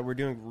things that we're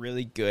doing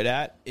really good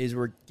at is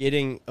we're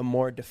getting a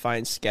more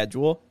defined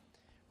schedule,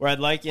 where I'd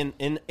like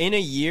in a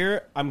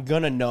year, I'm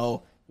going to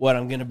know what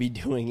I'm going to be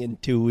doing in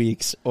 2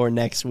 weeks or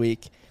next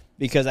week,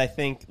 because I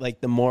think like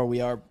the more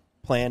we are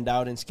planned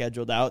out and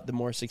scheduled out, the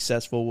more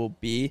successful we'll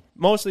be,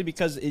 mostly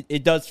because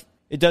it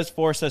does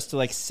force us to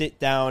like sit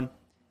down,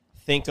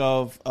 think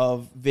of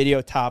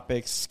video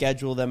topics,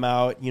 schedule them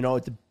out, you know,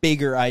 the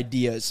bigger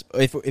ideas.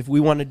 If we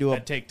want to do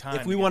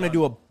if we want to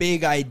do a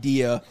big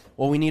idea,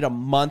 well, we need a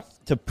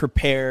month to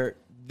prepare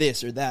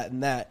this or that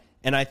and that.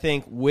 And I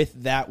think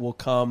with that will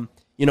come,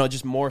 you know,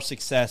 just more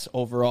success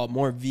overall,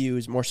 more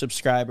views, more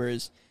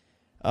subscribers.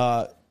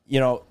 You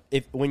know,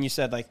 when you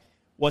said like,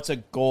 what's a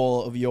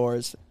goal of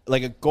yours?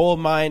 Like a goal of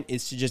mine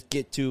is to just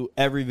get to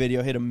every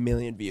video, hit 1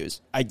 million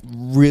views.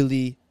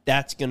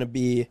 That's going to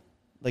be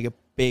like a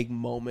big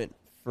moment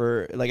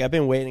for, like, I've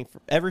been waiting for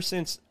ever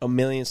since 1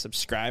 million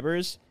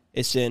subscribers.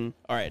 It's in,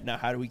 all right, now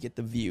how do we get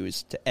the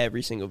views to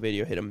every single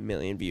video, hit 1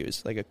 million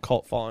views, like a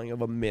cult following of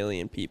 1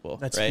 million people.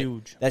 That's right?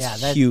 huge.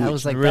 That's huge. I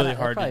was like, really that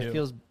hard to probably do.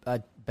 feels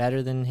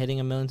better than hitting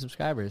 1 million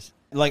subscribers.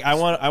 Like I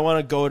want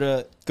to go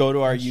to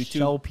our And show YouTube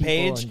people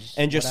page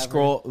and just whatever.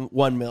 scroll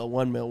 1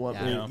 mil,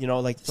 Yeah. you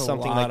know, like It's a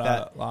something lot like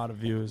that. A lot of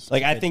views.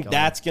 Like I Get think going.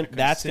 that's gonna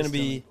Consistently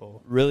be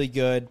cool. really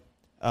good.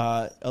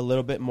 A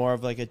little bit more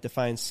of like a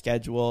defined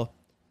schedule.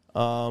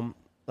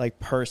 Like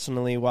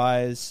personally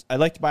wise, I'd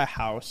like to buy a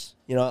house.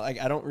 You know, like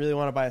I don't really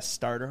want to buy a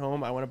starter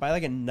home. I want to buy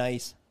like a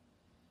nice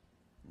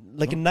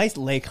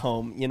lake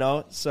home. You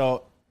know,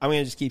 so I'm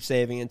gonna just keep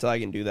saving until I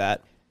can do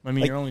that. I mean,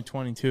 like- you're only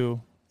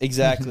 22.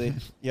 Exactly.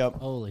 Yep.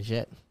 Holy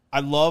shit.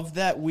 I love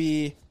that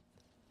we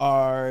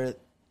are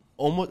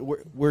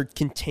we're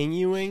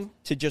continuing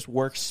to just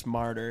work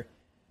smarter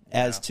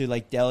as to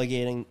like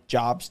delegating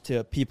jobs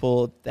to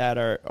people that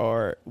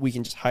are we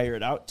can just hire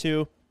it out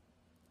to.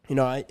 You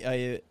know,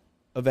 I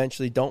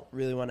eventually don't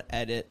really want to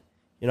edit.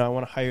 You know, I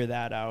want to hire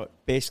that out.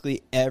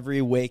 Basically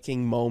every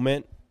waking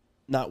moment,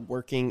 not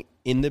working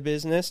in the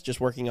business, just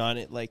working on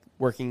it, like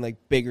working like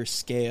bigger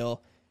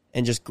scale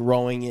and just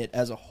growing it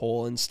as a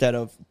whole instead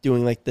of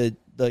doing like the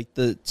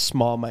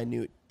small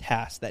minute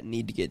tasks that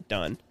need to get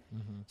done.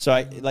 So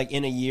I like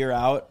in a year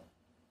out,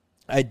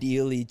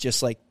 ideally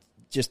just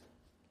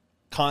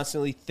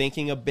constantly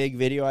thinking of big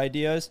video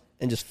ideas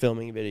and just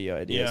filming video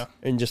ideas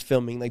and just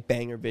filming like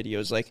banger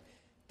videos like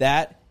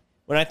that.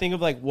 When I think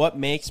of like what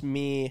makes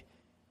me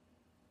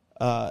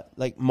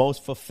like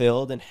most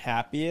fulfilled and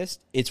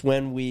happiest, it's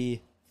when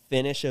we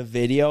finish a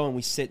video and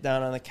we sit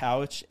down on the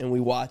couch and we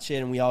watch it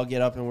and we all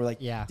get up and we're like,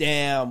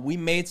 damn, we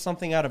made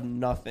something out of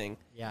nothing.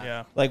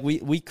 Yeah. Like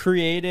we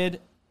created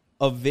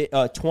a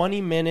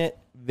 20-minute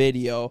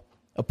video,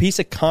 a piece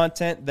of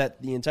content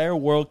that the entire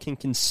world can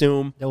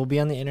consume. That will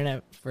be on the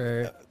internet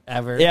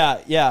forever.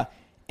 Yeah.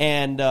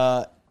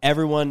 And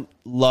everyone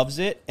loves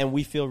it and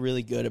we feel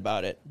really good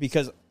about it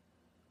because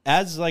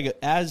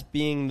as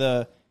being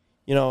the,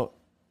 you know,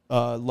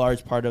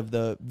 large part of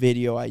the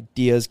video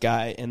ideas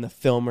guy and the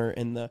filmer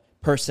and the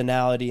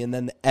personality and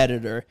then the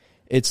editor,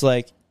 it's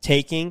like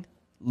taking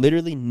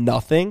literally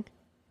nothing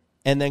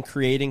and then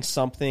creating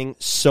something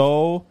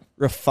so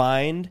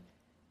refined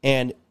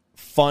and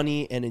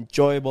funny and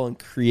enjoyable and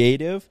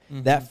creative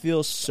that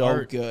feels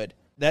so good.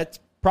 That's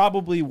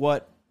probably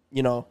what,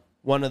 you know,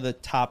 one of the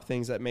top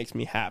things that makes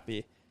me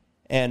happy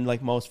and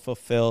like most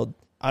fulfilled.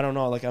 I don't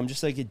know, like I'm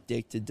just like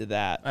addicted to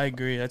that. I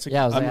agree. That's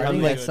I was like, I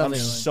think that's I'm something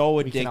so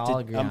we can all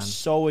addicted. agree I'm on.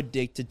 so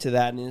addicted to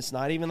that, and it's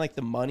not even like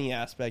the money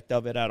aspect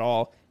of it at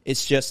all.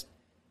 It's just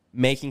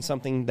making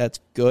something that's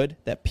good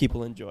that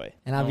people enjoy.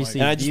 And obviously,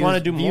 and I just want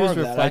to do more views of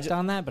that. reflect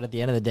on that, but at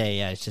the end of the day,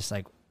 yeah, it's just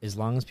like as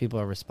long as people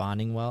are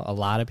responding well, a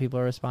lot of people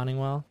are responding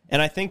well.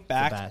 And I think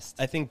back,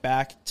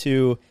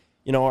 to,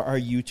 you know, our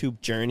YouTube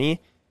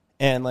journey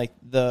and like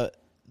the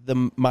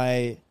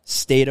my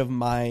state of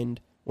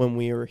mind when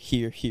we were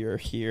here.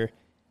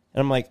 And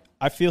I'm like,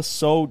 I feel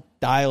so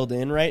dialed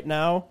in right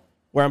now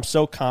where I'm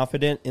so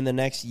confident in the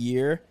next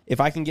year.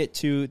 If I can get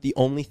to the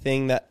only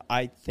thing that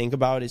I think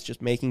about is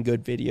just making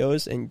good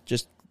videos and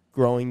just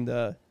growing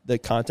the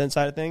content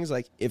side of things,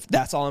 like if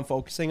that's all I'm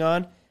focusing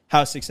on,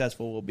 how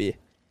successful we'll be.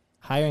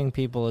 Hiring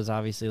people is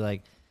obviously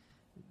like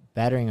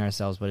bettering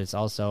ourselves, but it's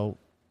also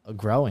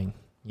growing,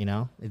 you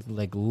know? It's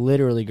like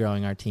literally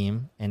growing our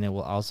team, and it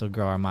will also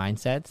grow our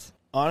mindsets.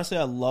 Honestly,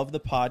 I love the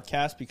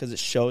podcast because it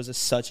shows us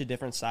such a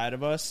different side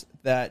of us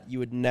that you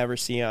would never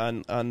see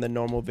on the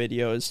normal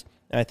videos.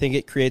 And I think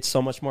it creates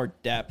so much more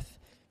depth.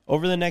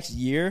 Over the next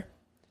year,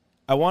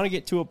 I want to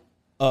get to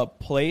a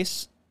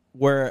place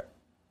where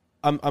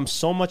I'm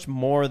so much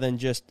more than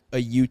just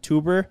a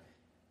YouTuber,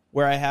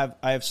 where I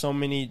have so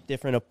many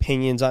different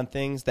opinions on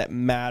things that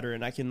matter,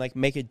 and I can like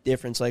make a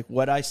difference. Like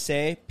what I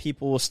say,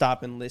 people will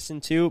stop and listen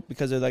to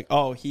because they're like,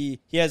 oh, he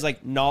has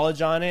like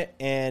knowledge on it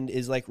and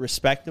is like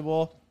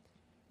respectable.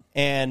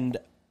 And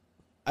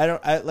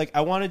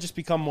I want to just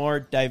become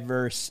more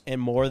diverse and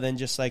more than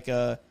just like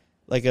a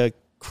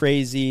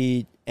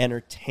crazy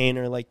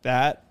entertainer like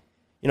that.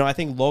 You know, I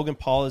think Logan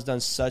Paul has done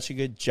such a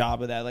good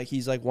job of that. Like,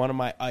 he's like one of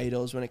my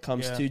idols when it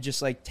comes to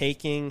just like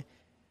taking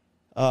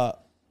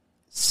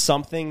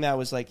something that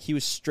was like, he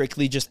was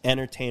strictly just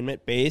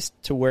entertainment based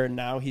to where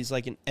now he's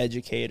like an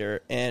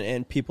educator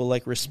and people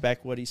like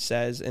respect what he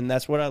says. And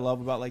that's what I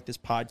love about like this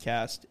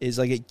podcast is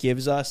like it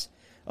gives us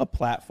a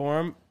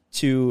platform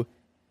to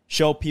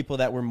show people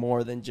that we're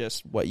more than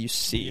just what you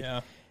see.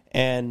 Yeah.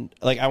 And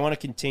like I want to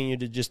continue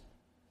to just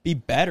be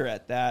better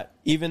at that,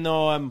 even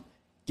though I'm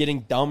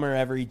getting dumber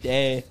every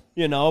day,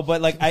 you know,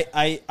 but like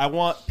I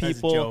want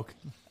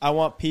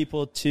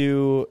people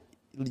to,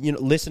 you know,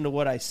 listen to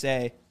what I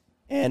say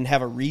and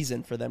have a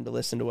reason for them to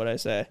listen to what I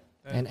say.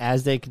 And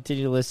as they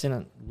continue to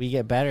listen, we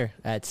get better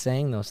at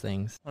saying those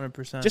things.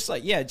 100%.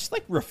 Just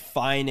like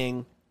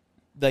refining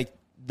like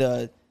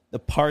the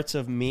parts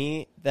of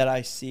me that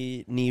I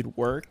see need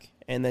work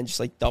and then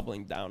just like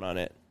doubling down on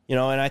it. You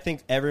know, and I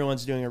think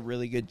everyone's doing a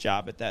really good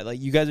job at that. Like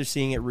you guys are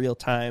seeing it real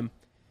time.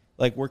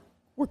 Like we're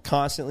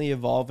constantly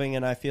evolving,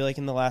 and I feel like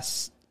in the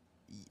last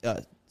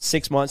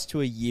 6 months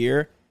to a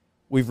year,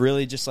 we've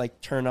really just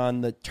like turned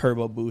on the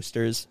turbo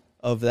boosters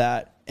of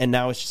that, and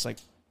now it's just like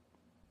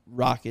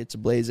rockets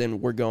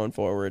blazing. We're going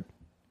forward,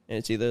 and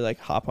it's either like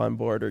hop on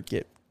board or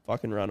get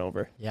fucking run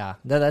over. Yeah,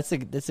 that's the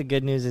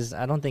good news. Is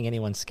I don't think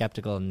anyone's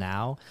skeptical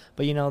now,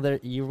 but you know,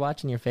 you're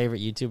watching your favorite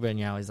YouTuber, and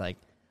you're always like,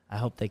 I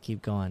hope they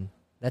keep going.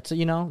 That's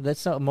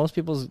most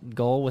people's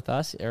goal with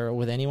us or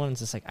with anyone. It's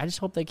just like, I just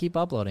hope they keep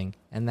uploading,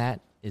 and that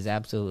is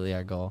absolutely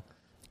our goal.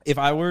 If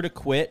I were to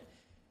quit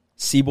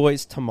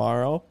C-Boys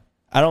tomorrow,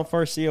 I don't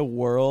foresee a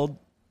world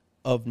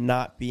of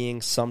not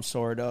being some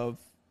sort of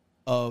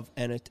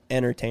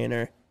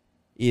entertainer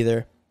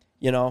either.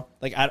 You know,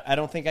 like I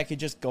don't think I could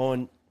just go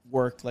and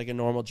work like a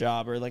normal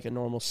job or like a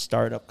normal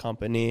startup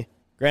company.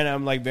 Granted,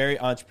 I'm like very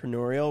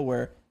entrepreneurial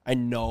where I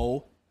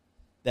know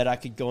that I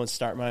could go and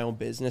start my own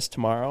business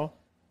tomorrow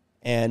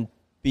and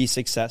be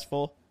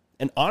successful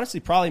and honestly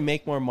probably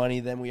make more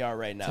money than we are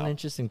right now. That's an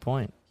interesting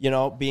point. You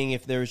know, being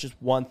if there was just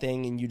one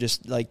thing and you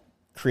just like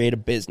create a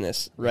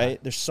business, right? Yeah.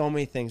 There's so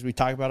many things. We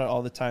talk about it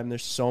all the time.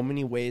 There's so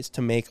many ways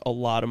to make a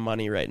lot of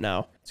money right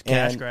now. It's a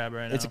cash grab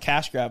right now. It's a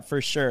cash grab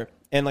for sure.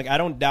 And like I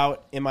don't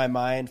doubt in my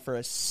mind for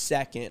a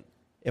second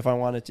if I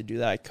wanted to do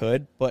that I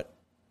could, but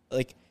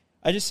like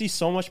I just see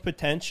so much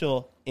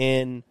potential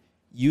in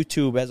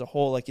YouTube as a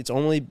whole. Like it's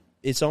only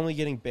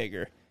getting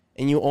bigger.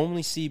 And you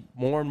only see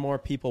more and more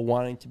people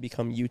wanting to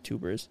become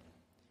YouTubers.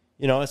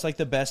 You know, it's like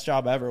the best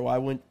job ever. Why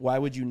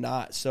would you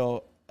not?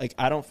 So, like,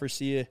 I don't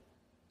foresee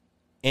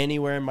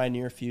anywhere in my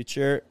near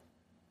future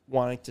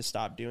wanting to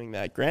stop doing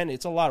that. Granted,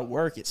 it's a lot of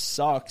work. It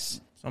sucks.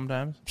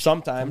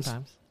 Sometimes.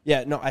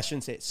 Yeah, no, I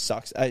shouldn't say it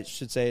sucks. I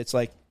should say it's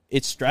like,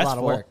 it's stressful. A lot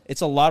of work.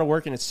 It's a lot of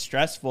work and it's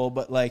stressful.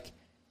 But, like,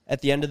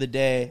 at the end of the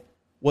day,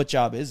 what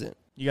job isn't?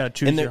 You got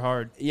to choose your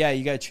hard. Yeah,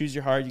 you got to choose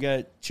your hard. You got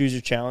to choose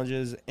your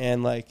challenges.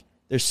 And, like,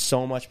 there's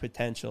so much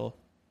potential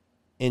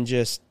in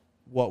just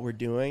what we're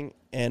doing,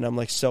 and I'm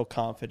like so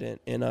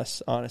confident in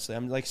us, honestly.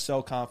 I'm like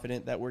so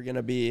confident that we're going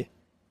to be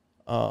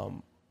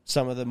some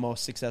of the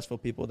most successful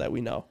people that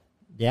we know.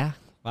 Yeah.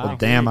 Wow. Well,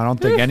 damn, I don't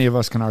think any of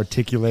us can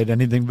articulate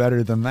anything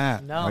better than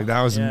that. No. Like,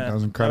 that was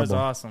incredible. That was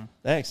awesome.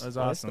 Thanks. That was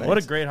awesome. Thanks. What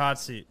a great hot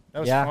seat. That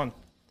was fun.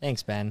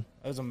 Thanks, Ben.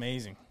 That was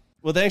amazing.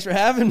 Well, thanks for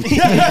having me.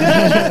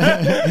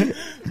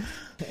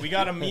 We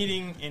got a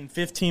meeting in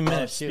 15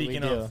 minutes,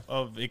 speaking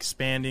of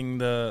expanding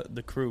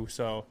the crew,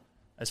 so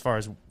as far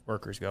as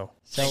workers go.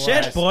 So,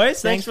 shit,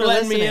 boys. Thanks for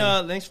letting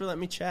listening. Thanks for letting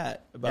me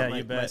chat about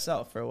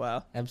myself for a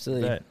while.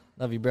 Absolutely.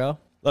 Love you, bro.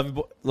 Love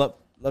you, love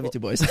you too,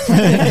 boys.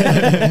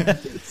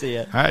 See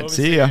ya. All right,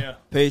 see ya.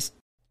 Peace.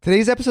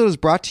 Today's episode is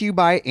brought to you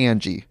by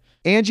Angie.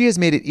 Angie has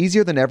made it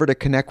easier than ever to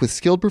connect with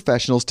skilled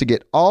professionals to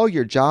get all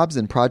your jobs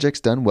and projects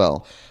done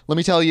well. Let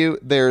me tell you,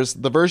 there's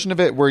the version of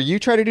it where you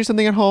try to do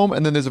something at home,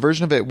 and then there's a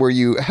version of it where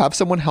you have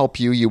someone help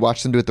you, you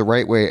watch them do it the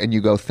right way, and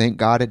you go, thank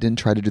God I didn't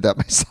try to do that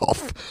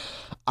myself.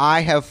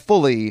 I have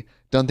fully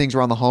done things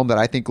around the home that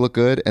I think look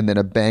good, and then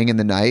a bang in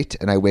the night,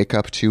 and I wake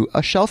up to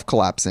a shelf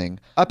collapsing,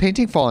 a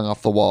painting falling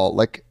off the wall.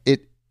 Like,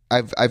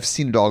 I've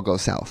seen it all go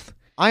south.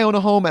 I own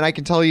a home, and I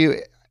can tell you,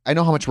 I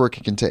know how much work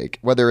it can take.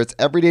 Whether it's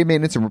everyday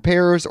maintenance and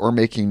repairs or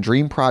making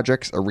dream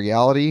projects a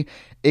reality,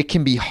 it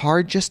can be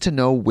hard just to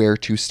know where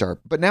to start.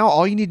 But now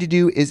all you need to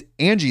do is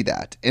Angie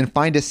that and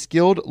find a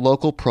skilled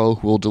local pro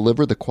who will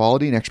deliver the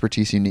quality and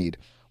expertise you need.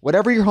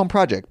 Whatever your home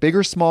project, big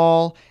or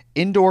small,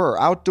 indoor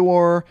or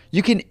outdoor,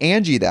 you can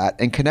Angie that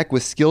and connect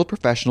with skilled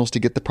professionals to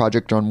get the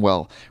project done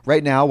well.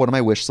 Right now, one of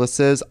my wish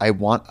lists is I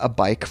want a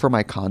bike for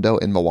my condo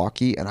in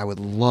Milwaukee, and I would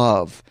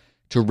love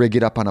to rig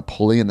it up on a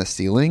pulley in the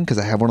ceiling because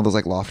I have one of those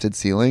like lofted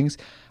ceilings,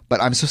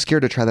 but I'm so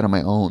scared to try that on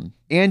my own.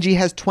 Angie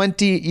has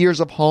 20 years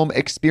of home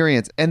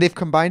experience, and they've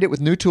combined it with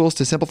new tools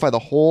to simplify the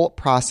whole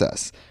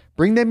process.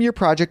 Bring them your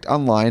project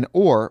online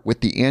or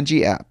with the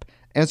Angie app.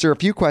 Answer a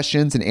few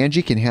questions and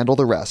Angie can handle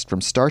the rest from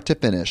start to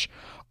finish,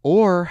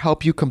 or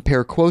help you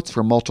compare quotes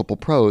from multiple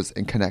pros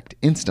and connect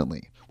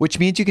instantly, which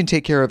means you can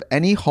take care of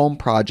any home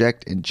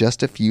project in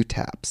just a few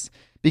taps.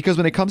 Because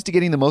when it comes to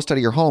getting the most out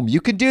of your home,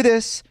 you can do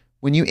this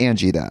when you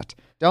Angie that.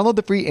 Download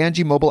the free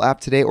Angie mobile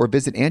app today or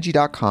visit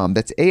Angie.com.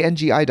 That's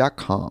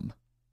ANGI.com.